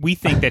 We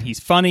think that he's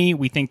funny.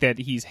 We think that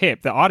he's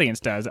hip. The audience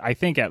does, I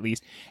think, at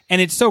least.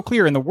 And it's so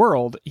clear in the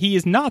world, he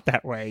is not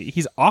that way.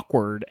 He's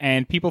awkward,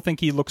 and people think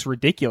he looks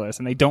ridiculous,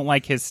 and they don't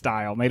like his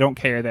style, and they don't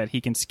care that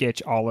he can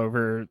sketch all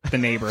over the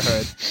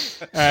neighborhood.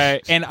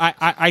 And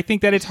I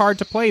think that it's hard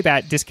to play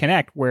that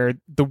disconnect where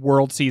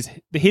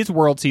his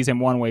world sees him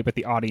one way, but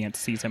the audience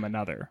sees him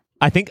another.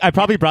 I think I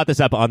probably brought this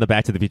up on the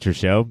Back to the Future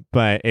show,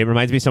 but it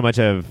reminds me so much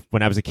of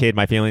when I was a kid.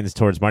 My feelings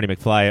towards Marty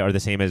McFly are the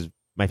same as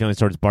my feelings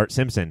towards Bart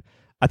Simpson.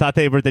 I thought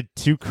they were the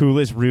two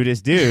coolest,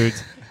 rudest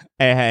dudes,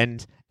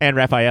 and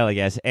Raphael, I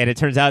guess. And it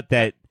turns out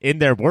that in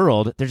their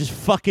world, they're just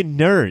fucking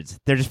nerds.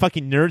 They're just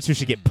fucking nerds who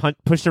should get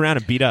pushed around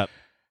and beat up.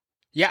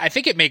 Yeah, I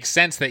think it makes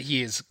sense that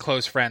he is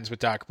close friends with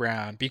Doc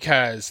Brown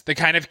because the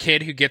kind of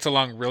kid who gets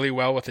along really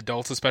well with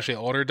adults, especially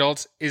older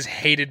adults, is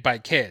hated by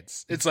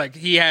kids. It's like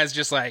he has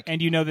just like,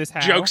 and you know this how?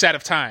 Jokes out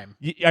of time.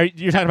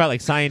 You're talking about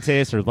like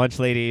scientists or lunch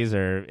ladies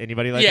or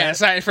anybody like that?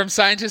 Yeah, from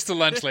scientists to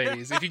lunch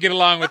ladies. If you get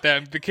along with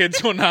them, the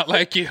kids will not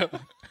like you.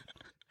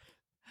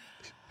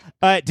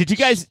 Do you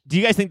guys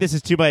think this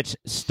is too much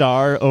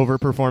star over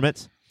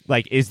performance?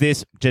 Like, is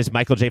this just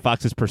Michael J.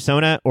 Fox's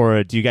persona,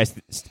 or do you guys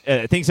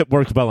think it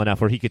worked well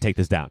enough where he could take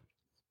this down?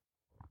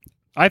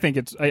 I think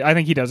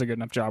he does a good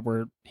enough job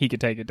where he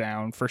could take it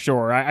down for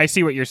sure. I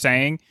see what you're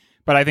saying,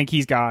 but I think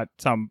he's got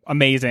some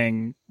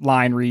amazing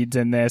line reads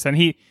in this, and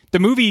the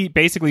movie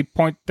basically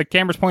the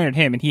camera's pointed at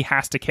him, and he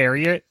has to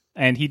carry it,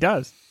 and he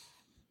does.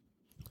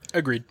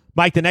 Agreed.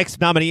 Mike, the next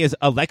nominee is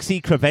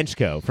Alexei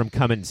Kravchenko from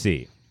Come and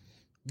See.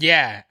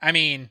 Yeah, I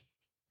mean,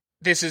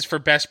 this is for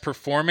best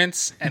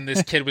performance, and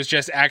this kid was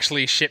just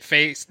actually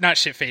not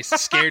shit-faced,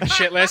 scared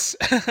shitless.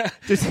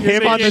 Just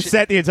him on the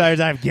set the entire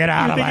time. Get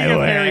out of my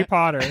way. Harry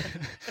Potter.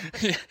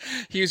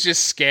 He was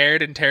just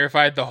scared and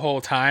terrified the whole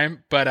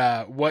time.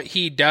 But what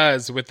he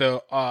does with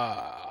the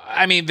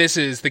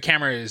the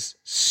camera is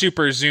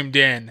super zoomed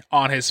in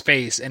on his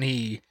face, and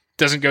he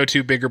doesn't go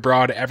too big or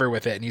broad ever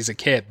with it, and he's a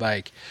kid.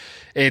 Like,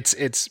 it's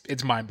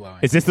mind-blowing.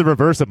 Is this the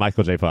reverse of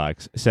Michael J.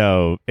 Fox?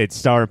 So it's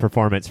star and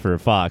performance for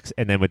Fox,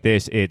 and then with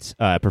this, it's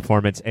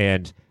performance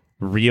and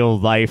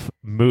real-life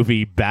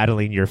movie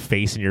battling your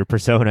face and your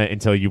persona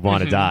until you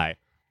want to die.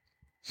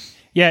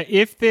 Yeah,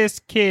 if this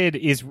kid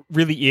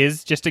really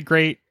is just a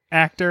great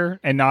actor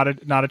and not a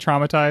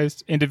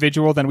traumatized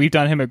individual, then we've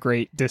done him a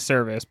great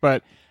disservice.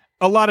 But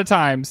a lot of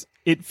times,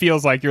 it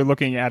feels like you're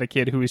looking at a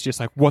kid who is just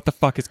like, what the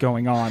fuck is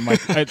going on?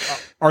 Like,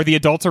 are the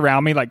adults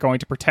around me like going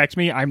to protect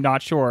me? I'm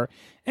not sure.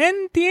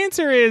 And the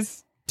answer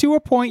is, to a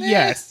point,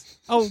 yes.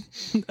 Oh,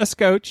 a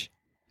scotch.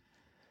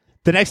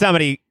 The next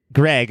nominee,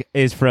 Greg,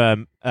 is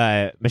from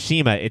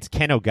Mishima. It's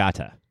Ken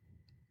Ogata.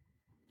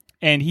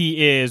 And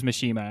he is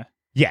Mishima.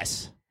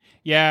 Yes.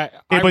 Yeah.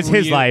 It was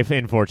his life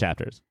in 4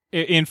 chapters.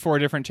 In 4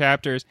 different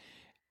chapters.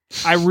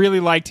 I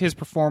really liked his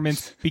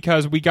performance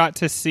because we got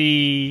to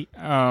see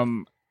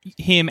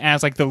him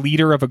as like the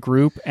leader of a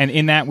group, and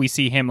in that we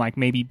see him like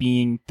maybe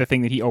being the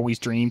thing that he always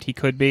dreamed he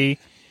could be.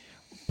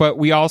 but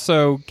we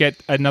also get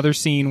another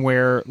scene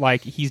where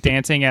like he's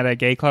dancing at a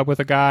gay club with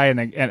a guy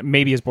and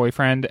maybe his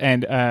boyfriend,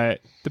 and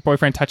the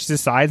boyfriend touches his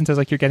sides and says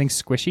like, you're getting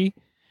squishy,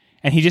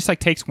 and he just like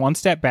takes one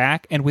step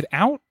back, and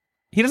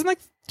he doesn't like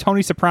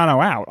Tony Soprano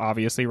out,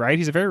 obviously, right?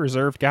 He's a very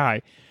reserved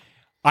guy.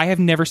 I have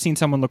never seen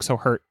someone look so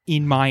hurt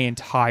in my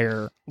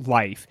entire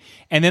life.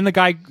 And then the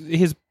guy,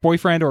 his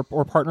boyfriend or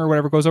partner or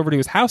whatever, goes over to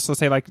his house to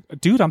say like,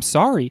 dude, I'm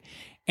sorry.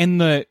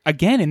 And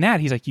again in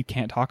that, he's like, you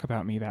can't talk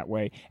about me that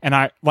way. And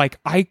I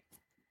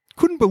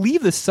couldn't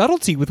believe the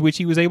subtlety with which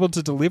he was able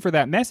to deliver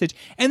that message.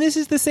 And this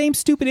is the same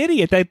stupid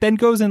idiot that then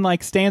goes and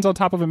like stands on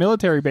top of a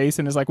military base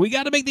and is like, we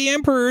got to make the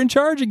emperor in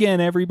charge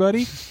again,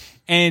 everybody.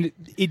 And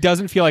it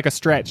doesn't feel like a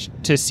stretch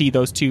to see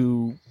those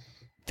two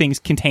things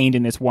contained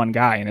in this one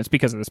guy, and it's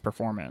because of this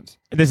performance.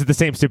 And this is the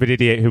same stupid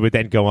idiot who would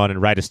then go on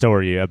and write a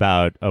story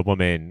about a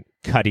woman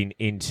cutting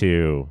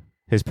into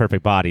his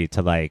perfect body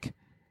to like,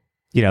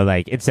 you know,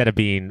 like instead of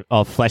being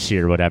all fleshy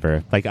or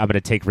whatever, like I'm going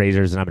to take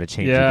razors and I'm going to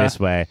change you this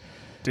way.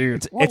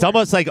 Dude, it's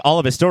almost like all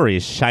of his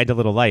stories shined a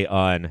little light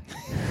on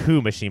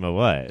who Mishima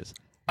was.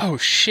 Oh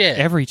shit!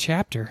 Every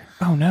chapter.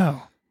 Oh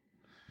no,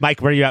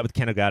 Mike, where are you at with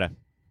Ken Ogata?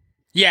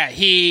 Yeah,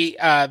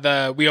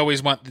 we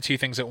always want the two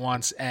things at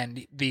once,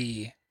 and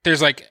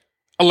there's like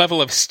a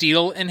level of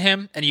steel in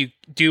him, and you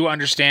do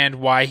understand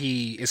why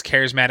he is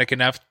charismatic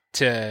enough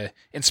to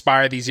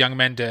inspire these young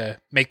men to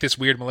make this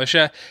weird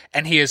militia,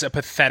 and he is a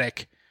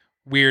pathetic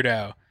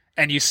weirdo,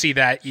 and you see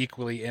that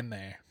equally in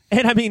there.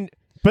 And I mean,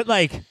 but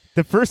like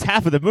the first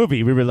half of the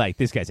movie, we were like,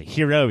 this guy's a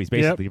hero. He's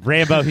basically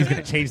Rambo. He's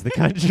going to change the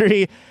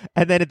country.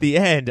 And then at the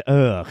end,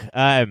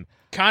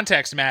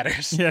 context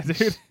matters. Yeah,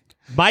 dude.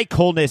 My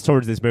coldness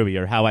towards this movie,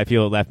 or how I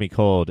feel it left me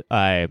cold,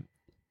 I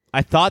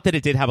thought that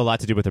it did have a lot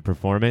to do with the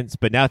performance,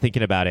 but now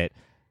thinking about it,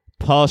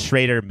 Paul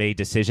Schrader made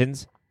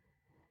decisions,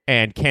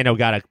 and Ken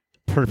Ogata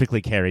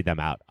perfectly carried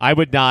them out. I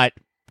would not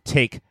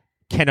take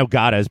Ken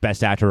Ogata's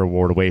Best Actor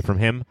award away from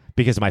him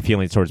because of my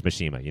feelings towards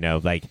Mishima. You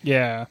know, like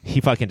he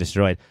fucking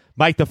destroyed.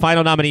 Mike, the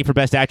final nominee for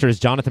Best Actor is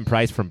Jonathan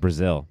Pryce from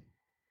Brazil.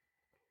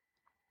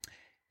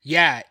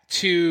 Yeah,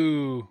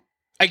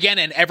 again,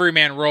 an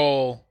everyman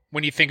role.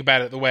 When you think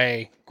about it the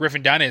way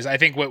Griffin Dunne is, I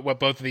think what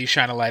both of these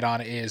shine a light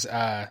on is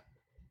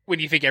when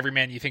you think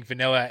everyman, you think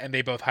vanilla, and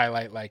they both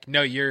highlight like,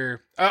 no, you're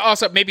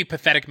also maybe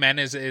Pathetic Men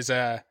is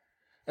a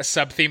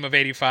sub theme of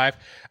 85.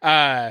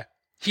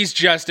 He's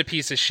just a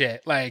piece of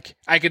shit. Like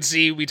I could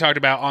see, we talked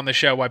about on the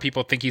show why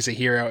people think he's a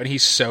hero, and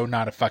he's so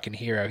not a fucking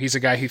hero. He's a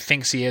guy who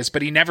thinks he is,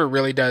 but he never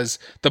really does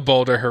the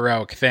bolder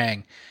heroic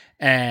thing.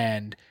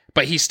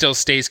 But he still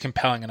stays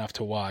compelling enough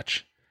to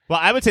watch. Well,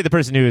 I would say the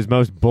person who is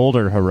most bold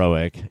or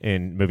heroic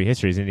in movie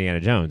history is Indiana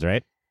Jones,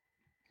 right?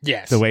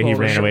 Yes. The way he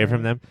ran away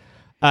from them.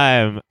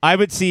 I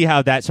would see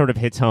how that sort of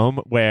hits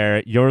home,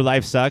 where your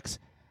life sucks,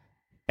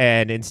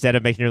 and instead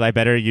of making your life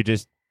better, you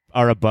just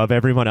are above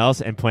everyone else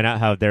and point out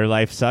how their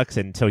life sucks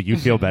until you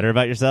feel better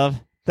about yourself.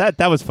 That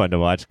was fun to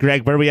watch.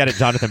 Greg, where are we at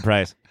Jonathan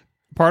Pryce?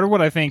 Part of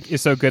what I think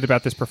is so good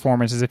about this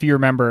performance is, if you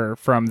remember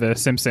from The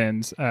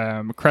Simpsons,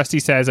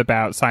 Krusty says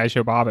about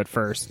Sideshow Bob at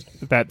first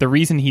that the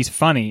reason he's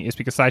funny is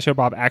because Sideshow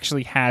Bob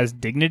actually has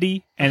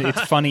dignity, and it's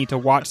funny to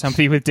watch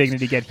somebody with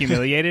dignity get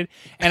humiliated.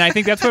 And I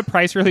think that's what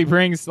Pryce really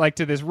brings like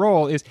to this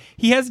role, is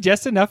he has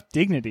just enough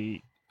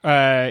dignity.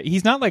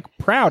 He's not like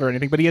proud or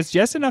anything, but he has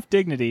just enough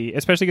dignity,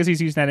 especially because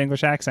he's using that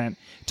English accent,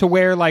 to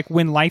where like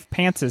when life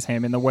pantses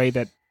him in the way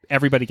that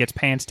everybody gets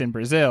pantsed in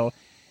Brazil,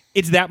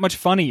 it's that much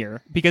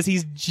funnier because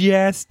he's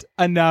just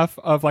enough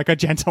of like a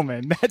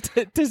gentleman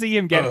that to see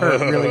him get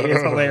hurt really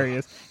is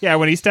hilarious. Yeah,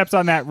 when he steps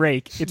on that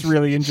rake, it's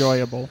really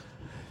enjoyable.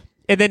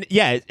 And then,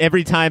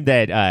 every time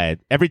that,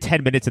 every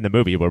 10 minutes in the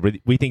movie where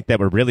we think that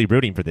we're really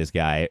rooting for this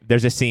guy,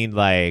 there's a scene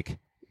like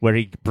where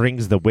he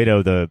brings the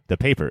widow the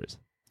papers.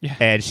 Yeah.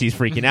 And she's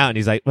freaking out, and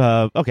he's like,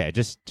 okay,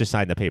 just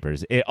sign the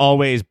papers. It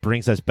always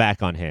brings us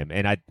back on him,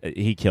 and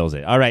he kills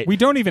it. All right. We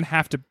don't even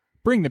have to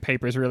bring the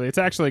papers, really. It's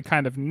actually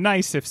kind of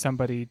nice if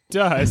somebody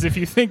does, if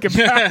you think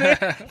about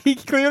it. He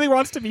clearly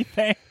wants to be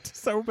thanked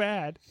so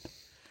bad.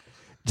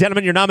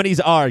 Gentlemen, your nominees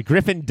are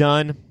Griffin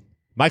Dunne,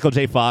 Michael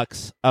J.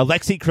 Fox,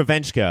 Alexei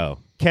Kravchenko,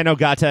 Ken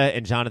Ogata,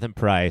 and Jonathan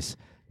Pryce.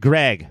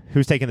 Greg,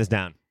 who's taking this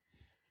down?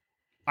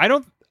 I'm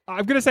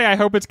going to say I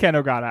hope it's Ken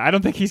Ogata. I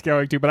don't think he's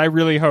going to, but I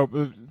really hope...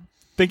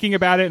 Thinking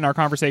about it and our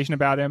conversation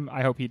about him,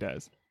 I hope he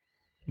does.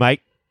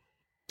 Mike?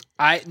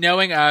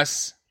 Knowing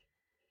us,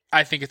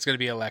 I think it's going to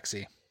be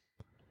Alexei.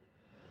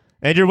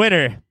 And your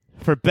winner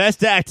for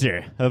Best Actor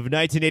of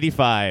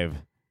 1985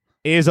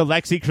 is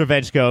Alexei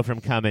Kravchenko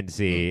from Come and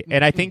See.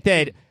 And I think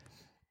that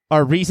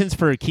our reasons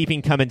for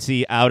keeping Come and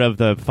See out of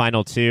the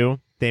final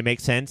two, they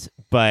make sense.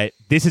 But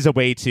this is a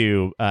way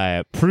to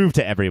prove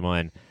to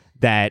everyone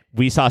that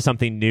we saw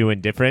something new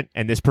and different.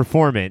 And this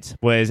performance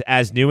was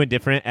as new and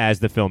different as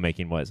the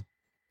filmmaking was.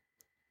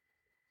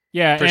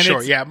 Yeah, for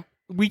sure. Yeah,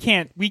 we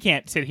can't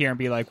sit here and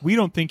be like, we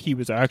don't think he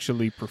was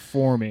actually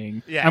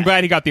performing. Yeah. I'm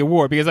glad he got the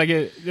award because like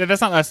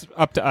that's not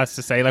up to us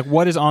to say. Like,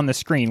 what is on the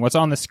screen? What's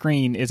on the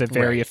screen is a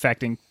very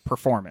affecting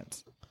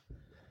performance.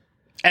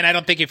 And I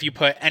don't think if you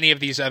put any of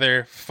these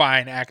other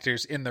fine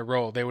actors in the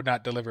role, they would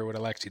not deliver what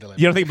Alexi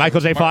delivered. You don't think Michael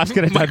J. Fox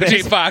could have done Michael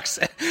this? J. Fox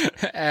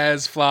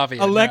as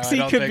Flavia.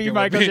 Alexi could be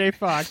Michael J.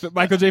 Fox, but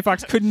Michael J.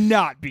 Fox could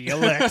not be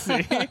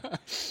Alexi.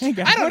 Hey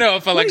guys, I don't know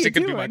if what are you Alexi could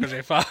be doing? Michael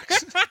J.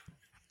 Fox.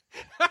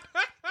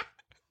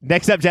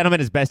 Next up,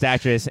 gentlemen, is Best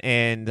Actress,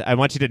 and I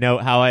want you to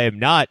note how I am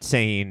not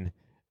saying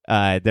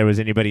there was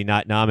anybody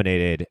not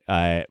nominated.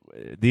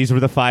 These were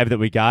the 5 that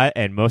we got,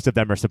 and most of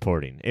them are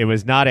supporting. It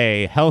was not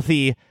a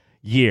healthy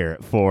year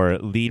for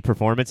lead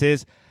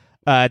performances.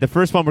 The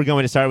first one we're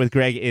going to start with,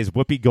 Greg, is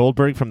Whoopi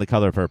Goldberg from The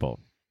Color Purple.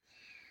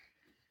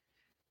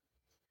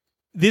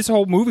 This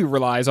whole movie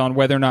relies on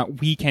whether or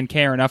not we can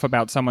care enough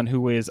about someone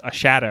who is a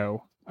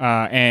shadow,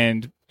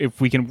 and if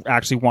we can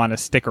actually want to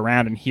stick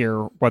around and hear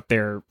what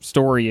their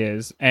story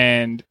is.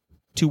 And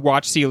to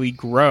watch Celie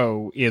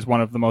grow is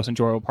one of the most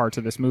enjoyable parts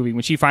of this movie.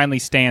 When she finally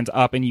stands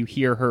up and you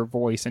hear her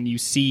voice and you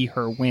see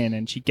her win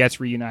and she gets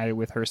reunited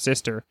with her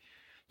sister,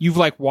 you've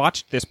like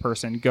watched this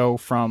person go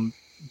from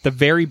the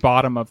very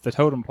bottom of the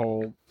totem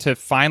pole to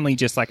finally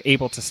just like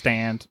able to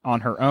stand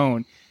on her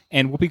own.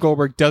 And Whoopi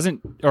Goldberg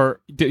doesn't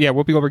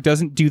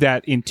do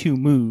that in 2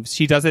 moves.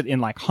 She does it in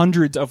like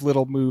hundreds of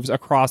little moves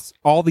across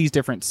all these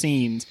different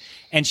scenes.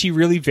 And she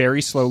really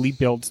very slowly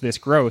builds this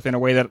growth in a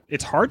way that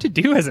it's hard to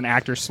do as an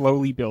actor,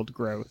 slowly build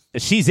growth.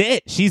 She's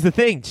it. She's the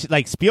thing.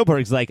 Like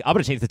Spielberg's like, I'm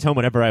going to change the tone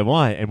whenever I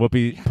want. And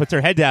Whoopi puts her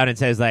head down and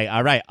says like,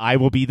 all right, I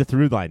will be the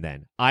through line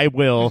then. I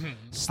will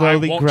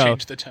slowly I won't grow.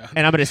 change the tone.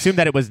 And I'm going to assume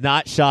that it was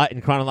not shot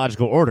in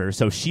chronological order.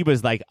 So she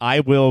was like,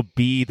 I will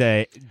be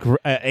the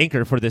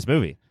anchor for this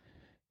movie.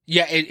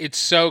 Yeah, it's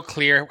so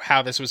clear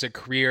how this was a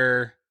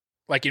career,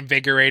 like,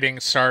 invigorating,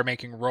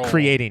 star-making role.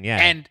 Creating, yeah.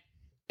 And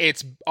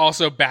it's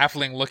also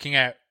baffling looking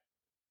at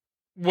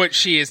what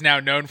she is now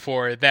known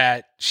for,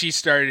 that she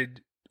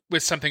started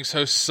with something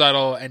so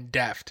subtle and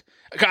deft.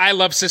 I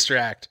love Sister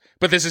Act,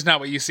 but this is not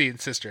what you see in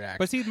Sister Act.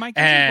 But see, Mike,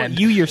 this is what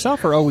you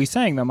yourself are always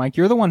saying, though, Mike.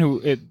 You're the one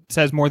who it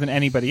says more than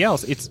anybody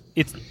else. It's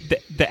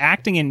the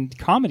acting in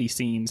comedy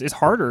scenes is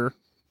harder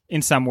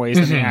in some ways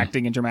than the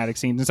acting in dramatic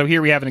scenes. And so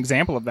here we have an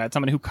example of that.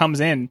 Someone who comes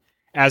in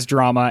as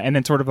drama and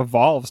then sort of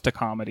evolves to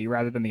comedy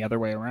rather than the other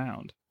way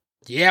around.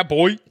 Yeah,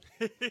 boy.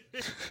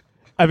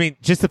 I mean,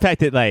 just the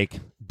fact that, like,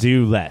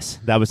 do less.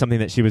 That was something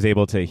that she was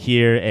able to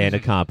hear and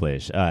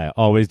accomplish.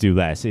 Always do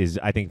less is,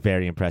 I think,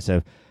 very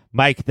impressive.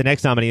 Mike, the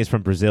next nominee is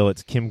from Brazil.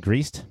 It's Kim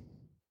Greist.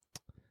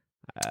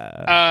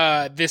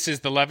 This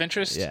is the love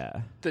interest?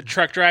 Yeah. The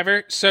truck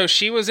driver. So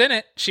she was in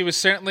it. She was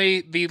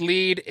certainly the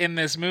lead in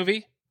this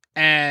movie.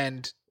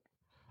 And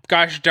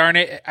gosh darn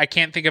it, I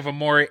can't think of a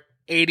more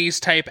 80s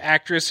type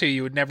actress who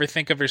you would never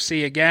think of or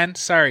see again.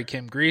 Sorry,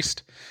 Kim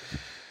Greist.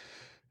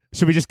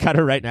 Should we just cut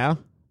her right now?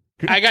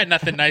 I got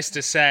nothing nice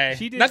to say.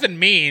 Nothing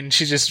mean.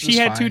 She was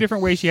had fine. 2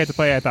 different ways she had to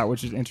play, I thought,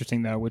 which is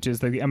interesting, though, which is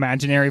the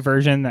imaginary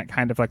version that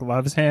kind of like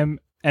loves him,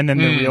 and then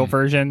the real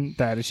version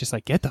that is just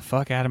like, get the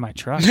fuck out of my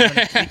truck. I'm going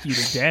to kick you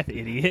to death,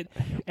 idiot.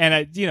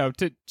 And,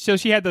 so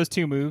she had those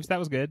 2 moves. That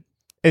was good.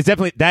 It's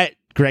definitely that,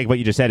 Greg, what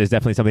you just said is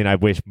definitely something I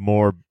wish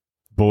more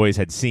boys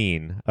had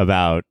seen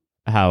about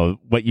how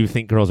what you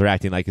think girls are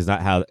acting like is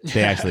not how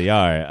they actually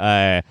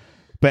are.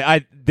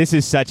 But this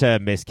is such a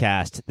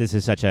miscast. This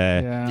is such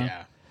a...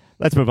 Yeah.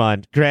 Let's move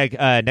on. Greg,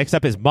 next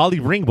up is Molly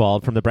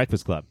Ringwald from The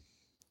Breakfast Club.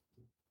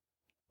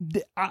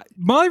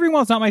 Molly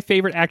Ringwald's not my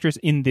favorite actress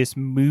in this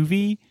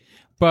movie,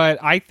 but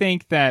I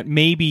think that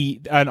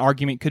maybe an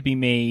argument could be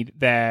made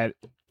that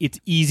it's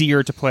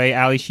easier to play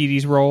Ali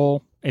Sheedy's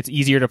role. It's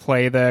easier to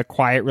play the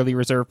quiet, really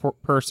reserved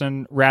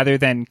person rather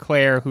than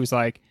Claire, who's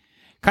like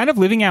kind of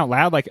living out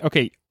loud. Like,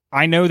 okay,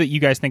 I know that you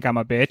guys think I'm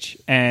a bitch,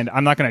 and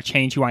I'm not going to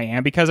change who I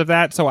am because of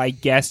that. So I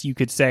guess you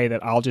could say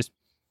that I'll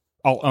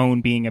own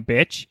being a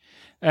bitch.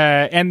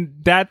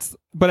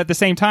 But at the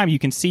same time, you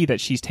can see that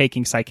she's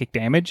taking psychic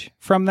damage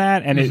from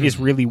that, and it is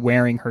really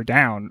wearing her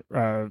down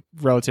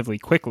relatively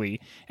quickly.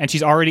 And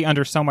she's already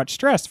under so much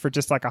stress for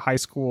just like a high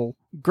school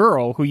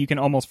girl who you can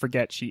almost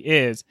forget she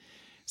is.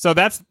 So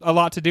that's a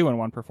lot to do in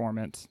one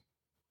performance.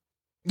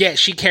 Yeah,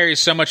 she carries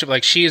so much of,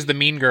 like, she is the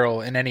mean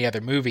girl in any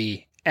other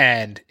movie,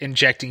 and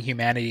injecting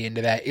humanity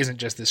into that isn't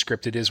just the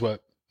script, it is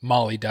what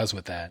Molly does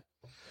with that.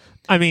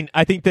 I mean,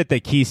 I think that the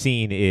key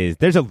scene is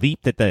there's a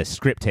leap that the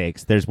script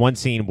takes. There's one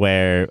scene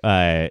where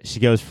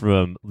she goes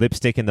from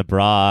lipstick in the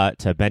bra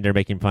to Bender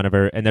making fun of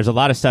her, and there's a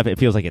lot of stuff. It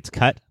feels like it's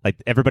cut. Like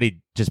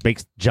everybody just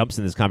makes jumps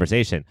in this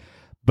conversation,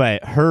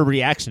 but her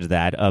reaction to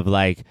that of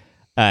like,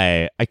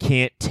 I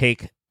can't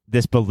take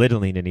this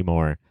belittling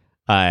anymore.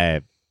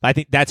 I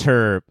think that's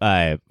her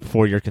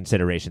for your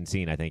consideration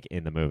scene. I think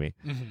in the movie.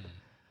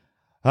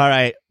 All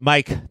right,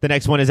 Mike. The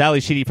next one is Ali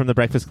Sheedy from The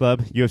Breakfast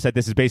Club. You have said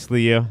this is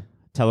basically you.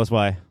 Tell us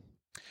why.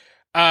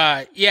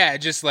 Yeah,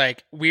 just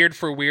like weird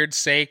for weird's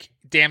sake.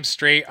 Damn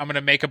straight, I'm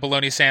gonna make a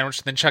bologna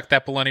sandwich, then chuck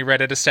that bologna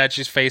right at a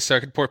statue's face so I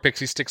can pour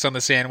pixie sticks on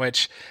the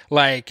sandwich.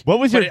 Like, what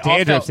was your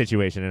dandruff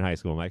situation in high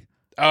school, Mike?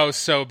 Oh,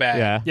 so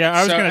bad. Yeah.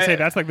 I was gonna say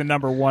that's like the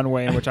number one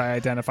way in which I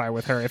identify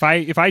with her. If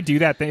I do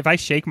that thing, if I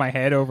shake my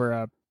head over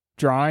a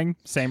drawing,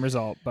 same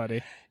result,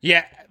 buddy.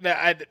 Yeah,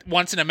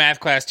 once in a math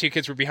class, 2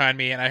 kids were behind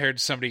me, and I heard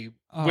somebody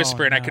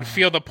whisper, and I could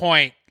feel the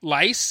point,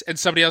 lice, and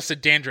somebody else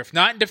said dandruff.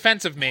 Not in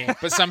defense of me,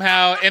 but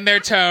somehow in their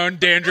tone,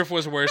 dandruff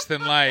was worse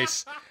than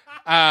lice.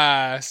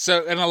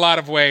 So in a lot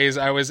of ways,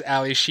 I was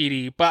Ali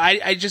Sheedy, but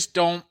I just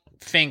don't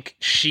think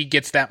she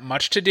gets that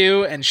much to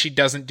do, and she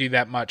doesn't do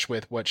that much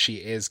with what she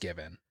is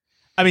given.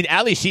 I mean,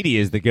 Ali Sheedy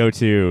is the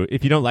go-to.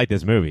 If you don't like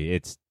this movie,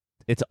 it's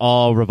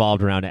all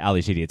revolved around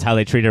Ali Sheedy. It's how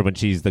they treat her when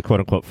she's the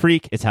quote-unquote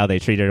freak. It's how they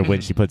treat her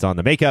when she puts on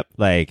the makeup.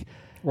 Like,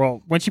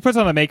 well, when she puts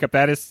on the makeup,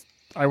 that is,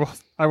 I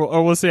will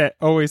always say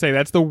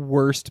that's the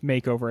worst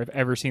makeover I've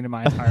ever seen in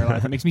my entire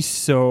life. It makes me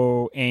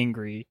so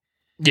angry.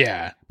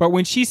 Yeah, but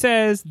when she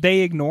says they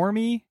ignore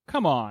me,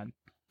 come on,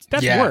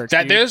 that's work.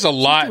 There's a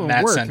lot in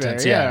that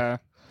sentence. There, yeah,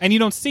 and you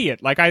don't see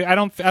it. Like I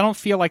don't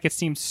feel like it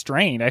seems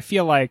strained. I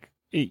feel like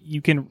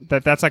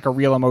that's like a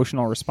real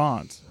emotional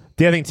response.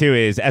 The other thing too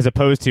is, as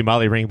opposed to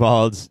Molly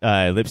Ringwald's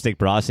lipstick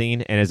bra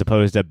scene, and as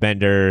opposed to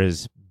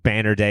Bender's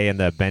Banner Day in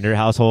the Bender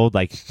household,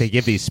 like they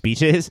give these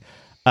speeches.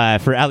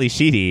 For Ali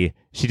Sheedy,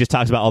 she just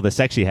talks about all the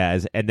sex she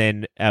has, and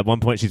then at one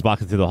point she's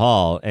walking through the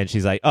hall, and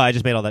she's like, "Oh, I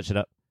just made all that shit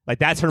up." Like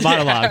that's her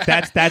monologue.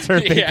 That's her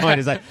big point.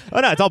 Is like, "Oh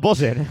no, it's all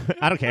bullshit.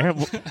 I don't care.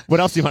 What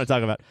else do you want to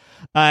talk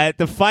about?"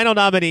 The final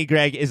nominee,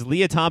 Greg, is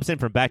Leah Thompson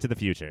from Back to the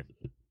Future.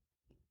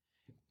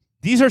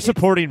 These are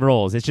supporting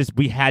roles. It's just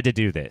we had to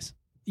do this.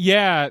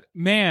 Yeah,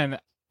 man.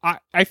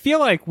 I feel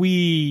like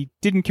we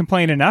didn't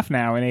complain enough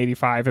now in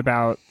 '85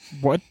 about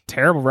what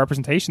terrible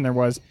representation there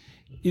was.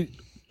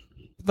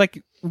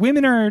 Like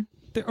women are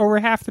over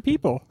half the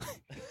people.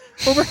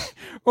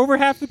 over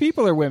half the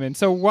people are women.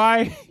 So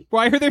why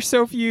are there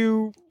so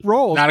few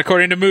roles? Not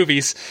according to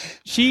movies.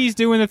 She's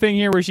doing the thing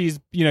here where she's,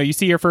 you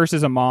see her first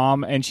as a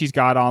mom, and she's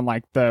got on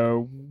like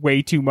the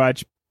way too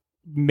much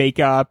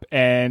makeup,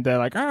 and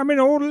like, I'm an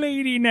old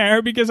lady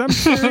now because I'm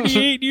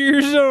 38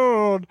 years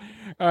old.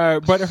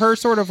 But her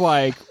sort of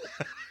like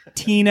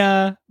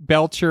Tina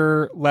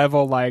Belcher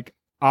level, like,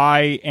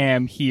 I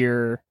am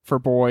here for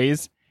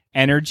boys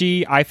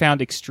energy, I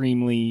found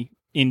extremely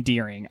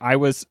endearing. I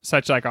was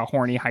such like a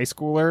horny high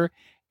schooler,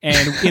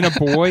 and in a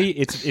boy,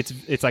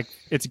 it's like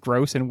it's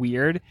gross and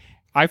weird.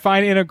 I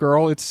find in a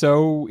girl, it's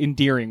so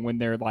endearing when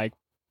they're like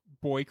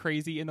boy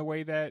crazy in the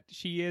way that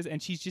she is,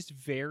 and she's just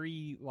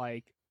very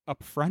like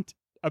upfront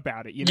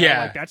about it.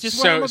 Yeah, like, that's just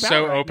what I'm about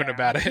so right open now.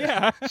 about it.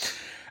 Yeah.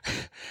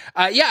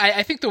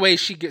 I think the way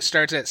she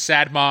starts at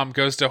sad mom,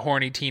 goes to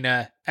horny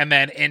Tina, and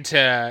then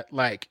into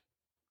like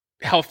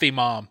healthy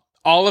mom,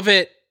 all of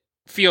it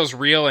feels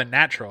real and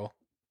natural.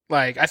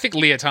 Like, I think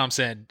Leah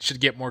Thompson should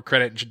get more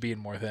credit and should be in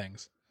more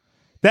things.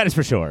 That is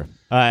for sure.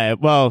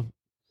 Well,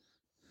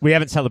 we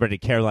haven't celebrated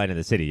Caroline in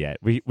the City yet.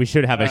 We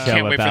should have a show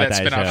can't wait for about that that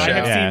spin-off show. show.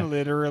 I've Yeah. seen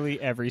literally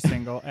every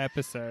single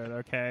episode.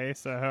 Okay,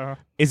 so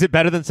Is it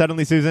better than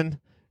Suddenly Susan?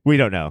 We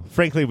don't know.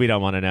 Frankly, we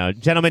don't want to know.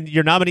 Gentlemen,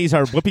 your nominees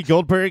are Whoopi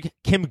Goldberg,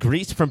 Kim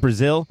Grease from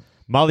Brazil,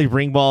 Molly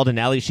Ringwald and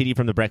Ali Sheedy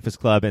from The Breakfast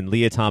Club, and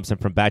Leah Thompson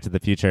from Back to the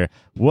Future.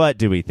 What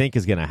do we think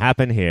is going to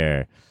happen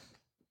here?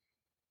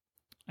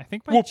 I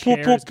think my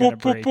chair is going to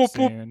break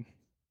soon.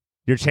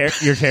 Your chair's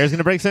going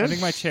to break soon? I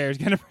think my chair is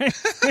going to break.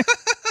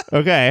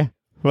 Okay.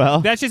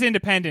 Well, That's just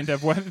independent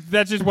of what.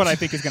 That's just what I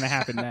think is going to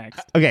happen next.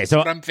 okay. So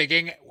But I'm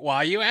thinking,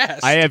 why you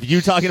asked? I have you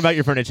talking about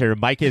your furniture.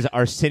 Mike is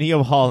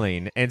Arsenio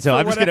Halling, and so For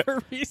I'm just gonna.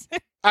 whatever reason.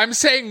 I'm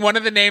saying one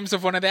of the names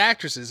of one of the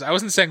actresses. I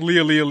wasn't saying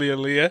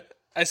Leah.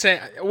 I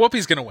say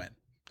Whoopi's gonna win.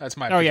 That's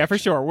my. Oh yeah, for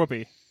prediction. sure,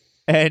 Whoopi.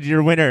 And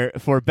your winner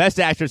for Best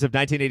Actress of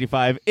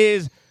 1985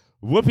 is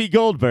Whoopi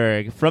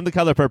Goldberg from The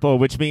Color Purple,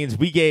 which means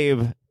we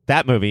gave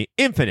that movie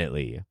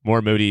infinitely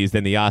more Moody's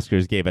than the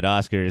Oscars gave it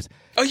Oscars.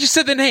 Oh, you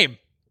said the name.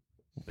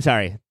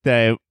 Sorry,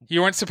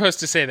 You weren't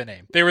supposed to say the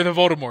name. They were the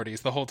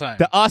Voldemorties the whole time.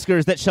 the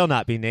Oscars that shall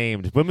not be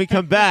named. When we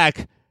come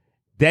back,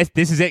 this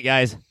is it,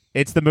 guys.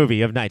 It's the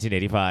movie of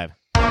 1985.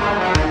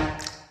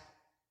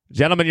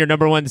 Gentlemen, your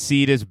number 1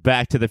 seed is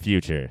Back to the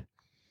Future.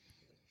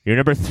 Your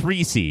number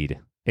 3 seed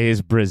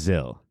is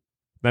Brazil.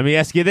 Let me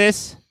ask you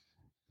this,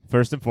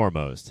 first and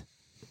foremost.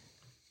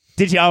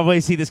 Did you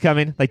always see this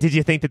coming? Like, did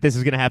you think that this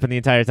was going to happen the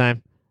entire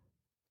time?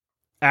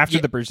 After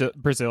Yeah. the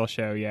Brazil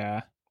show,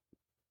 yeah.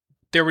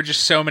 There were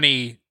just so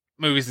many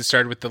movies that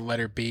started with the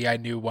letter B. I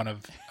knew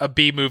a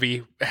B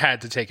movie had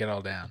to take it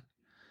all down.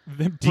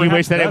 Do you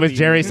wish that it was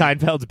Jerry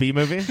Seinfeld's B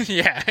movie?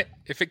 Yeah,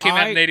 if it came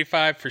out in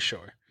 '85, for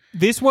sure.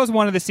 This was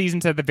one of the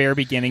seasons at the very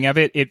beginning of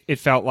it. It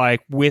felt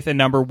like with a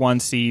number 1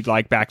 seed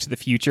like Back to the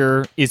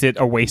Future, is it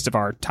a waste of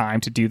our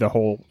time to do the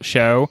whole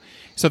show?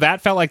 So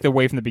that felt like the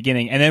way from the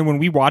beginning. And then when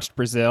we watched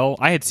Brazil,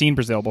 I had seen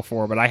Brazil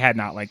before, but I had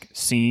not like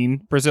seen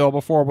Brazil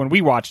before. When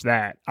we watched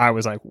that, I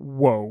was like,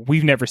 whoa,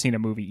 we've never seen a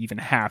movie even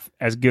half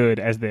as good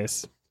as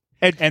this.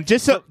 And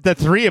just so the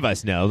three of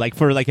us know, like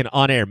for like an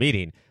on-air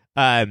meeting,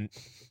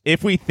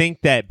 if we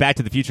think that Back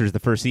to the Future is the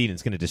first seed and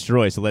it's going to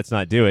destroy, so let's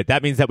not do it.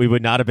 That means that we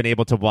would not have been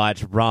able to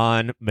watch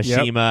Ron,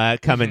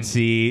 Mishima, Come and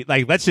See.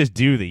 Like, let's just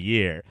do the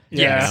year.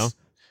 Yes. You know?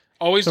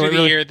 Always So do it the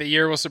really- year. The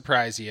year will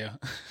surprise you.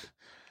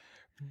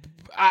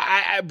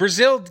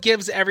 Brazil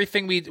gives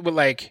everything we would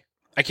like.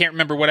 I can't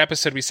remember what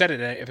episode we said it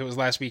at, if it was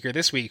last week or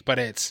this week, but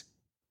it's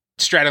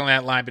straddling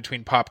that line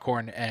between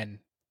popcorn and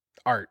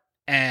art.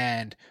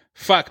 And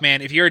fuck,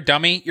 man, if you're a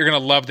dummy, you're going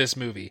to love this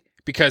movie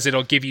because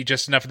it'll give you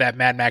just enough of that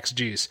Mad Max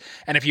juice.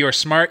 And if you are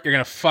smart, you're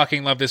going to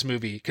fucking love this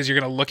movie because you're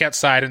going to look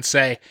outside and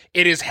say,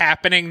 it is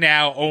happening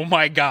now. Oh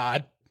my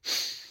God.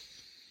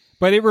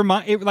 But it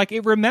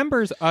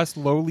remembers us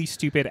lowly,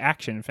 stupid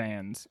action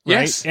fans,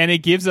 right? Yes. And it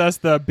gives us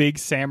the big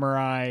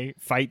samurai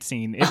fight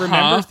scene. It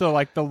remembers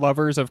the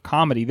lovers of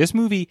comedy. This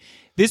movie,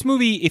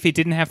 if it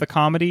didn't have the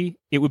comedy,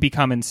 it would be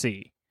Come and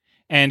See,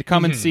 and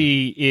Come and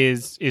See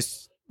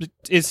is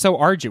so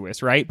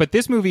arduous, right? But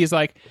this movie is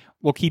like,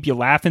 we'll keep you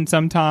laughing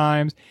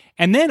sometimes,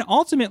 and then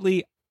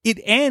ultimately it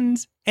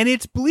ends. And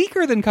it's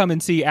bleaker than Come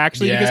and See,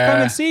 actually, because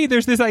Come and See,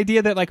 there's this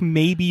idea that like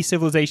maybe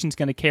civilization's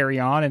going to carry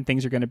on and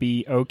things are going to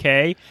be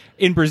okay.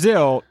 In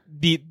Brazil,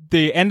 the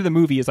end of the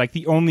movie is like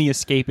the only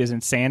escape is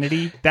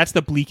insanity. That's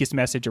the bleakest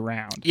message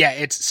around. Yeah,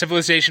 it's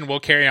civilization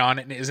will carry on,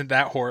 and isn't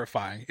that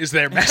horrifying? Is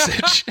their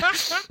message?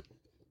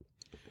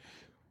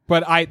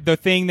 But the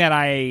thing that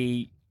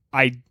I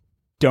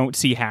don't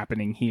see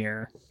happening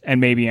here, and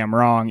maybe I'm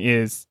wrong,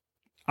 is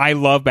I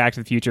love Back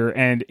to the Future,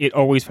 and it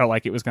always felt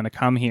like it was going to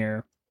come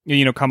here.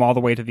 Come all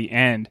the way to the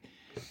end.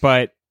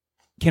 But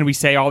can we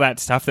say all that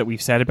stuff that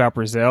we've said about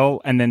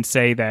Brazil and then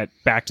say that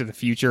Back to the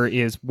Future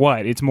is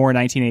what? It's more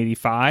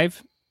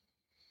 1985?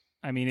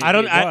 I mean,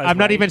 I'm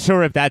not even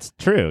sure if that's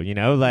true,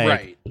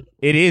 Right.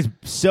 It is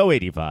so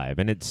 85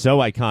 and it's so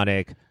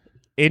iconic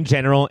in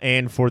general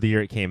and for the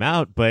year it came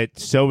out, but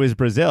so is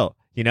Brazil.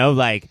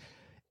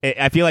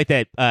 I feel like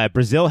that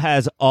Brazil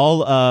has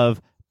all of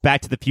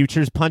Back to the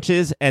Future's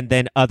punches and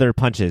then other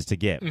punches to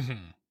give. Mm-hmm.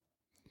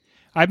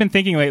 I've been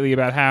thinking lately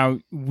about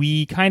how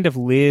we kind of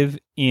live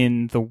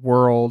in the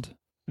world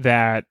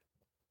that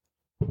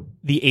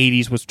the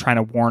 80s was trying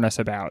to warn us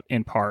about,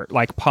 in part.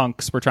 Like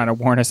punks were trying to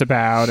warn us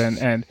about,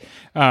 and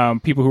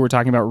people who were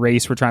talking about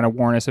race were trying to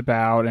warn us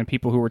about, and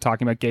people who were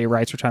talking about gay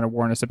rights were trying to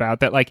warn us about.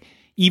 That, like,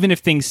 even if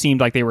things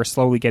seemed like they were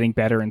slowly getting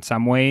better in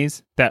some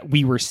ways, that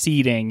we were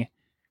seeding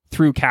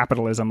through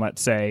capitalism,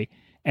 let's say,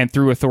 and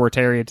through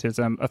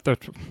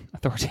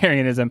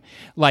authoritarianism,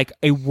 like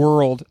a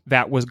world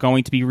that was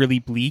going to be really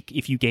bleak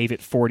if you gave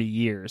it 40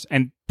 years.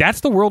 And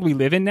that's the world we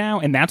live in now,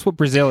 and that's what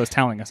Brazil is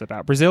telling us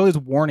about. Brazil is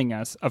warning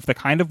us of the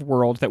kind of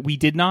world that we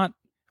didn't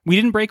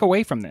break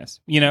away from this.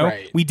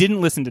 Right. We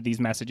didn't listen to these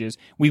messages.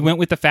 We went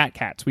with the fat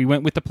cats. We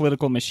went with the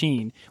political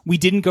machine. We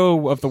didn't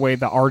go of the way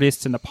the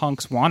artists and the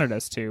punks wanted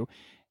us to.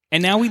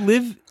 And now we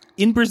live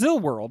in Brazil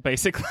world,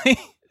 basically.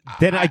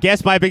 Then I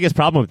guess my biggest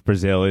problem with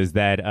Brazil is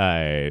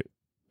that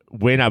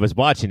when I was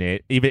watching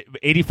it, even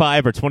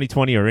 85 or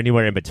 2020 or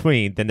anywhere in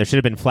between, then there should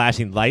have been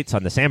flashing lights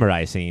on the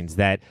samurai scenes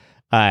that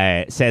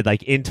said,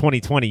 like, in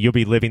 2020, you'll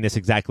be living this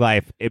exact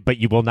life, but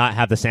you will not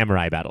have the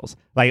samurai battles.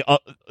 Like,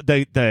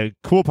 the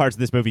cool parts of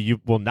this movie, you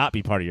will not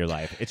be part of your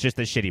life. It's just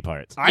the shitty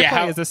parts. I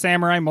play as a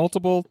samurai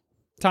multiple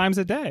times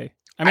a day.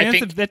 I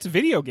mean, that's a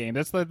video game.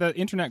 That's the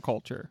internet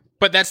culture.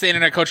 But that's the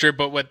internet culture.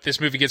 But what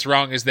this movie gets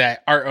wrong is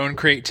that our own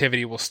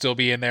creativity will still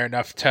be in there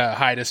enough to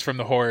hide us from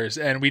the horrors,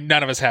 and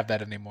none of us have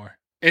that anymore.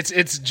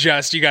 It's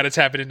just, you got to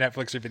tap into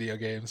Netflix or video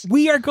games.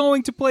 We are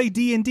going to play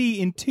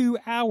D&D in 2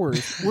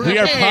 hours. We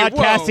are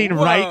podcasting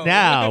right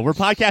now. We're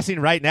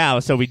podcasting right now,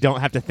 so we don't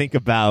have to think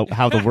about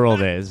how the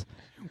world is.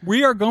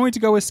 We are going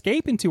to go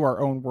escape into our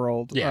own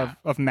world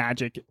of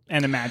magic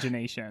and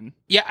imagination.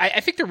 Yeah, I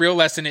think the real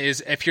lesson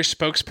is if your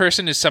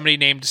spokesperson is somebody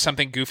named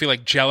something goofy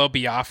like Jello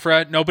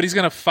Biafra, nobody's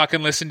going to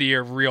fucking listen to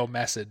your real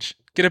message.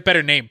 Get a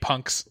better name,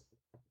 punks.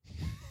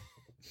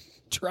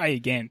 Try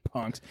again,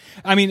 punks.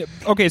 I mean,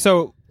 okay,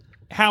 so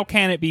how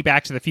can it be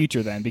Back to the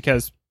Future then?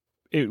 Because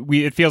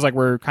it feels like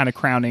we're kind of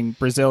crowning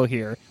Brazil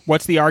here.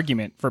 What's the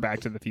argument for Back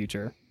to the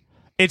Future?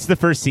 It's the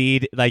first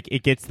seed. Like,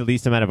 it gets the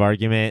least amount of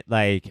argument.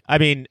 Like, I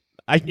mean,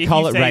 I can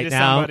call it right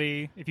now.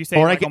 If you say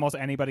to almost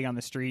anybody on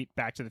the street,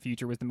 Back to the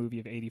Future was the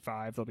movie of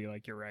 85, they'll be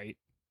like, you're right.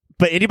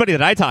 But anybody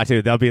that I talk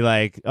to, they'll be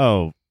like,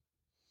 oh,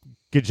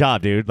 good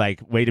job, dude.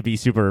 Like, way to be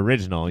super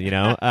original,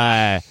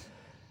 I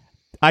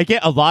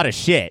get a lot of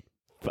shit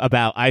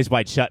about Eyes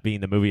Wide Shut being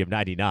the movie of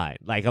 99.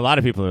 Like, a lot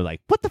of people are like,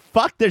 what the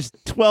fuck? There's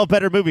 12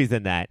 better movies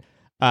than that.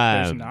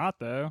 There's not,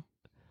 though.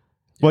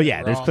 Well,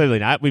 yeah, there's clearly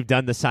not. We've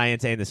done the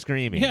science and the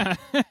screaming.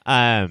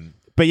 Yeah.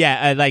 But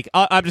yeah,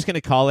 I'm just going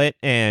to call it,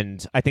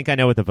 and I think I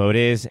know what the vote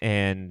is.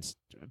 And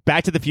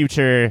Back to the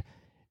Future,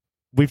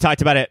 we've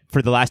talked about it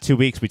for the last 2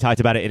 weeks. We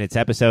talked about it in its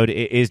episode.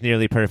 It is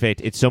nearly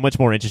perfect. It's so much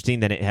more interesting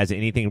than it has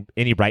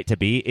any right to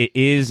be. It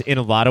is, in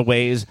a lot of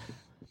ways,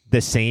 the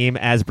same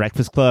as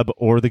Breakfast Club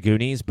or The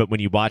Goonies, but when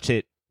you watch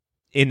it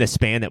in the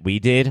span that we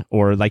did,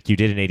 or like you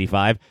did in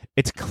 85,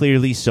 it's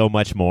clearly so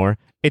much more.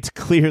 It's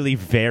clearly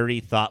very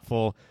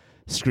thoughtful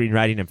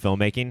screenwriting and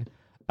filmmaking.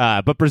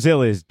 But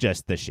Brazil is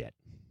just the shit.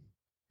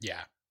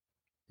 Yeah.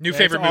 New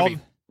favorite movie.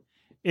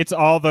 It's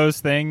all those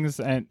things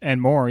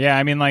and more. Yeah,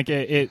 I mean, like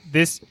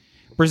this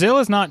Brazil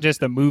is not just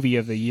the movie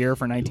of the year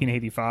for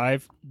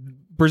 1985.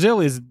 Brazil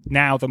is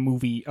now the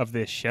movie of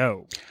this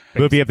show.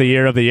 Basically. Movie of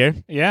the year.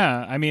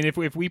 Yeah, I mean, if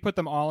we put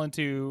them all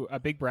into a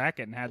big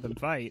bracket and had them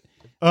fight,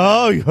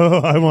 Oh,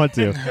 I want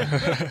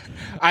to.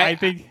 I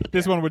think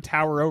this one would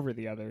tower over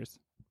the others.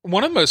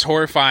 One of the most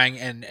horrifying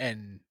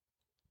and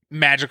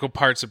magical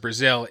parts of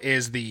Brazil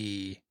is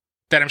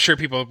that I'm sure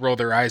people rolled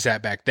their eyes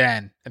at back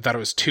then and thought it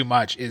was too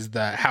much, is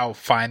how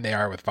fine they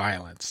are with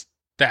violence.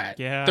 That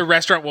the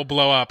restaurant will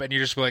blow up and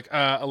you're just like,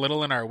 a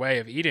little in our way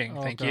of eating,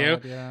 thank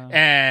you. Yeah.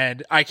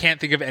 And I can't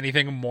think of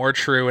anything more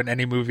true in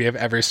any movie I've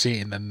ever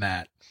seen than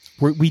that.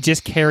 We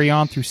just carry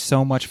on through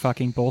so much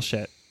fucking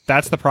bullshit.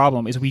 That's the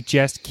problem, is we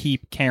just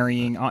keep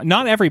carrying on.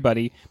 Not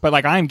everybody, but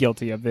like I'm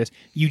guilty of this.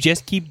 You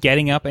just keep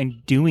getting up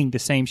and doing the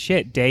same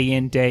shit day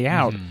in, day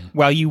out,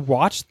 while you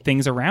watch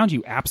things around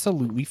you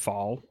absolutely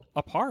fall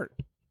apart.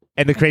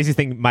 And the crazy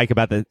thing, Mike,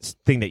 about the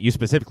thing that you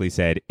specifically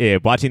said,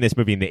 watching this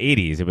movie in the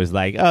 80s, it was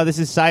like, oh, this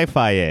is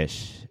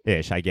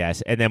sci-fi-ish, I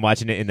guess. And then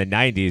watching it in the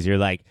 90s, you're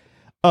like,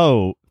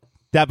 oh,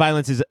 that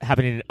violence is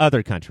happening in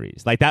other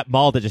countries. Like that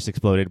mall that just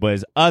exploded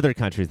was other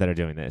countries that are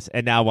doing this.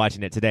 And now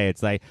watching it today,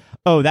 it's like,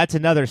 oh, that's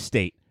another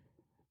state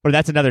or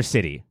that's another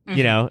city.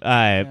 You know,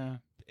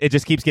 it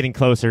just keeps getting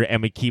closer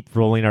and we keep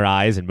rolling our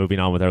eyes and moving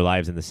on with our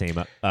lives in the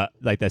same,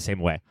 the same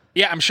way.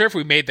 Yeah, I'm sure if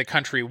we made the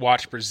country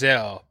watch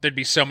Brazil, there'd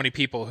be so many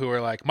people who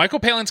are like, Michael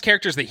Palin's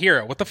character's the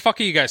hero. What the fuck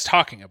are you guys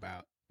talking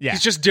about? Yeah.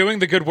 He's just doing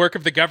the good work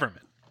of the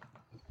government.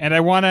 And I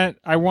want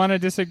to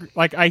disagree.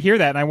 Like, I hear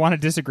that and I want to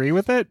disagree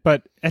with it,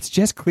 but it's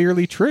just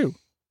clearly true.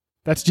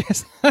 That's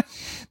just,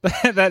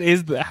 that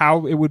is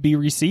how it would be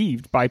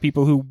received by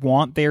people who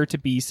want there to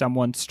be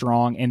someone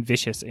strong and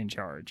vicious in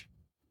charge.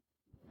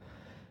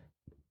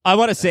 I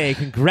want to say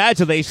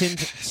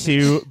congratulations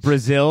to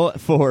Brazil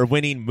for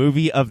winning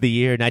Movie of the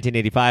Year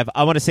 1985.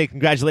 I want to say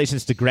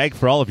congratulations to Greg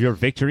for all of your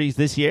victories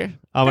this year.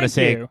 I want to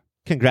say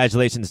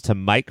congratulations to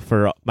Mike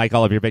for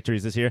all of your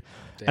victories this year.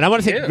 And I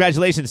want to say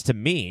congratulations to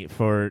me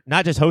for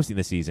not just hosting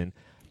the season,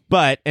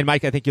 but, and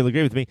Mike, I think you'll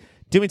agree with me,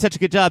 doing such a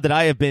good job that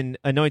I have been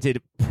anointed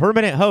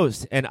permanent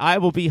host, and I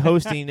will be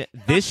hosting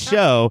this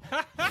show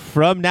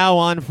from now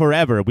on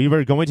forever. We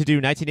were going to do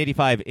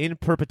 1985 in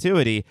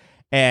perpetuity,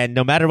 and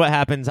no matter what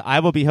happens,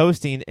 I will be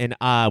hosting, and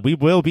we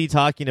will be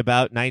talking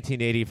about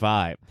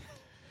 1985.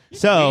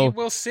 So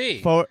we'll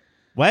see. For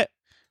what?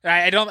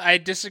 I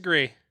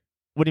disagree.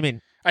 What do you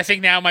mean? I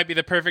think now might be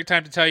the perfect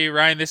time to tell you,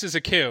 Ryan, this is a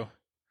coup.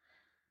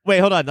 Wait,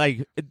 hold on.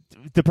 Like,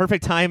 the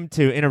perfect time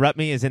to interrupt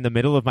me is in the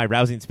middle of my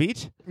rousing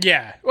speech?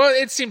 Yeah. Well,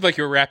 it seemed like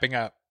you were wrapping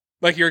up.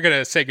 Like you were going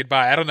to say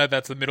goodbye. I don't know if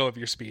that's the middle of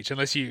your speech,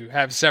 unless you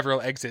have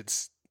several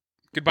exits.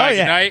 Goodbye,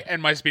 good night,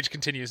 and my speech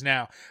continues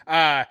now.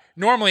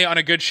 Normally, on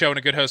a good show, and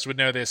a good host would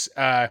know this,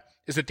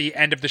 is at the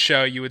end of the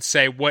show, you would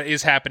say what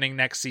is happening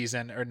next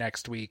season or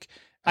next week.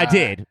 I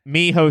did.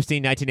 Me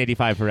hosting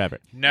 1985 forever.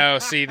 No,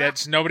 see,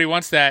 that's nobody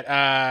wants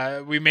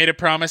that. We made a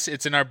promise.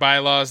 It's in our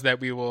bylaws that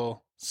we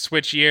will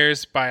switch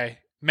years by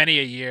many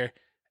a year.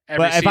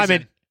 Every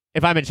season.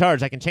 If I'm in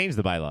charge, I can change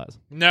the bylaws.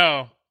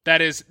 No,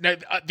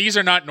 these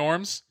are not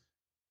norms.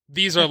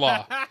 These are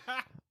law.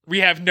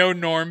 We have no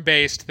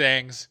norm-based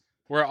things.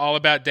 We're all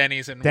about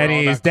Denny's and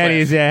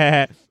Denny's,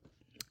 yeah.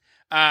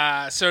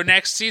 So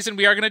next season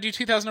we are going to do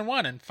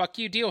 2001, and fuck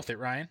you, deal with it,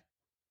 Ryan.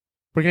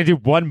 We're going to do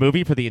one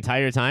movie for the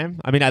entire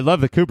time? I mean, I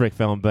love the Kubrick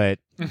film, but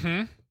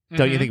don't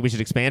you think we should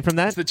expand from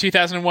that? It's the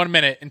 2001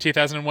 minute in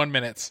 2001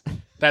 minutes.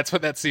 That's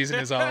what that season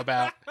is all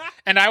about.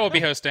 And I will be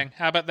hosting.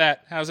 How about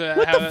that? How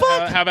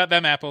about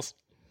them apples?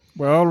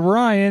 Well,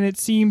 Ryan, it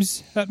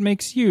seems that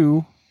makes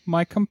you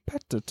my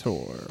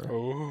competitor.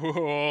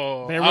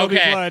 Oh, there will be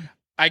blood.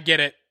 I get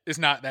it. It's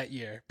not that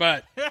year,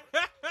 but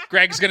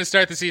Greg's going to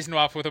start the season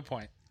off with a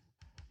point.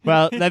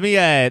 Well, let me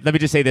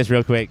just say this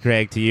real quick,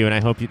 Greg, to you, and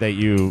I hope that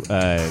you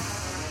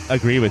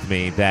agree with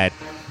me that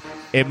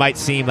it might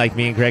seem like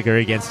me and Greg are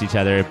against each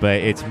other, but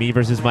it's me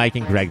versus Mike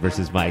and Greg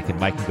versus Mike, and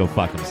Mike can go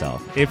fuck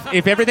himself.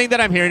 If everything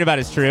that I'm hearing about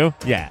is true,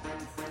 yeah.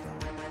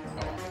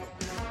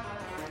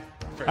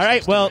 All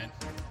right, well,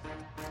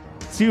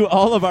 to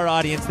all of our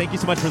audience, thank you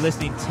so much for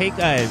listening. Take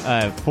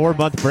a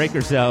 4-month break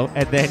or so,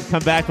 and then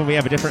come back when we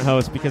have a different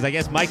host, because I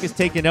guess Mike is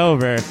taking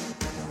over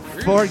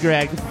for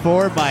Greg,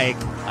 for Mike,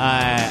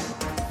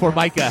 for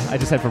Micah. I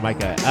just said for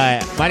Micah.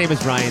 My name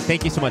is Ryan.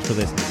 Thank you so much for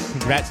listening.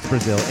 Congrats to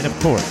Brazil. And, of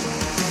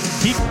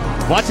course, keep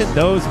watching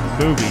those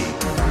movies.